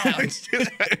money. Yeah, let's do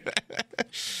that.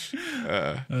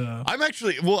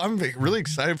 I'm really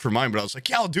excited for mine, but I was like,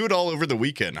 yeah, I'll do it all over the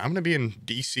weekend. I'm gonna be in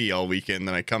DC all weekend,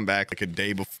 then I come back like a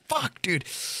day before. Fuck, dude.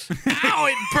 Ow,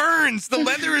 it burns. The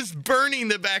leather is burning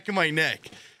the back of my neck.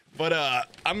 But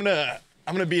I'm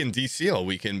gonna be in DC all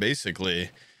weekend, basically.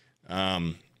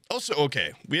 Also,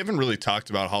 okay, we haven't really talked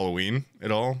about Halloween at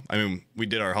all. I mean, we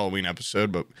did our Halloween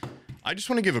episode, but I just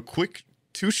want to give a quick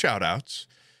 2 shout-outs.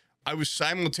 I was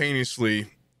simultaneously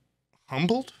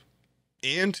humbled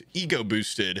and ego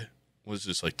boosted. Was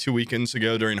this like 2 weekends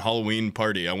ago during Halloween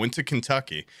party? I went to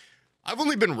Kentucky. I've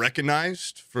only been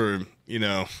recognized for, you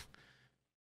know,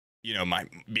 my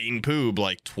being Poob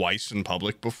like twice in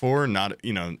public before, not,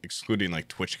 excluding like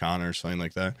TwitchCon or something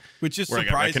like that. Which is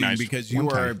surprising because you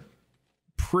are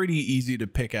pretty easy to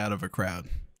pick out of a crowd.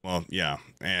 Well, yeah.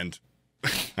 And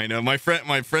I know my friend,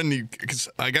 because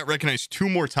I got recognized 2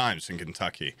 more times in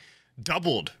Kentucky,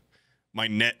 doubled my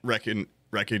net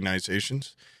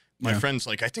recognizations. My friend's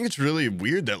like, I think it's really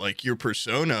weird that like your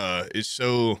persona is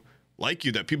so like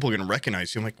you that people are gonna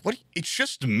recognize you. I'm like, what? It's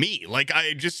just me. Like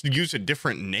I just use a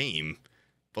different name,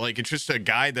 but like it's just a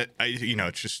guy that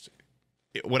it's just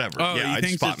whatever. Oh, yeah, he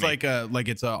thinks it's like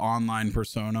it's an online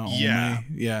persona only. Yeah.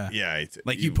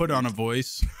 Like you put on a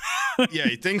voice. Yeah,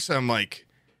 he thinks I'm like.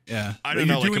 Yeah, I don't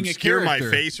know, like obscure my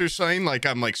face or something, like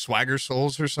I'm like Swagger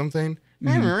Souls or something.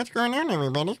 Mm-hmm. What's going on,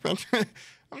 everybody?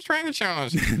 I'm Swagger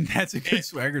Souls. That's a good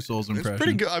Swagger Souls impression. It's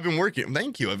pretty good. I've been working.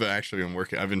 Thank you. I've actually been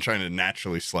working. I've been trying to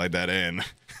naturally slide that in.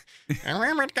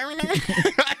 What's going on?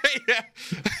 Yeah.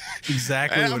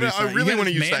 Exactly. I really want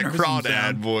to use that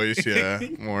crawdad voice. Yeah,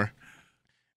 more.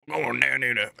 Oh,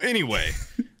 no. Anyway.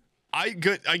 I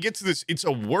get to this. It's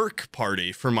a work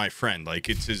party for my friend. Like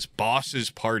it's his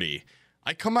boss's party.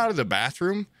 I come out of the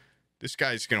bathroom. This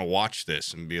guy's going to watch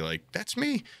this and be like, that's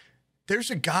me.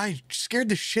 There's a guy scared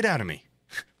the shit out of me.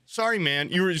 Sorry, man.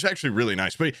 You were actually really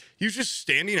nice. But he was just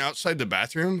standing outside the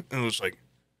bathroom and was like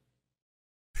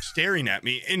staring at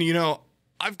me. And,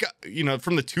 I've got,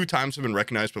 from the 2 times I've been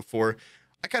recognized before,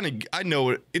 I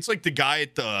know it. It's like the guy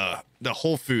at the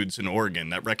Whole Foods in Oregon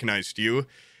that recognized you.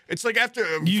 It's like after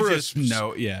for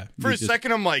a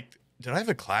second, I'm like, did I have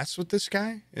a class with this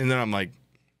guy? And then I'm like,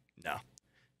 no,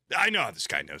 I know how this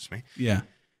guy knows me. Yeah.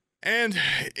 And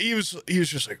he was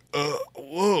just like,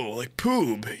 whoa, like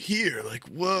Poob here, like,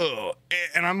 whoa.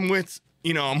 And I'm with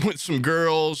some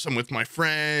girls. I'm with my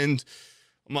friend.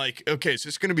 I'm like, okay, is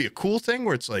this going to be a cool thing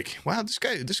where it's like, wow, this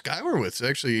guy we're with,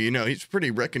 actually, he's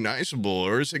pretty recognizable.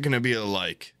 Or is it going to be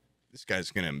like, this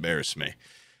guy's going to embarrass me?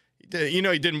 He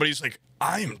didn't, but he's like,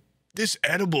 this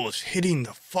edible is hitting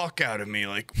the fuck out of me.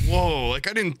 Like, whoa, like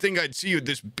I didn't think I'd see you at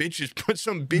this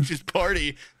some bitch's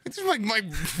party. This is like my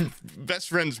best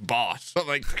friend's boss. So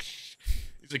like,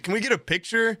 he's like, can we get a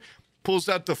picture? Pulls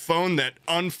out the phone that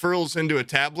unfurls into a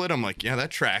tablet. I'm like, yeah, that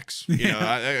tracks.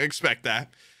 I expect that.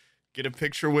 Get a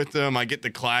picture with them. I get the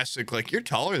classic, like, you're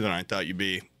taller than I thought you'd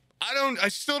be. I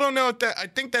still don't know what I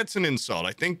think that's an insult.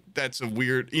 I think that's a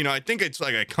weird, I think it's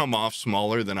like I come off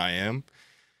smaller than I am.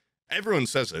 Everyone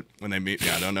says it when they meet me.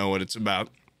 I don't know what it's about.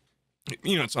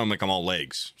 It's on like I'm all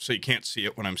legs, so you can't see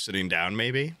it when I'm sitting down,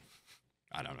 maybe.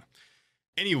 I don't know.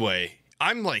 Anyway,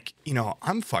 I'm like,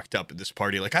 I'm fucked up at this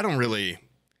party. Like, I don't really,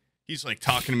 he's like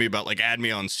talking to me about like add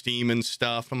me on Steam and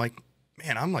stuff. I'm like,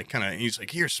 man, I'm like kind of, he's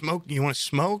like, here, smoke. You want to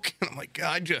smoke? And I'm like,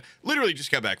 God, literally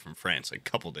just got back from France like a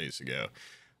couple days ago.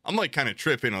 I'm like kind of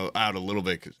tripping out a little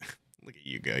bit because look at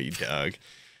you go, you dog.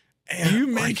 And you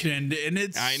mentioned, and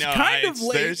it's kind of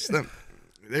late.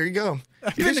 There you go.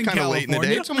 It is kind of late in the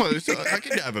day. It's almost, I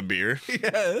could have a beer. Yeah,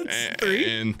 it's 3.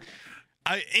 And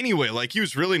anyway, like he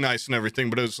was really nice and everything,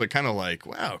 but it was like kind of like,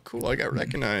 wow, cool. I got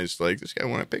recognized. Like this guy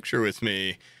wanted a picture with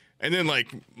me. And then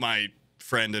like my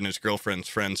friend and his girlfriend's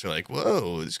friends are like,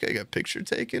 whoa, this guy got a picture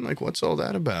taken. Like, what's all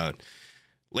that about?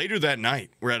 Later that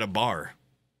night, we're at a bar.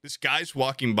 This guy's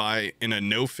walking by in a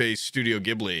no-face Studio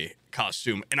Ghibli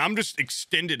costume, and I'm just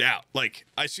extended out. Like,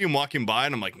 I see him walking by,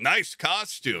 and I'm like, nice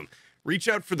costume. Reach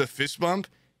out for the fist bump.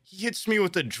 He hits me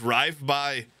with a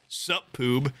drive-by, sup,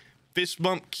 Poob. Fist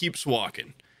bump, keeps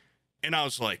walking. And I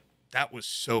was like, that was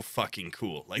so fucking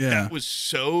cool. Like, that was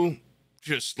so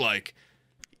just like,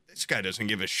 this guy doesn't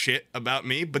give a shit about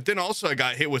me. But then also I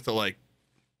got hit with the like,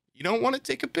 you don't want to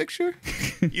take a picture?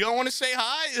 You don't want to say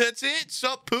hi? That's it?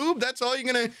 Sup, Poob? That's all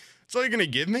you're gonna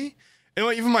give me? And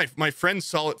like, even my friend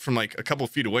saw it from like a couple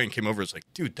feet away and came over and was like,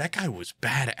 dude, that guy was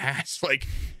badass. Like,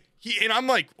 And I'm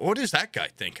like, what does that guy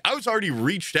think? I was already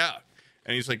reached out.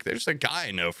 And he's like, there's a guy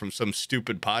I know from some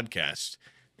stupid podcast.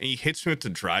 And he hits me with the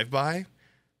drive-by.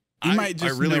 I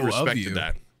really respected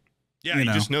that. Yeah, he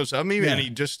just knows of me, and he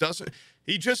just doesn't.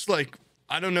 He just like,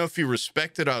 I don't know if he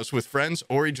respected I was with friends,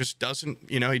 or he just doesn't.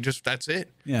 That's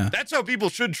it. Yeah, that's how people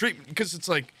should treat me, because it's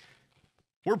like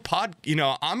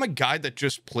I'm a guy that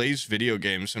just plays video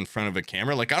games in front of a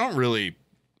camera. Like, I don't really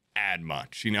add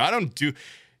much. I don't do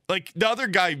like the other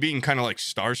guy being kind of like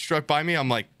starstruck by me. I'm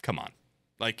like, come on,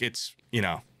 like it's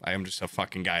I am just a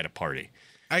fucking guy at a party.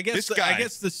 I guess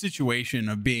the situation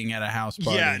of being at a house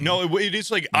party. Yeah, no, it is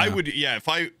like I would. Yeah, if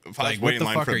I was waiting in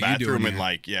line for a bathroom and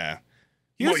like,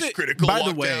 voice critical. By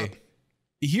the way,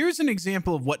 here's an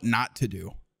example of what not to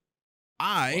do.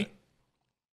 I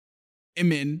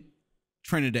am in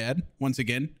Trinidad once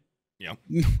again. Yeah,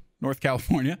 North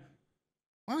California.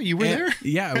 Wow, you were there?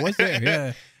 Yeah, I was there.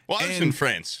 Yeah. Well, I was in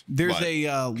France. There's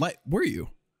were you?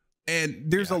 And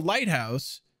there's a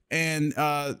lighthouse. And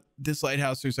this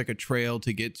lighthouse, there's like a trail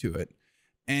to get to it.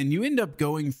 And you end up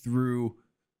going through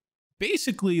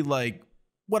basically like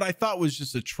what I thought was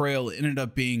just a trail. It ended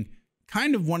up being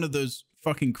kind of one of those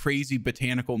fucking crazy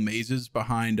botanical mazes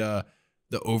behind the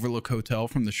Overlook Hotel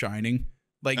from The Shining.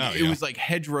 Like it was like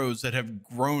hedgerows that have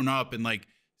grown up and like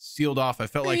sealed off. I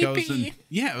felt like I was in,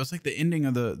 it was like the ending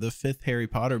of the fifth Harry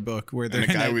Potter book where the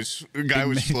guy was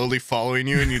slowly following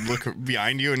you, and you'd look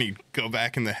behind you and he'd go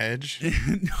back in the hedge.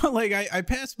 No, like I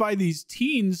passed by these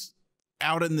teens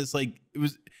out in this, like, it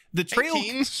was the trail.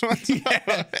 Hey, teens?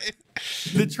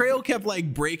 The trail kept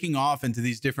like breaking off into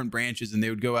these different branches, and they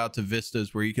would go out to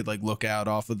vistas where you could like look out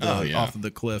off of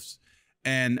the cliffs.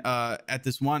 And at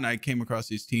this one, I came across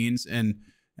these teens, and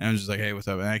I was just like, hey, what's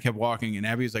up? And I kept walking, and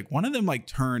Abby was like, one of them like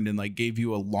turned and like gave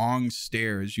you a long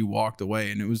stare as you walked away,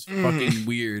 and it was fucking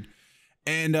weird.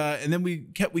 And then we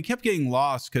kept getting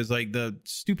lost because like the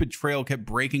stupid trail kept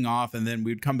breaking off, and then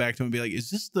we'd come back to him and be like, is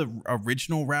this the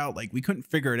original route? Like, we couldn't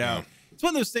figure it out. It's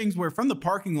one of those things where from the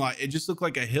parking lot, it just looked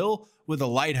like a hill with a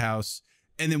lighthouse.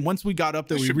 And then once we got up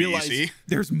there, we realized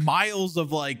there's miles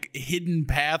of like hidden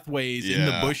pathways in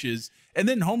the bushes. And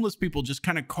then homeless people just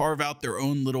kind of carve out their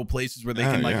own little places where they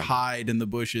can like hide in the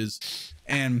bushes.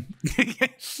 And when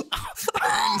it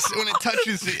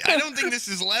touches it, I don't think this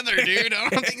is leather, dude. I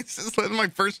don't think this is leather. My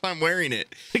first time wearing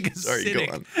it. Sorry,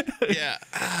 go on. Yeah.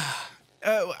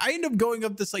 I end up going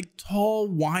up this like tall,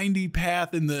 windy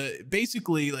path in the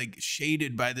basically like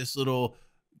shaded by this little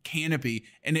canopy,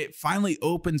 and it finally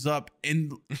opens up,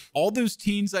 and all those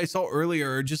teens I saw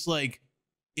earlier are just like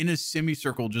in a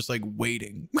semicircle, just like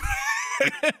waiting.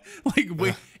 Like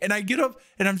wait, and I get up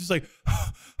and I'm just like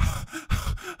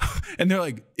and they're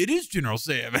like, it is General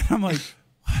Sam, and I'm like,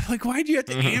 why'd you have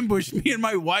to ambush me and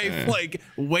my wife like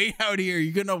way out here?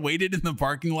 You couldn't have waited in the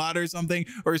parking lot or something,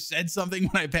 or said something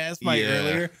when I passed by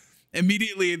earlier?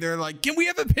 Immediately they're like, can we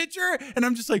have a picture? And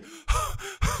I'm just like,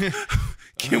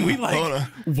 can we like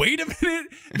wait a minute?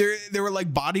 They were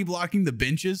like body blocking the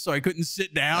benches, so I couldn't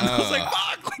sit down. I was like,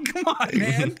 fuck, like, come on,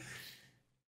 man.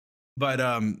 But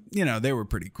they were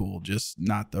pretty cool, just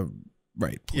not the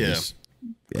right place.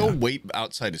 Go wait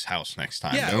outside his house next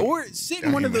time. Yeah, or sit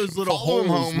in one of those little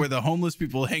holes where the homeless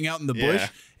people hang out in the bush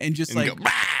and just like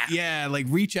go, like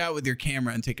reach out with your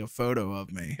camera and take a photo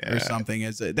of me or something.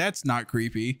 That's not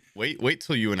creepy. Wait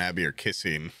till you and Abby are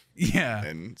kissing. Yeah,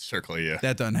 and circle you.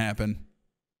 That doesn't happen.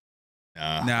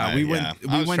 We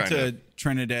went to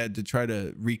Trinidad to try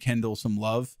to rekindle some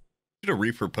love. Should have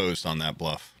reproposed on that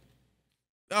bluff.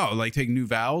 Oh, like take new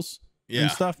vows and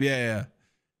stuff? Yeah.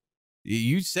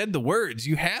 You said the words.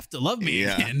 You have to love me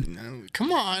again. No,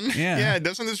 come on. Yeah.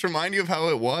 Doesn't this remind you of how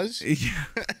it was? Yeah.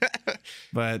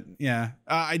 But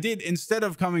I did, instead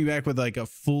of coming back with like a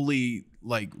fully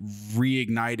like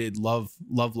reignited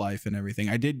love life and everything,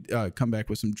 I did come back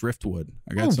with some driftwood.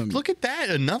 I got some. Look at that,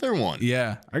 another one.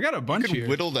 Yeah, I got a bunch here.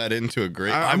 Whittle that into a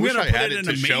great. I wish I had it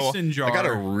to show. Jar. I got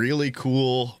a really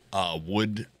cool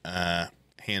wood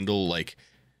handle, like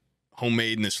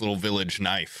homemade in this little village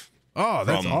knife. Oh,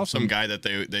 that's awesome. Some guy that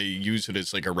they use it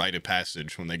as like a rite of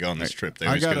passage when they go on this trip. They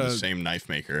always go to the same knife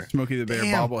maker. Smokey the Bear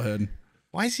bobblehead.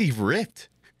 Why is he ripped?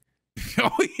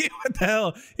 Oh, yeah, what the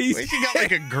hell? He got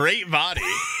like a great body.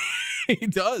 He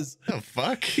does. The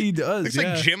fuck? He does. Looks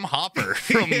like Jim Hopper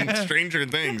from Stranger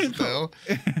Things, though.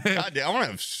 God damn, I want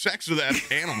to have sex with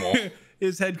that animal.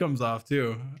 His head comes off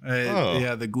too.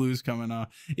 Yeah, the glue's coming off.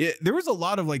 There was a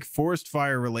lot of like forest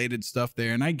fire related stuff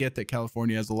there, and I get that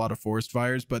California has a lot of forest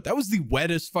fires, but that was the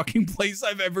wettest fucking place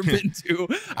I've ever been to.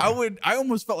 I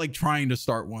almost felt like trying to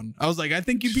start one. I was like, I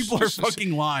think you people are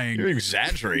fucking lying. You're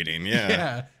exaggerating. Yeah.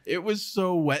 Yeah. It was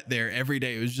so wet there every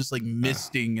day. It was just like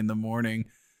misting in the morning.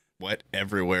 wet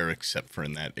everywhere except for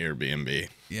in that Airbnb.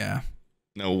 Yeah.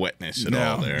 No wetness at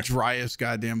all there. Driest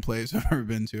goddamn place I've ever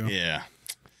been to. Yeah.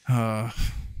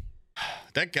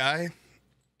 That guy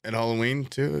at Halloween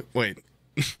too. Wait,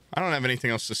 I don't have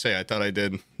anything else to say. I thought I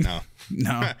did. No.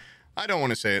 No. I don't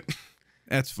want to say it.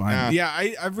 That's fine. Yeah,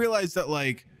 I've realized that,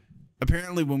 like,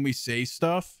 apparently when we say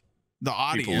stuff, the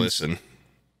audience... People listen.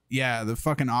 Yeah, the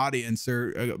fucking audience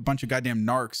are a bunch of goddamn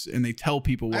narcs, and they tell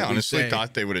people what we say. I honestly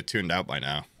thought they would have tuned out by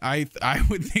now. I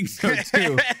would think so,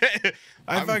 too.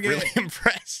 I'm really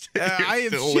impressed. I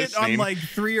have shit listening. on, like,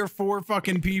 3 or 4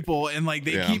 fucking people, and, like,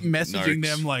 they keep messaging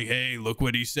narcs. them, like, hey, look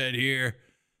what he said here.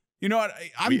 You know what?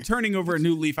 I'm turning over a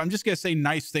new leaf. I'm just going to say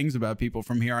nice things about people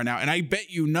from here on out. And I bet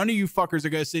you none of you fuckers are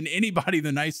going to send anybody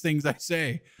the nice things I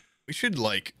say. We should,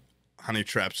 like, honey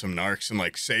trap some narcs and,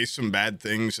 like, say some bad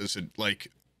things as a,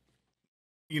 like,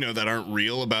 you know, that aren't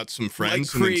real about some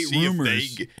friends. Like, create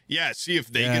rumors. See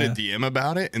if they get a DM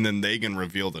about it, and then they can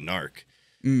reveal the narc.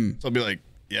 So I'll be like,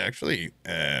 yeah, actually,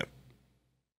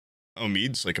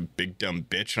 Omid's like a big dumb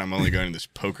bitch, and I'm only going to this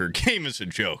poker game as a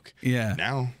joke. Yeah.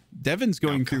 Now Devin's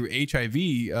going through HIV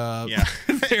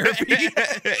therapy.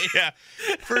 Yeah.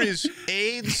 For his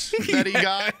AIDS that he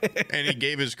got, and he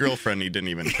gave his girlfriend, he didn't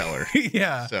even tell her.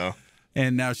 Yeah. So.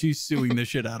 And now she's suing the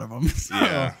shit out of him. So,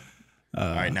 yeah.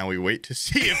 All right, now we wait to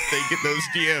see if they get those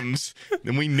DMs.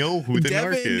 Then we know who the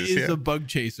narc is. Devin is a bug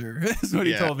chaser. That's what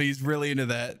he told me. He's really into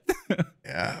that.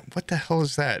 Yeah. What the hell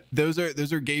is that? Those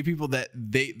are gay people that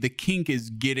the kink is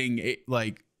getting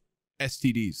like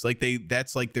STDs. Like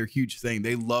that's like their huge thing.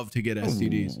 They love to get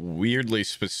STDs. Weirdly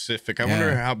specific. I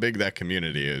wonder how big that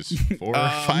community is. 4 or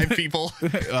 5 people.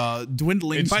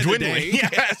 Dwindling. It's by dwindling. The day. Yeah,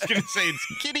 I was gonna say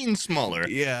it's getting smaller.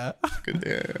 Yeah. Good.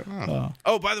 Yeah.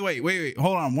 Oh, by the way, wait,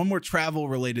 hold on. One more travel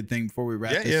related thing before we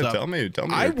wrap this up. Tell me.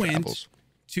 I your went travels.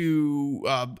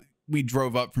 to. We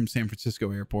drove up from San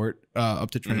Francisco Airport up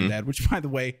to Trinidad, which, by the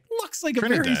way, looks like a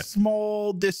very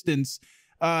small distance.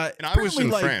 And I was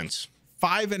in France.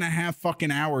 5.5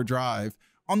 fucking hour drive.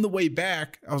 On the way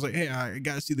back, I was like, hey, I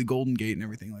gotta see the Golden Gate and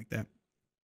everything like that.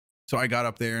 So I got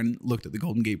up there and looked at the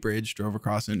Golden Gate Bridge, drove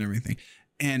across it and everything.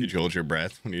 And did you hold your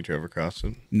breath when you drove across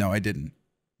it? No, I didn't.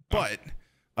 But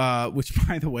which,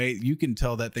 by the way, you can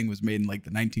tell that thing was made in like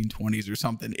the 1920s or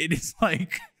something. It is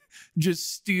like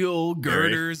just steel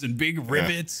girders and big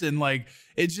rivets and like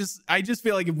it's just, I just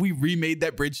feel like if we remade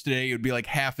that bridge today, it would be like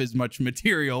half as much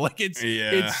material. Like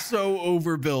it's so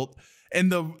overbuilt. And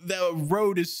the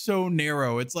road is so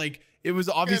narrow. It's like it was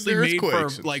obviously made for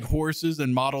like horses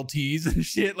and Model Ts and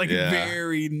shit, like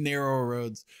very narrow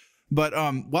roads. But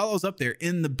while I was up there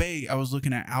in the bay, I was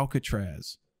looking at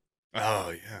Alcatraz. Oh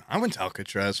yeah, I went to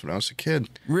Alcatraz when I was a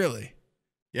kid. Really?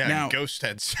 Yeah. Now, Ghost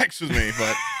had sex with me,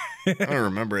 but I don't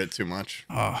remember it too much.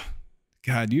 Oh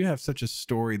God, you have such a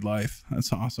storied life.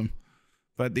 That's awesome.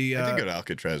 But I did go to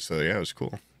Alcatraz though. Yeah, it was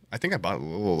cool. I think I bought a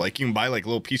little, like you can buy like a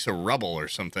little piece of rubble or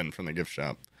something from the gift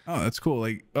shop. Oh, that's cool.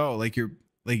 Like, you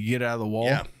get out of the wall.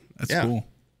 Yeah. That's cool.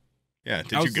 Yeah.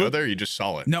 Did you go there or you just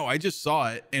saw it? No, I just saw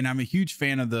it. And I'm a huge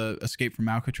fan of the Escape from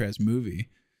Alcatraz movie.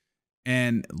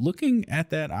 And looking at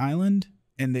that island,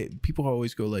 and people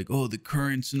always go like, oh, the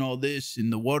currents and all this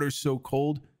and the water's so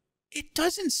cold. It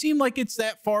doesn't seem like it's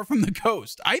that far from the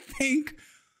coast. I think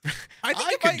I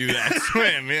could do that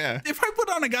swim, yeah. If I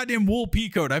put on a goddamn wool pea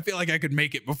coat, I feel like I could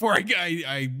make it before I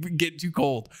get too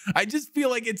cold. I just feel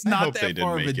like it's not that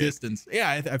far of a distance. Yeah,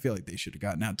 I feel like they should have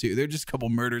gotten out too. They're just a couple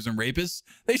murders and rapists.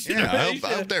 They should have.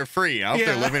 I hope they're free. I hope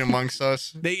they're living amongst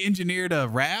us. They engineered a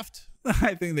raft.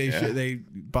 I think they should. They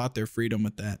bought their freedom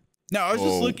with that. No, I was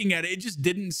just looking at it. It just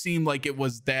didn't seem like it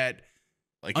was that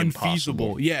like unfeasible.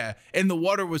 Impossible. Yeah, and the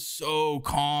water was so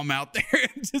calm out there.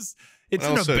 It's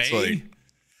in a bay.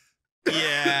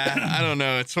 Yeah, I don't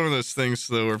know. It's one of those things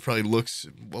though where it probably looks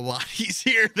a lot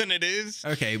easier than it is.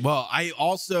 Okay, well, I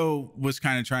also was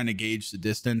kind of trying to gauge the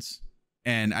distance,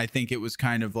 and I think it was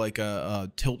kind of like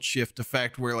a tilt shift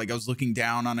effect where like I was looking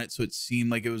down on it, so it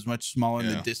seemed like it was much smaller and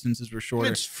the distances were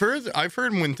shorter. It's further. I've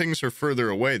heard when things are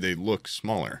further away, they look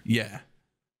smaller. Yeah,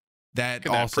 that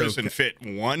could also that person fit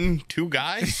 1-2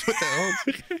 guys? What the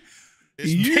hell?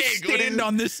 You stand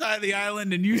on this side of the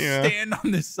island, and you stand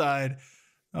on this side.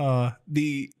 I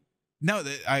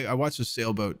watched a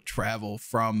sailboat travel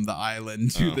from the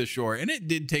island to the shore, and it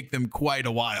did take them quite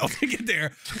a while to get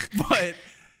there,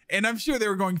 and I'm sure they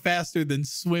were going faster than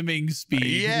swimming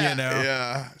speed.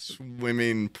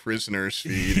 Swimming prisoner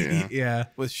speed. Yeah,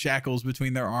 with shackles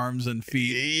between their arms and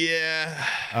feet. Yeah.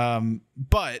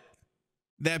 But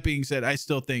that being said, I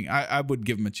still think I would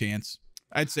give them a chance.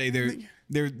 I'd say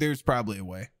there's probably a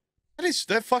way.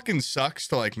 That fucking sucks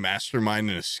to like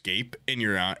mastermind an escape and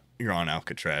you're on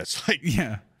Alcatraz. Like,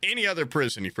 any other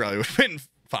prison, you probably would have been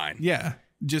fine. Yeah,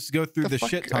 just go through the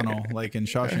shit tunnel like in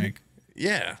Shawshank.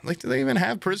 Yeah, like do they even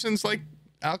have prisons like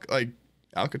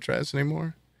Alcatraz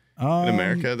anymore in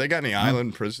America? They got any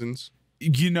island prisons?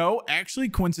 You know, actually,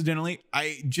 coincidentally,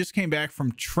 I just came back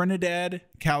from Trinidad,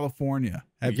 California.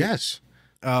 Yes.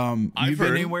 You've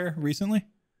been anywhere recently?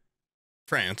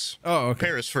 France. Oh, okay.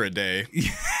 Paris for a day.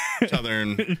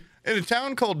 Southern. In a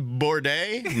town called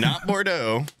Bordeaux, not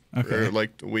Bordeaux. Okay. For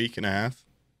like a week and a half.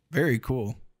 Very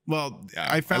cool. Well, yeah,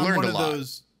 I found one of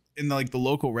those in the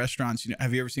local restaurants. You know,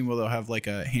 have you ever seen where they'll have like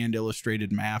a hand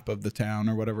illustrated map of the town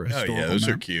or whatever? Oh yeah, those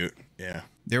are cute. Yeah.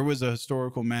 There was a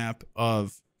historical map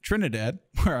of Trinidad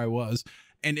where I was,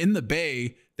 and in the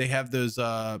bay they have those.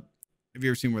 Have you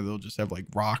ever seen where they'll just have like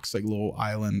rocks, like little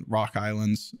rock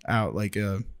islands out, like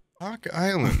rock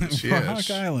islands? Yes.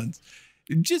 Rock islands.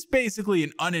 Just basically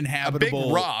an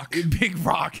uninhabitable big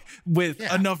rock with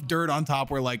enough dirt on top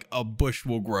where like a bush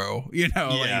will grow, you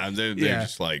know? Yeah, like, they're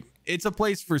just like, it's a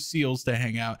place for seals to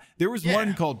hang out. There was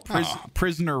one called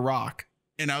Prisoner Rock.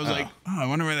 And I was like, I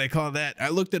wonder why they call it that. I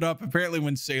looked it up. Apparently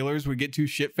when sailors would get too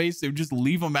shit-faced, they would just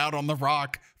leave them out on the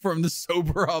rock for them to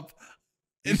sober up.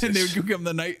 And then they would come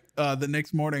the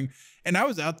next morning. And I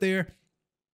was out there.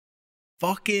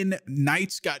 Fucking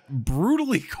nights got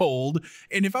brutally cold,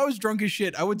 and if I was drunk as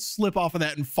shit, I would slip off of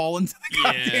that and fall into the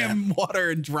goddamn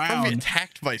water and drown. I'd be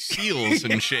attacked by seals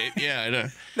and shit. Yeah, I know.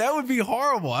 That would be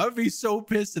horrible. I would be so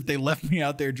pissed if they left me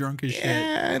out there drunk as shit.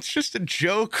 Yeah, it's just a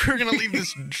joke. We're gonna leave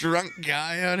this drunk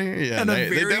guy out here. Yeah, they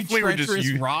definitely were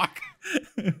just rock.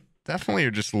 Definitely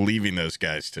are just leaving those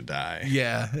guys to die.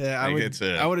 Yeah, I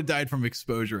would have died from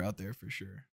exposure out there for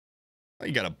sure.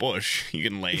 You got a bush you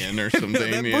can lay in or something.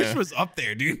 That bush was up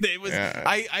there, dude. It was. Yeah.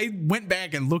 I went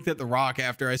back and looked at the rock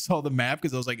after I saw the map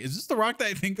because I was like, "Is this the rock that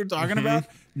I think they're talking about?"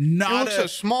 Not. It looks so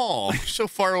small, so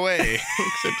far away.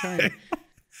 So tiny.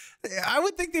 I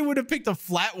would think they would have picked a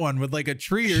flat one with like a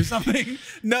tree or something.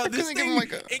 No, this thing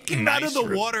it came out of the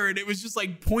water and it was just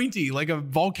like pointy, like a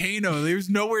volcano. There was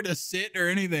nowhere to sit or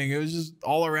anything. It was just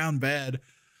all around bad.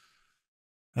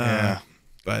 Yeah.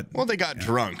 But well, they got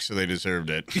drunk, so they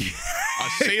deserved it.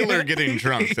 A sailor getting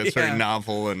drunk, that's very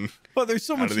novel. And well, there's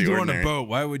so much to do on a boat.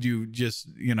 Why would you just,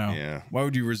 why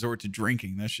would you resort to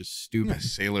drinking? That's just stupid. A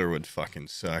sailor would fucking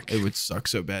suck. It would suck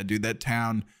so bad, dude. That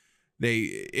town,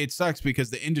 it sucks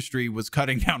because the industry was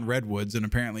cutting down redwoods, and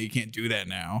apparently you can't do that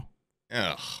now.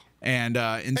 Ugh. And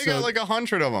they got like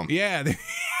 100 of them. Yeah.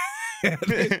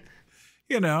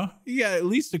 You got at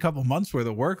least a couple months worth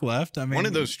of work left. I mean, one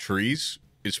of those trees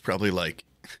is probably like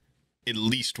at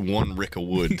least one rick of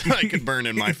wood that I could burn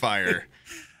in my fire.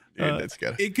 Dude,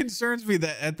 it concerns me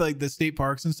that at like the state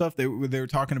parks and stuff, they were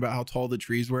talking about how tall the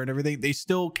trees were and everything. They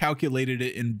still calculated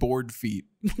it in board feet,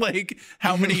 like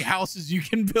how many houses you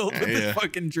can build with this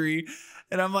fucking tree.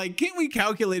 And I'm like, can't we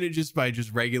calculate it just by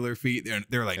just regular feet?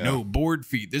 They're like, no, board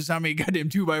feet. This is how many goddamn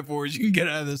 2x4s you can get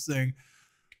out of this thing.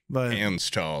 But hands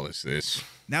tall is this.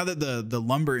 Now that the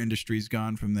lumber industry's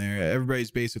gone from there,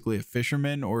 everybody's basically a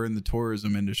fisherman or in the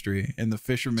tourism industry. And the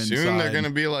fishermen soon they're gonna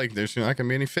be like, there's not gonna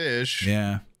be any fish.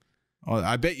 Yeah. Well,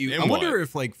 I bet you. I wonder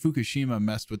if like Fukushima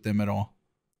messed with them at all.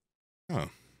 Oh,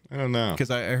 I don't know. Because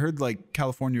I heard like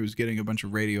California was getting a bunch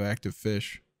of radioactive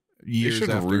fish years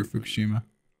after Fukushima.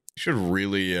 You should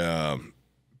really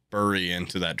bury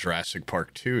into that Jurassic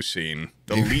Park 2 scene,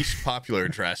 the least popular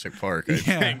Jurassic Park, I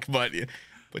think,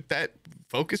 but that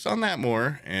focus on that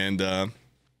more. And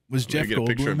was Jeff get a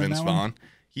picture of Vince Vaughn?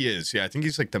 He is, yeah. I think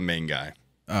he's like the main guy.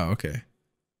 Oh, okay.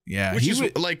 Yeah, which is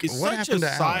like he's what such happened a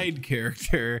to side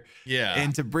character. Yeah,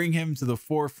 and to bring him to the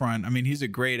forefront, I mean, he's a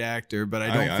great actor, but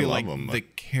I don't feel like the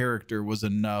character was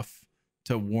enough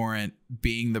to warrant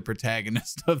being the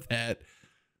protagonist of that.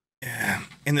 Yeah,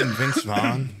 and then Vince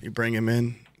Vaughn, you bring him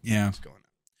in. Yeah, what's going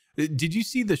on? Did you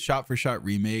see the shot-for-shot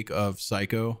remake of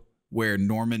Psycho where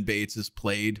Norman Bates is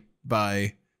played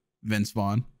by Vince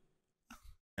Vaughn?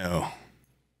 No.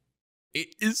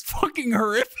 It is fucking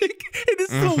horrific. It is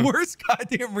the worst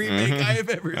goddamn remake I have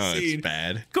ever seen. It's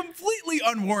bad. Completely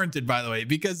unwarranted, by the way,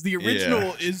 because the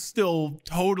original is still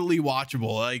totally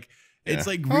watchable. Like it's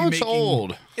like remaking. It's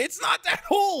old. It's not that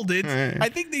old. It's. I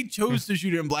think they chose to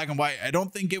shoot it in black and white. I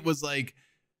don't think it was like.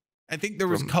 I think there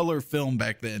was color film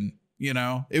back then. You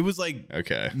know, it was like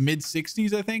mid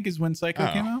 '60s. I think is when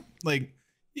Psycho came out. Like,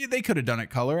 yeah, they could have done it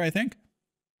color. I think.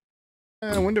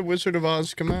 When did Wizard of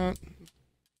Oz come out?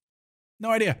 No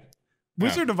idea.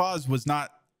 Wizard of Oz was not.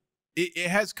 It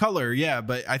has color, yeah,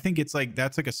 but I think it's like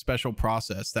that's like a special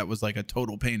process that was like a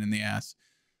total pain in the ass.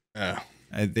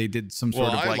 They did some sort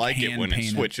of like I like hand it when painted.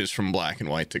 It switches from black and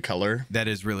white to color. That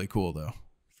is really cool, though,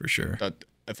 for sure.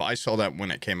 if I saw that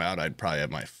when it came out, I'd probably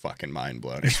have my fucking mind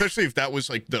blown. Especially if that was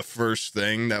like the first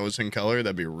thing that was in color.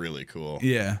 That'd be really cool.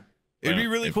 Yeah. It'd be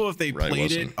really cool if they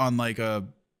played it on like a,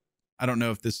 I don't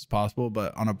know if this is possible,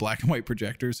 but on a black and white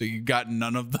projector. So you got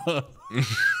none of the...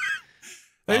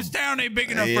 This town ain't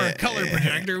big enough for a color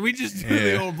projector. We just do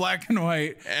the old black and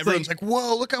white. Everyone's like,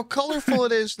 whoa, look how colorful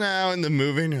it is now in the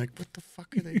movie. And you're like, what the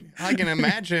fuck are they? I can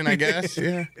imagine, I guess.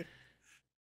 Yeah.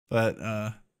 But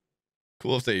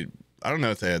cool if they, I don't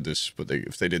know if they had this, but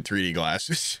if they did 3D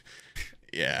glasses.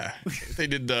 Yeah. If they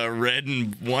did the red,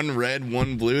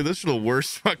 one blue. This is the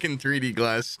worst fucking 3D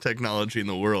glass technology in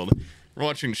the world. We're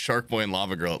watching Shark Boy and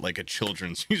Lava Girl at like a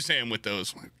children's museum with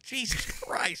those. I'm like, Jesus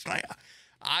Christ, my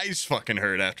eyes fucking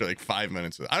hurt after like 5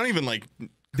 minutes. I don't even like.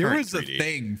 There was 3D. a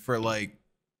thing for like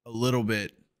a little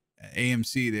bit. At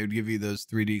AMC, they would give you those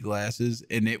 3D glasses,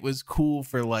 and it was cool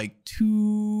for like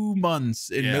 2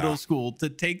 months in middle school to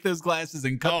take those glasses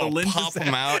and cut the lenses, pop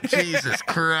them out. Jesus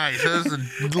Christ, that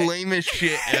was the lamest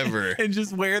shit ever. And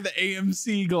just wear the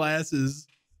AMC glasses.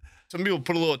 Some people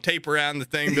put a little tape around the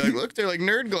thing, and be like, "Look, they're like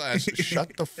nerd glasses."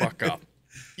 Shut the fuck up.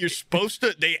 You're supposed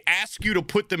to. They ask you to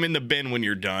put them in the bin when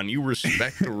you're done. You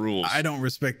respect the rules. I don't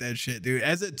respect that shit, dude.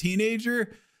 As a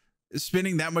teenager,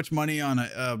 spending that much money on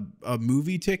a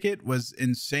movie ticket was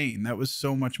insane. That was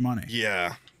so much money.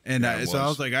 Yeah. And so I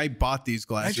was like, I bought these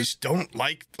glasses. I just don't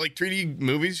like 3D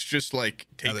movies. Just like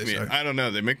take me. I don't know.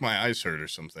 They make my eyes hurt or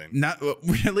something. Not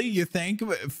really. You think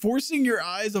forcing your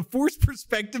eyes, a forced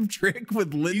perspective trick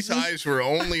with lenses? These eyes were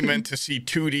only meant to see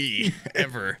 2D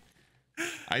ever.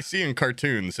 I see in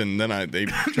cartoons, and then they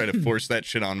try to force that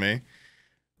shit on me.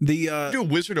 Do a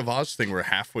Wizard of Oz thing where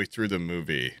halfway through the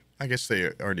movie, I guess they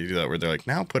already do that, where they're like,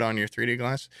 now put on your 3D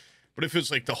glass. But if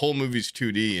it's like the whole movie's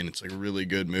 2D and it's like a really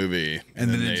good movie, and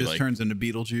then it just turns into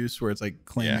Beetlejuice where it's like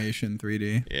claymation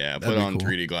 3D. Yeah, put on cool.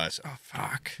 3D glass. Oh,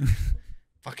 fuck.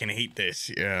 Fucking hate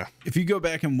this. Yeah. If you go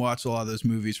back and watch a lot of those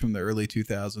movies from the early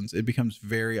 2000s, it becomes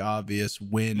very obvious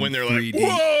when they're 3D, like,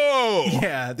 whoa!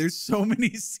 Yeah, there's so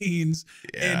many scenes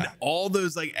in all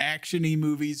those like action-y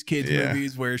movies, kids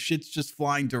movies, where shit's just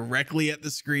flying directly at the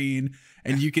screen,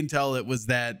 and you can tell it was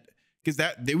that, because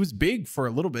it was big for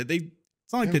a little bit.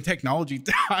 It's not like the technology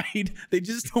died. They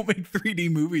just don't make 3D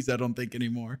movies, I don't think,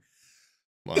 anymore.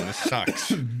 Well, this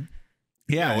sucks.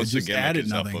 Yeah, once again, it's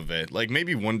enough of it. Like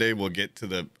maybe one day we'll get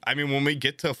to when we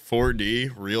get to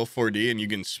 4D, real 4D, and you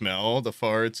can smell the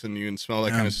farts and you can smell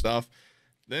that kind of stuff,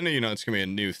 then it's gonna be a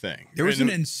new thing. There was an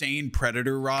insane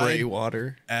predator ride, gray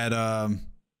water at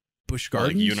Busch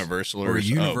Gardens, like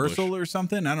Universal or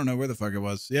something. I don't know where the fuck it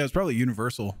was. Yeah, it's probably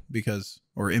Universal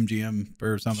or MGM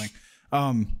or something.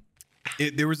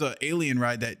 There was an alien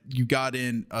ride that you got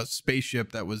in a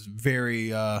spaceship that was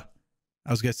very I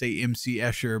was gonna say MC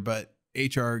Escher, but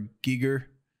H.R. Giger.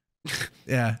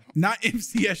 Yeah, not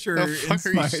MC Escher. The fuck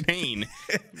are you saying?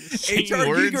 H.R.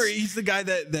 Giger, he's the guy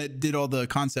that did all the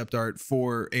concept art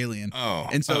for Alien. Oh,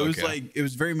 and so it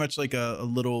was very much like a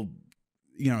little,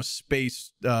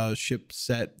 space ship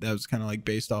set that was kind of like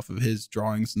based off of his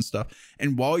drawings and stuff.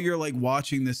 And while you're like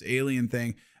watching this alien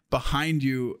thing, behind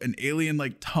you, an alien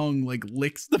like tongue like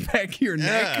licks the back of your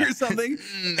neck or something.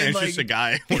 And it's just a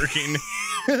guy working.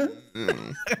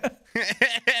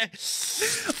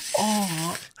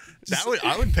 Oh,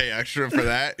 I would pay extra for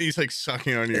that. He's like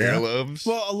sucking on your earlobes.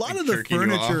 Well, a lot of the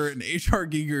furniture in H.R.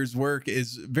 Giger's work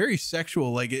is very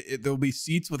sexual. Like there'll be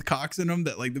seats with cocks in them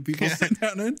that like the people sit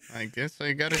down in. I guess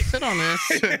I gotta sit on this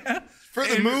for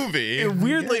the movie. And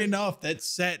weirdly enough, that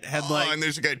set had and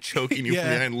there's a guy choking you from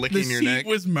behind, licking your neck. The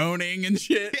seat was moaning and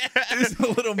shit. There's a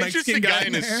little Mexican guy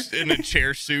in a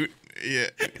chair suit. Yeah.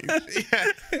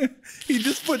 He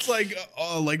just puts like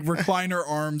recliner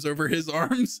arms over his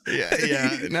arms. Yeah.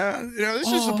 No,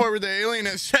 this is the part where the alien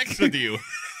has sex with you.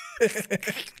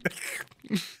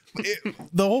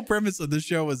 The whole premise of the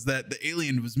show was that the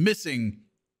alien was missing.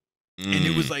 And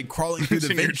it was like crawling through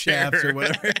the vent shafts or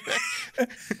whatever.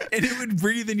 And it would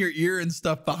breathe in your ear and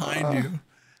stuff behind you.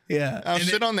 Yeah. I'll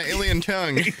sit on the alien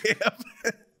tongue.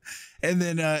 And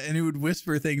then and it would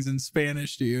whisper things in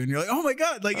Spanish to you, and you're like, "Oh my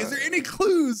god! Like, is there any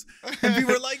clues?" And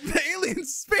people were like, "The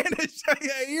alien's Spanish.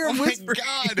 I hear him whisper."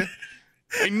 Oh my god!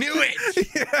 I knew it.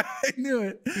 Yeah, I knew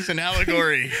it. It's an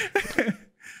allegory.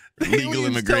 Legal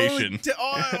immigration.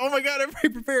 Oh my god! Everybody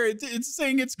prepare! It's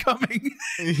saying it's coming.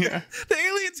 Yeah, the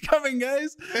alien's coming,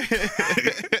 guys.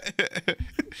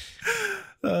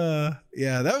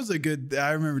 Yeah, that was a good.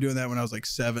 I remember doing that when I was like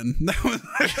 7. That was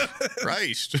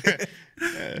Christ.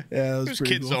 Yeah, that was There's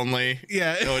kids cool. only.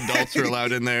 Yeah, no adults are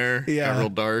allowed in there. Yeah, got real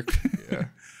dark. Yeah.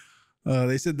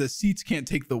 They said the seats can't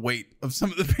take the weight of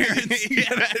some of the parents.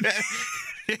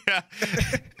 Yeah.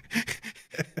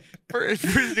 First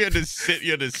you had to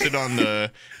sit on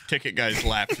the ticket guy's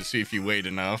lap to see if you weighed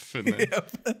enough, and then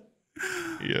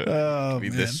be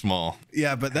this small.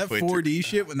 Yeah, but that 4D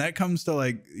shit, when that comes to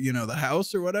like, you know, the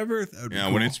house or whatever, that would be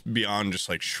cool. When it's beyond just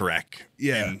like Shrek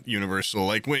and Universal,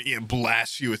 like when it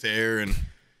blasts you with air. And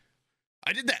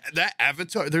I did that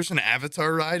Avatar. There's an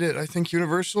Avatar ride at, I think,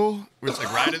 Universal, where it's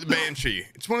like Ride of the Banshee.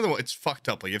 It's one of the, it's fucked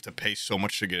up. Like you have to pay so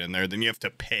much to get in there. Then you have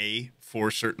to pay for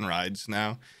certain rides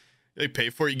now. They pay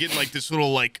for it. You get like this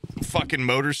little like fucking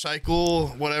motorcycle,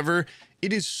 whatever.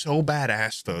 It is so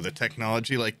badass though, the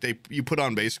technology. Like you put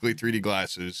on basically 3D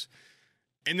glasses,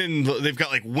 and then they've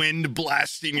got like wind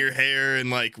blasting your hair, and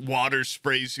like water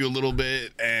sprays you a little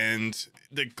bit, and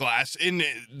the glass in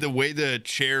the way the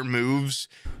chair moves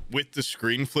with the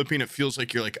screen flipping, it feels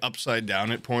like you're like upside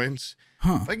down at points.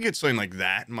 If I could get something like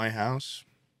that in my house,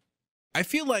 I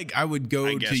feel like I would go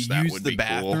to use the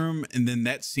bathroom, and then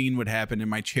that scene would happen, and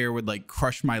my chair would like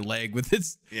crush my leg with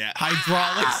its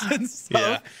hydraulics and stuff.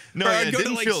 Yeah. No, I'd go it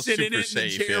didn't to like feel sit in super it, and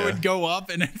safe. the chair would go up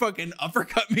and then fucking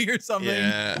uppercut me or something.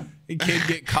 Yeah. A kid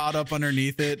get caught up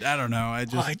underneath it. I don't know. I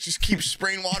just keep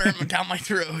spraying water down my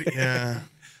throat. Yeah.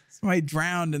 Somebody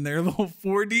drowned in their little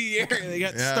 4D area. They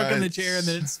got stuck in the chair, and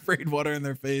then it sprayed water in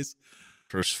their face.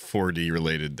 First 4D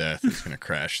related death is going to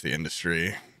crash the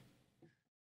industry.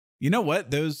 You know what?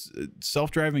 Those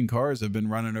self-driving cars have been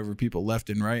running over people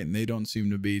left and right, and they don't seem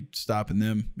to be stopping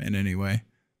them in any way.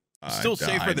 Still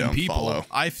safer than people.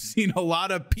 I've seen a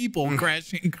lot of people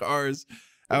crashing cars.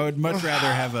 I would much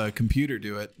rather have a computer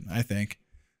do it, I think.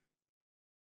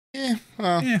 Yeah,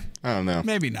 well, I don't know.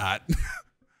 Maybe not.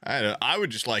 I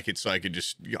would just like it so I could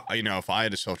just, you know, if I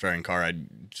had a self-driving car,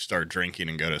 I'd start drinking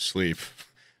and go to sleep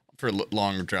for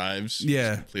long drives.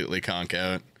 Yeah. Just completely conk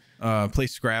out. Play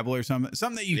Scrabble or something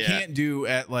that you can't do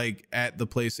at the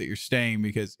place that you're staying,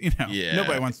 because you know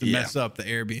nobody wants to mess up the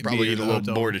Airbnb. Probably eat a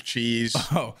little board of cheese.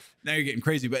 Oh, now you're getting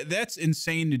crazy, but that's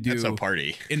insane to do. That's a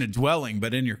party in a dwelling,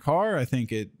 but in your car, I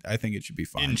think it should be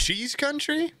fine. In cheese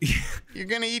country, you're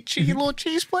gonna eat cheese, a little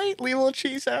cheese plate, leave a little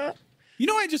cheese out. You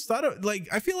know, I just thought of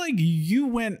I feel like you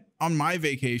went on my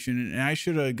vacation, and I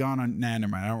should have gone on. Nah,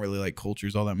 never mind. I don't really like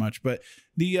cultures all that much, but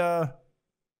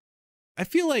I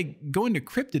feel like going to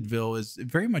Cryptidville is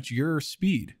very much your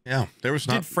speed. Yeah, there was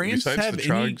Did France have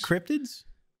any cryptids?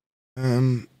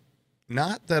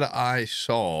 Not that I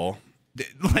saw.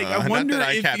 I wonder not that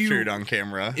I captured on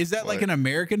camera. Is that like an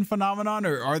American phenomenon,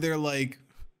 or are there like?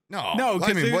 No.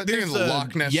 I mean, there's a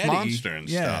Loch Ness Yeti. Monster and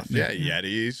stuff. Yeah,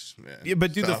 Yetis. Yeah,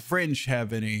 but do the French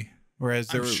have any?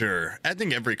 Whereas I'm sure. I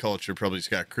think every culture probably's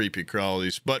got creepy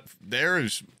crawlies, but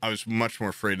I was much more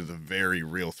afraid of the very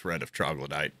real threat of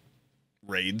troglodyte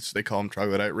raids. They call them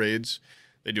troglodyte raids.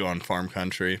 They do on farm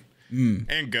country.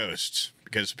 And ghosts,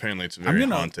 because apparently it's a very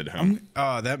haunted home.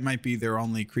 That might be their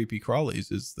only creepy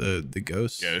crawlies, is the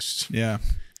ghosts. Ghosts. Yeah.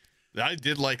 I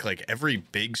did like every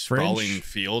big sprawling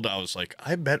field. I was like,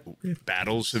 I bet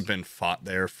battles have been fought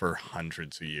there for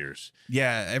hundreds of years.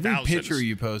 Yeah, every picture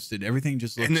you posted, everything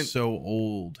just looks so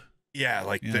old. Yeah,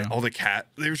 like there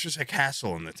was just a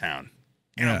castle in the town.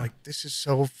 And I'm like, this is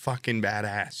so fucking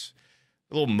badass.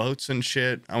 Little moats and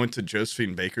shit. I went to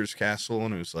Josephine Baker's castle,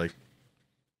 and it was like,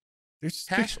 there's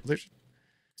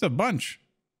a bunch.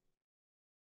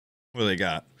 What do they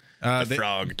got? The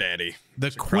frog daddy.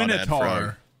 The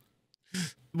Quinotaur.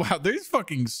 Wow, these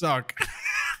fucking suck.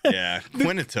 Yeah,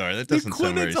 Quinotaur. That doesn't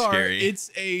sound very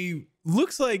scary.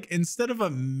 Looks like instead of a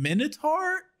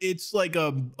minotaur, it's like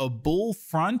a bull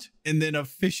front and then a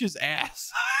fish's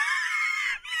ass.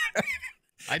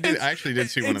 I actually did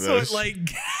see one of those. I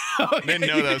didn't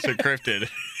know that was a cryptid.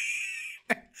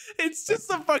 It's just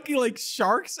a fucking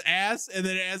shark's ass, and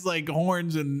then it has like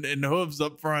horns and hooves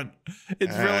up front.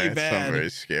 It's really bad. It's very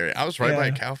scary. I was right by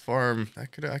a cow farm. I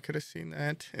could have seen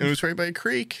that. It was right by a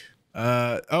creek. They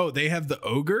have the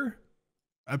ogre.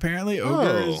 Apparently,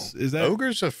 ogre is that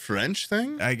ogre's a French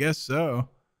thing? I guess so.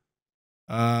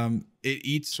 It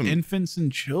eats infants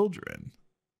and children.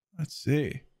 Let's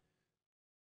see.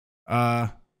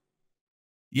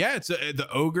 Yeah, it's the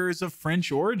ogre is of French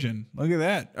origin. Look at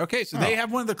that. Okay, so they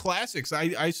have one of the classics.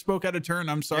 I spoke out of turn.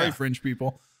 I'm sorry, French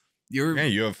people. You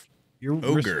have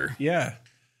ogre. Yeah,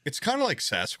 it's kind of like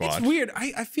Sasquatch. It's weird.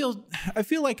 I feel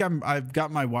like I've got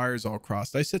my wires all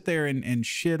crossed. I sit there and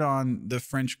shit on the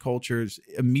French cultures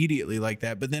immediately like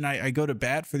that, but then I go to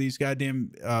bat for these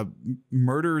goddamn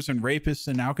murderers and rapists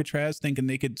in Alcatraz, thinking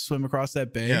they could swim across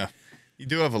that bay. Yeah, you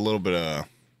do have a little bit of.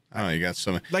 I don't know, you got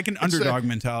some like an underdog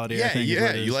mentality. Yeah, I think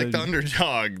you like the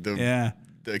underdog.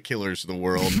 the killers of the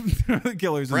world. The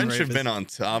killers. French have been on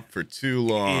top for too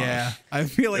long. Yeah, I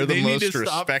feel like they're the need most to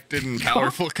respected and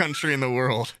powerful country in the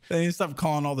world. They need to stop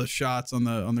calling all the shots on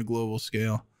the global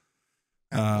scale.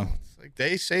 It's like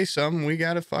they say something, we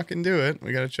gotta fucking do it.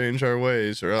 We gotta change our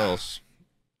ways, or else.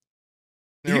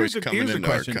 Here's a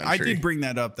question. I did bring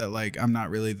that up, that like I'm not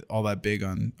really all that big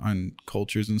on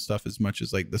cultures and stuff as much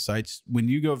as like the sites. When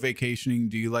you go vacationing,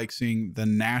 do you like seeing the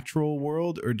natural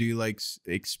world, or do you like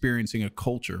experiencing a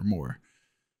culture more?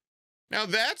 Now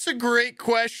that's a great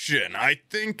question. I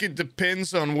think it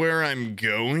depends on where I'm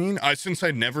going. Since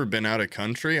I'd never been out of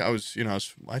country, I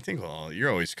think, well,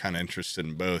 you're always kind of interested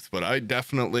in both, but I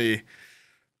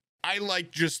like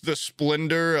just the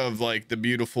splendor of like the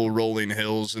beautiful rolling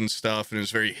hills and stuff, and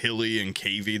it's very hilly and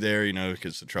cavey there, you know,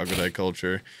 because the troglodyte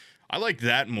culture. I like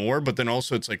that more, but then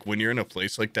also it's like when you're in a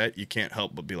place like that, you can't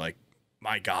help but be like,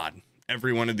 my God,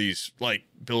 every one of these like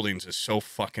buildings is so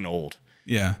fucking old.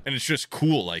 Yeah. And it's just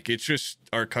cool. Like, it's just,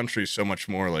 our country is so much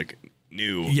more like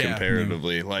new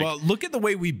comparatively. New. Like, well, look at the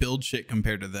way we build shit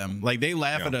compared to them. Like, they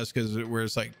laugh at us because we're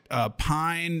like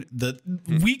pine, the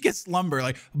weakest lumber,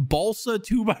 like balsa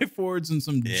 2x4s and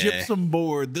some gypsum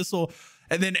board.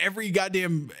 And then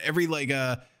every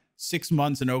like 6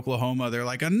 months in Oklahoma, they're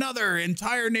like, another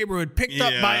entire neighborhood picked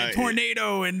up by a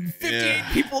tornado and 58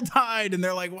 people died. And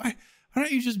they're like, why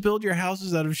don't you just build your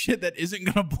houses out of shit that isn't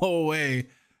gonna blow away?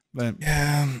 But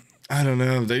yeah, I don't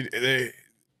know. It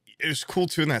was cool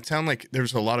too in that town. Like,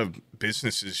 there's a lot of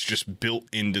businesses just built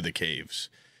into the caves.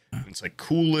 It's like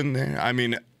cool in there. I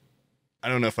mean, I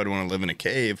don't know if I'd want to live in a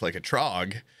cave like a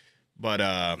trog, but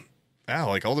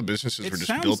like all the businesses were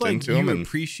just built into them. And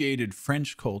appreciated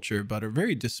French culture, but are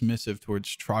very dismissive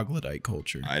towards troglodyte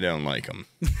culture. I don't like them.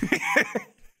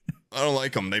 I don't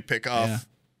like them. They pick off. Yeah.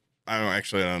 I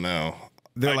don't know.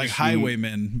 They're like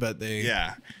highwaymen, but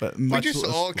but much we just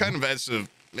all kind of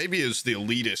maybe as the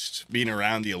elitist, being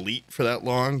around the elite for that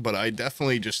long, but I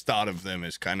definitely just thought of them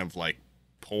as kind of like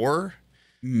poor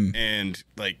and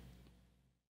like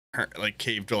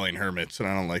cave dwelling hermits, and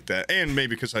I don't like that. And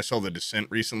maybe because I saw The Descent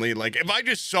recently, like if I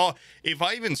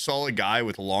even saw a guy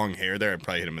with long hair there, I'd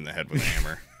probably hit him in the head with a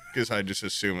hammer. Because I just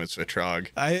assume it's a trog.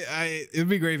 It'd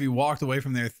be great if you walked away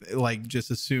from there like just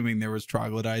assuming there was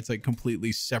troglodytes, like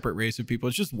completely separate race of people.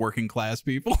 It's just working class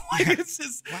people. Like, it's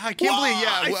just, wow, I can't believe.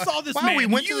 Yeah, I saw this man. We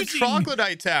went to the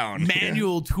troglodyte town.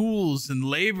 Manual tools and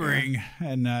laboring,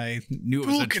 and I knew it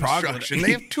was a troglodyte.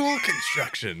 They have tool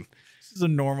construction. This is a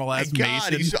normal ass mason.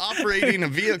 God, he's operating a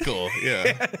vehicle.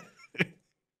 Yeah.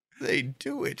 They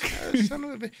do it. Son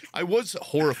of a... I was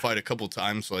horrified a couple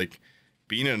times, like.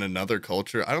 Being in another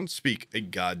culture, I don't speak a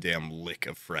goddamn lick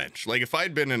of French. Like, if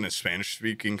I'd been in a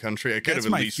Spanish-speaking country, I could have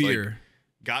at least like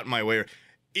got my way.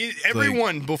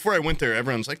 Everyone, before I went there,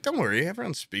 everyone's like, "Don't worry,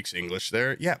 everyone speaks English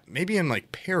there." Yeah, maybe in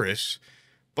like Paris,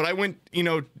 but I went,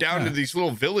 down to these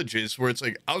little villages where it's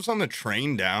like I was on the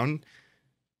train down,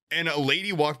 and a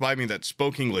lady walked by me that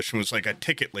spoke English and was like a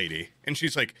ticket lady, and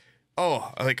she's like,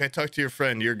 "Oh, like I talked to your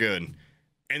friend, you're good,"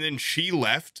 and then she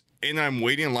left. And I'm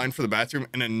waiting in line for the bathroom,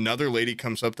 and another lady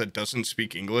comes up that doesn't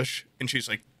speak English, and she's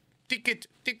like, ticket.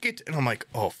 And I'm like,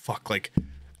 oh, fuck. Like, and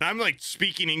I'm like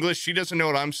speaking English. She doesn't know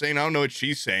what I'm saying. I don't know what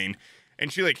she's saying.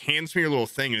 And she like hands me her little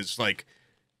thing, and it's like,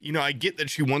 I get that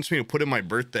she wants me to put in my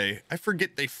birthday. I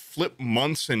forget they flip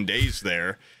months and days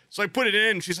there. So I put it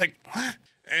in, and she's like, what?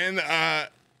 And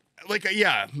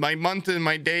my month and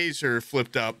my days are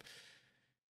flipped up.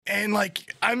 And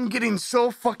like I'm getting so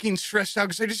fucking stressed out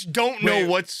because I just don't know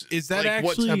what's. Is that like,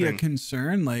 actually a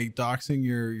concern? Like doxing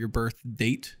your birth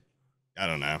date? I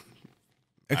don't know.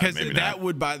 Because that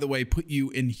would, by the way, put you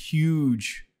in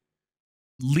huge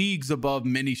leagues above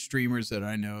many streamers that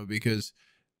I know. Because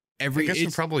I guess you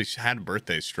probably had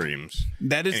birthday streams.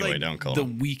 That is anyway, like the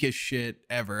weakest shit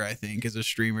ever. I think as a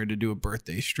streamer to do a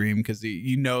birthday stream because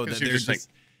that there's just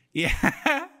hey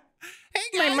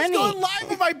guys, going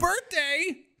live on my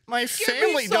birthday. My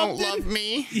family don't love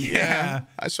me. Yeah.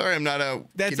 I'm sorry I'm not out.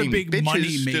 That's a big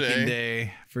money-making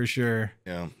day for sure.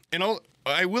 Yeah. And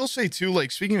I will say, too,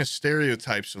 like, speaking of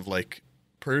stereotypes of, like,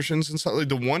 Persians and stuff, like,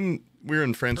 the one we were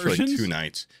in France for, like, 2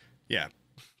 nights. Yeah.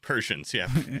 Persians, yeah.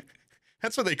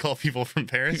 That's what they call people from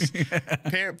Paris.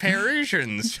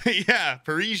 Parisians. Yeah,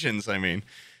 Parisians, I mean.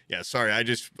 Yeah, sorry, I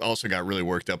just also got really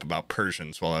worked up about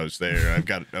Persians while I was there. I've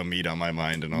got a meat on my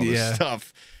mind and all this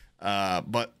stuff.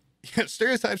 But... yeah,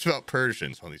 stereotypes about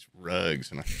Persians, all these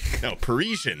rugs and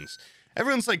Parisians.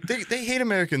 Everyone's like they hate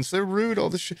Americans. They're rude. All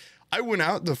this shit. I went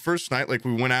out the first night, like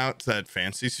we went out to that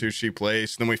fancy sushi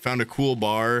place, and then we found a cool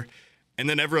bar, and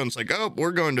then everyone's like, "Oh,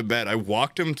 we're going to bed." I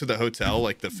walked them to the hotel,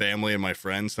 like the family and my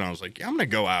friends, and I was like, "Yeah, I'm gonna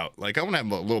go out. Like I want to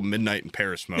have a little midnight in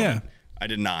Paris moment." Yeah. I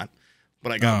did not,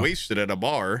 but I got wasted at a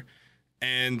bar,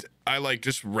 and I like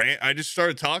just ran. I just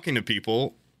started talking to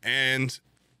people, and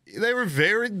they were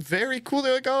very, very cool.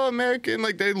 They're like, "Oh, American!"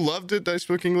 Like they loved it that I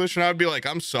spoke English, and I'd be like,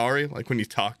 "I'm sorry." Like when you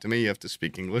talk to me, you have to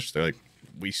speak English. They're like,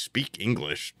 "We speak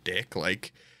English, dick."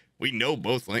 Like we know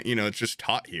both. You know, it's just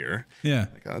taught here. Yeah,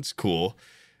 like oh, that's cool.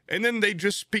 And then they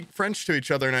just speak French to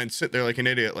each other, and I'd sit there like an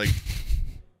idiot, like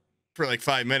for like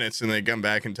 5 minutes, and they'd come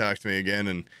back and talk to me again,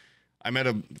 and I met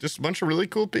just a bunch of really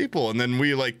cool people, and then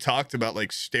we like talked about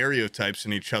like stereotypes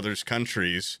in each other's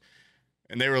countries,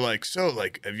 and they were like, "So,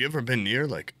 like, have you ever been near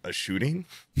like a shooting?"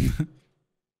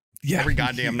 Yeah, every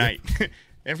goddamn night,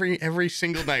 every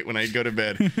single night when I go to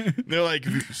bed. And they're like,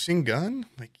 "Have you seen gun?"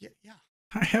 I'm like, yeah.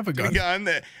 I have a gun. And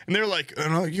they're like, "Oh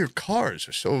no, your cars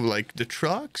are so like the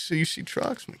trucks. So you see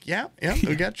trucks?" I'm like, yeah,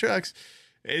 we got trucks.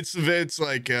 It's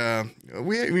like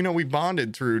we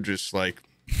bonded through just like.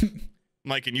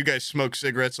 Mike, and you guys smoke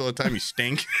cigarettes all the time. You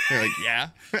stink. They're like, yeah,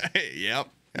 yep.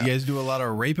 You guys do a lot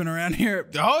of raping around here.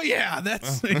 Oh yeah,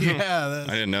 that's yeah.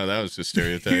 I didn't know that was a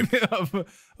stereotype.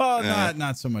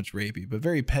 Not so much rapey, but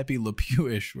very Pepe Le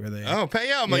Pew-ish. Where they? Oh,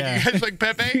 I'm like, you guys like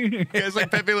Pepe? You guys like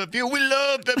Pepe Le Pew? We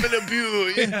love Pepe Le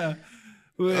Pew. Yeah.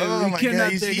 We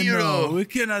cannot take a no. We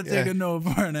cannot take a no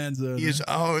for an answer. He is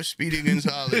our Speedy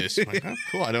Gonzales. I'm like, oh,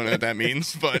 cool. I don't know what that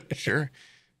means, but sure.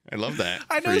 I love that.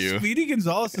 I know Speedy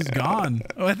Gonzales is gone.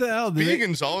 What the hell? Speedy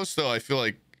Gonzales, though, I feel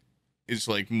like is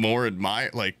like more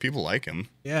admired. Like people like him.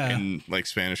 Yeah. In like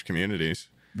Spanish communities.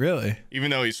 Really?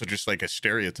 Even though he's just like a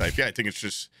stereotype. Yeah, I think it's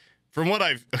just from what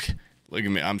I've. Okay, look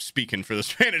at me. I'm speaking for the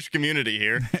Spanish community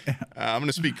here. I'm going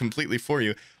to speak completely for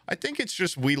you. I think it's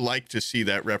just we like to see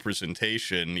that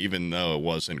representation, even though it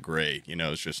wasn't great. You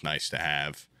know, it's just nice to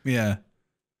have. Yeah.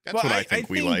 That's what I think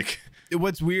we like.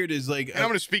 What's weird is like, and I'm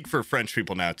going to speak for French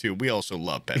people now too. We also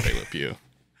love Pepe Le Pew.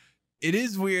 It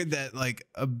is weird that like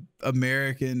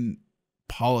American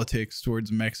politics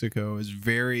towards Mexico is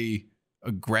very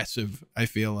aggressive. I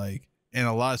feel like, and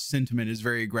a lot of sentiment is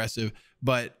very aggressive.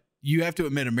 But you have to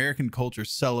admit, American culture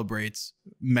celebrates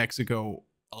Mexico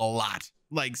a lot.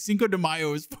 Like Cinco de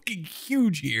Mayo is fucking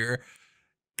huge here.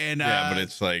 And yeah, but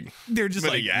it's like they're just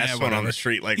like, you ask one on the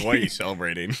street, like, why are you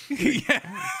celebrating? Yeah,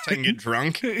 so I can get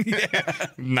drunk.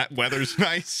 Yeah, weather's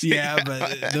nice. Yeah,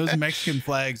 but those Mexican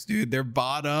flags, dude, they're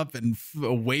bought up and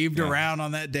waved around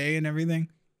on that day and everything.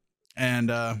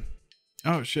 And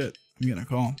oh shit, I'm getting a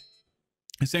call.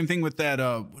 The same thing with that.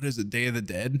 What is it? Day of the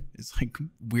Dead? It's like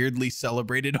weirdly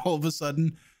celebrated all of a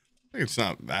sudden. I think it's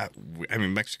not that. I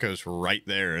mean, Mexico's right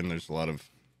there, and there's a lot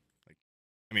of like.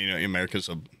 I mean, America's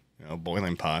a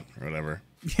boiling pot or whatever.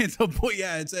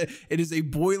 It is a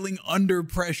boiling under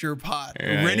pressure pot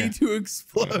ready to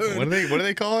explode. What do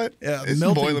they call it? Yeah, it's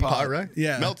melting boiling pot, right?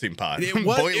 Yeah, melting pot.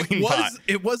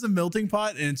 It was a melting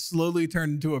pot, and it slowly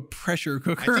turned into a pressure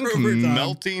cooker. I think over time.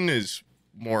 Melting is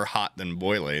more hot than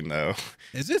boiling, though.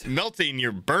 Is it? Melting,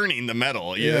 you're burning the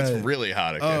metal. Yeah, it's really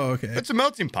hot. Okay. Oh, okay. It's a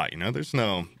melting pot. There's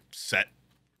no set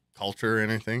culture or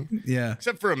anything. Yeah.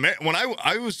 Except for when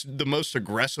I was the most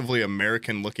aggressively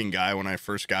American looking guy when I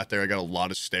first got there. I got a lot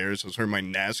of stares. I was wearing my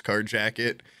NASCAR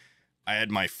jacket. I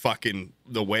had my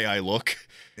the way I look.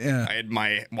 Yeah. I had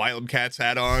my Wildcats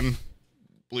hat on,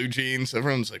 blue jeans.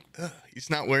 Everyone's like, he's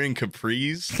not wearing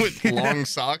capris with long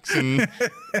socks and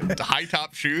high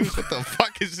top shoes. What the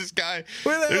fuck is this guy?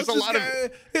 There's a lot of.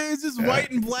 It's this white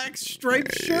and black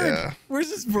striped shirt. Yeah. Where's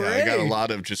this beret? Yeah, I got a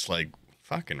lot of just like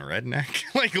fucking redneck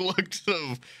like looks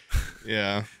of.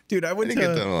 Yeah, dude, I went to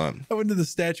the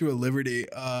Statue of Liberty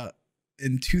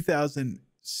in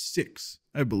 2006,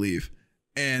 I believe,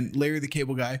 and Larry the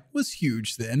Cable Guy was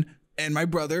huge then. And my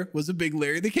brother was a big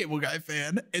Larry the Cable Guy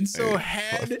fan, and so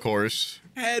had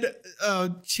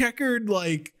a checkered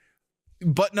like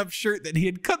button-up shirt that he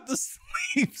had cut the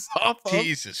sleeves off of.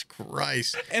 Jesus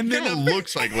Christ! And then it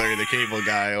looks like Larry the Cable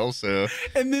Guy also.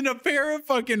 And then a pair of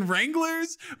fucking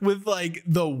Wranglers with like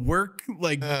the work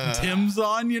like Timbs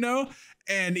on,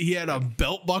 and he had a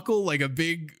belt buckle, like a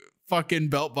big fucking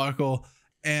belt buckle,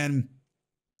 and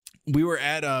we were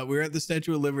at the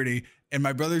Statue of Liberty. And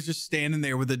my brother's just standing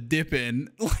there with a dip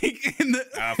in, like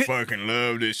I fucking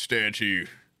love this statue.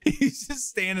 He's just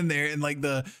standing there in like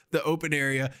the open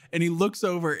area, and he looks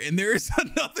over, and there's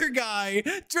another guy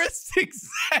dressed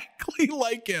exactly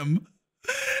like him.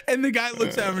 And the guy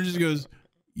looks at him and just goes,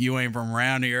 "You ain't from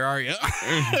around here, are you?"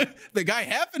 The guy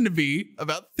happened to be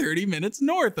about 30 minutes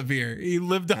north of here. He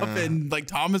lived up in like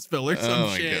Thomasville or some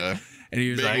shit. God. And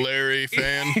he was big like, Larry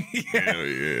fan. Yeah. Hell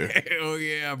yeah. Hell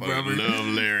yeah, brother. I love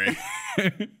Larry.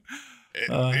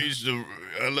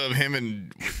 I love him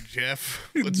and Jeff.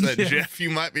 What's that, Jeff? You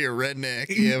might be a redneck.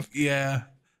 Yeah.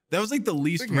 That was like the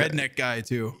least redneck guy,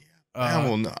 too. Yeah,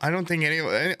 well, no, I don't think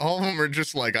all of them are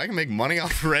just like, I can make money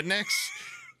off rednecks.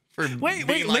 For wait,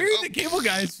 being Larry like, the Cable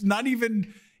Guy's not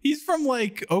even. He's from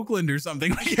like Oakland or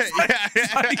something. Like, he's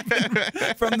not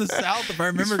even from the South, if I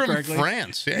remember correctly. From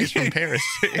France. Yeah, he's from Paris.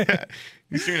 Yeah.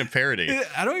 He's doing a parody.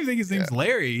 I don't even think his name's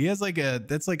Larry. He has like a.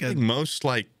 That's like I a. think most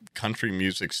like country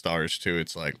music stars too.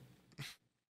 It's like,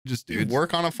 Just you dudes.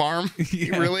 work on a farm.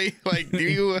 You really like? Do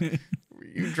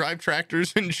you drive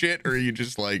tractors and shit, or are you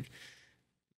just like?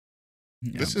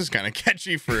 This is kind of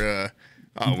catchy for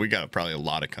oh, we got probably a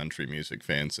lot of country music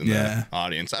fans in the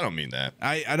audience. I don't mean that.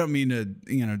 I don't mean to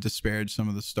disparage some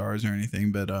of the stars or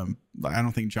anything, but I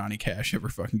don't think Johnny Cash ever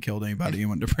fucking killed anybody and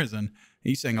went to prison.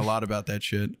 He sang a lot about that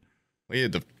shit. Well, he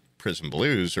had the prison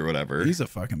blues or whatever. He's a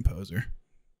fucking poser.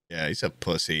 Yeah, he's a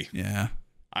pussy. Yeah.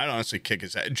 I'd honestly kick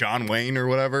his ass. John Wayne or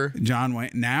whatever. John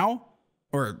Wayne now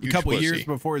or a couple of years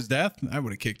before his death, I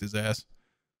would have kicked his ass.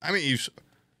 I mean,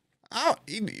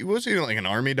 was he like an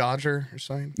army dodger or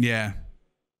something? Yeah.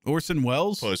 Orson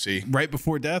Welles, pussy, right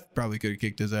before death, probably could have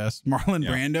kicked his ass. Marlon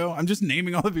Brando. I'm just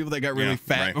naming all the people that got really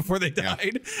fat before they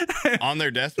died. On their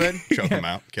deathbed, choke them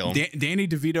out, kill them. Danny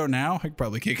DeVito now, I could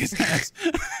probably kick his ass.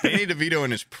 Danny DeVito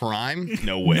in his prime?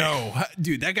 No way. No,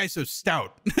 dude, that guy's so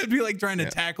stout. It'd be like trying to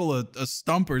tackle a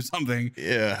stump or something.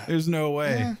 Yeah. There's no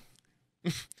way.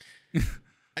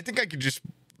 I think I could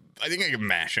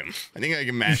mash him. I think I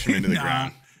can mash him into the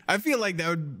ground. I feel like that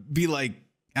would be like,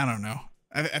 I don't know.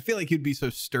 I feel like he'd be so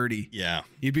sturdy. Yeah.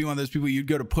 He'd be one of those people you'd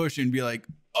go to push and be like,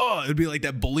 oh, it'd be like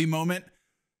that bully moment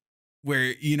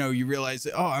where, you realize,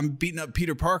 oh, I'm beating up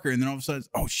Peter Parker. And then all of a sudden,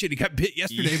 oh shit, he got bit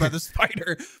yesterday by the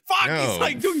spider. Fuck, he's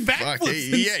like doing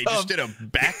backflips. He just did a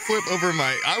backflip over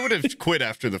I would have quit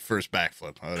after the first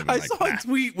backflip. I saw a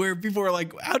tweet where people were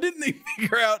like, how didn't they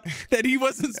figure out that he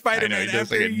wasn't Spider-Man? I know, he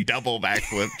does like a double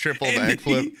backflip, triple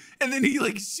backflip. And then he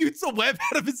like shoots a web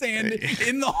out of his hand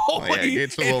in the hallway. Oh, yeah,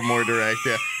 it's a little more direct,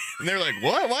 yeah. And they're like,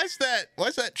 what? Why's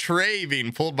that tray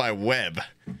being pulled by web?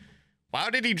 Why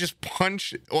did he just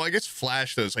punch? Well, I guess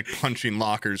Flash those like punching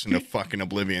lockers into fucking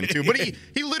oblivion too. But he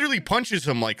literally punches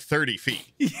them like 30 feet.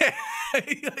 Yeah.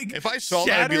 Like, if I saw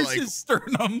that, I'd be like, his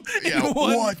sternum. Yeah,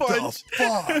 what the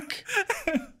fuck?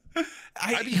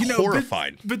 I'd be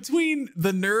horrified. Between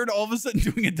the nerd all of a sudden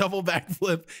doing a double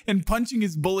backflip and punching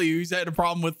his bully who's had a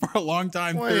problem with for a long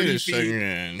time, Wait 30 a feet.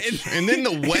 And then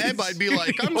the web, I'd be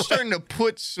like, I'm starting to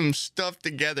put some stuff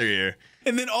together here.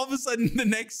 And then all of a sudden, the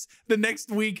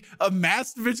next week, a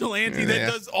masked vigilante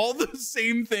that does all those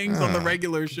same things on the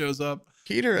regular shows up.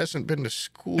 Peter hasn't been to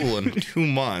school in 2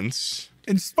 months.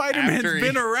 And Spider-Man's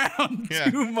been around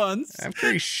 2 months.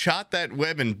 After he shot that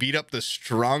web and beat up the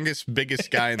strongest, biggest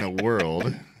guy in the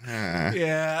world.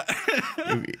 Yeah.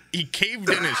 He caved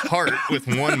in his heart with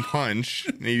one punch.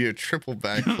 And he did a triple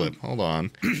backflip. Hold on.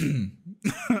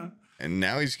 And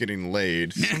now he's getting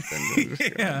laid. Something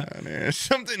going on here.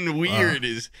 Something weird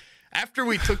is after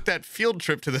we took that field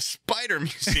trip to the Spider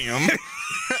Museum.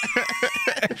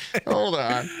 Hold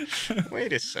on.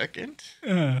 Wait a second.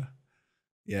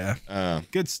 Yeah.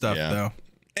 Good stuff though.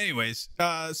 Anyways,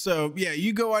 so yeah,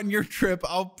 you go on your trip.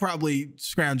 I'll probably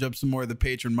scrounge up some more of the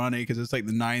patron money because it's like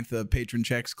the 9th patron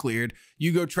checks cleared.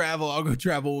 You go travel, I'll go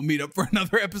travel. We'll meet up for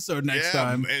another episode next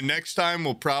time. And next time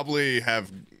we'll probably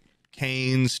have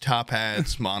canes, top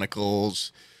hats,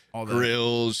 monocles,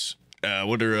 grills.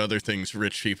 What are other things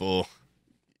rich people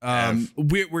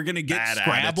we're gonna get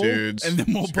Scrabble attitudes. And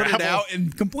then we'll put it out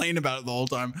and complain about it the whole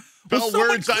time. Spell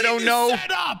words I don't know.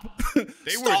 Set up.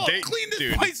 Clean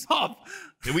this place up.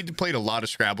 We played a lot of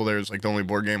Scrabble. There was like the only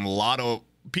board game. A lot of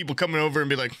people coming over and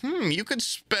be like, you could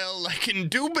spell like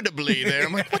indubitably there.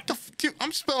 I'm like, what the dude,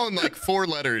 I'm spelling like 4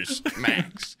 letters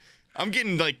max. I'm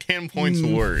getting like 10 points a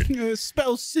word.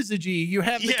 Spell syzygy. You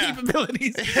have the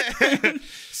capabilities.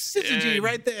 Syzygy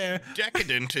right there.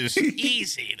 Decadent is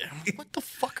easy. What the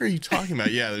fuck are you talking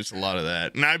about? Yeah, there's a lot of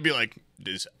that. And I'd be like,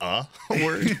 is a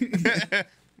word?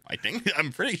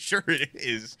 I'm pretty sure it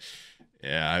is.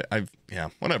 Yeah,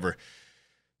 whatever.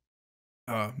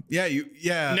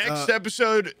 Next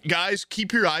episode, guys,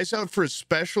 keep your eyes out for a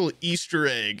special Easter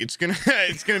egg. It's gonna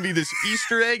be this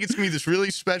Easter egg. It's gonna be this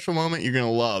really special moment you're gonna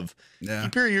love. Yeah.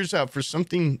 Keep your ears out for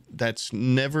something that's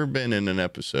never been in an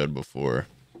episode before.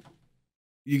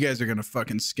 You guys are gonna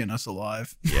fucking skin us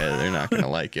alive. Yeah, they're not gonna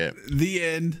like it. The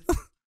end.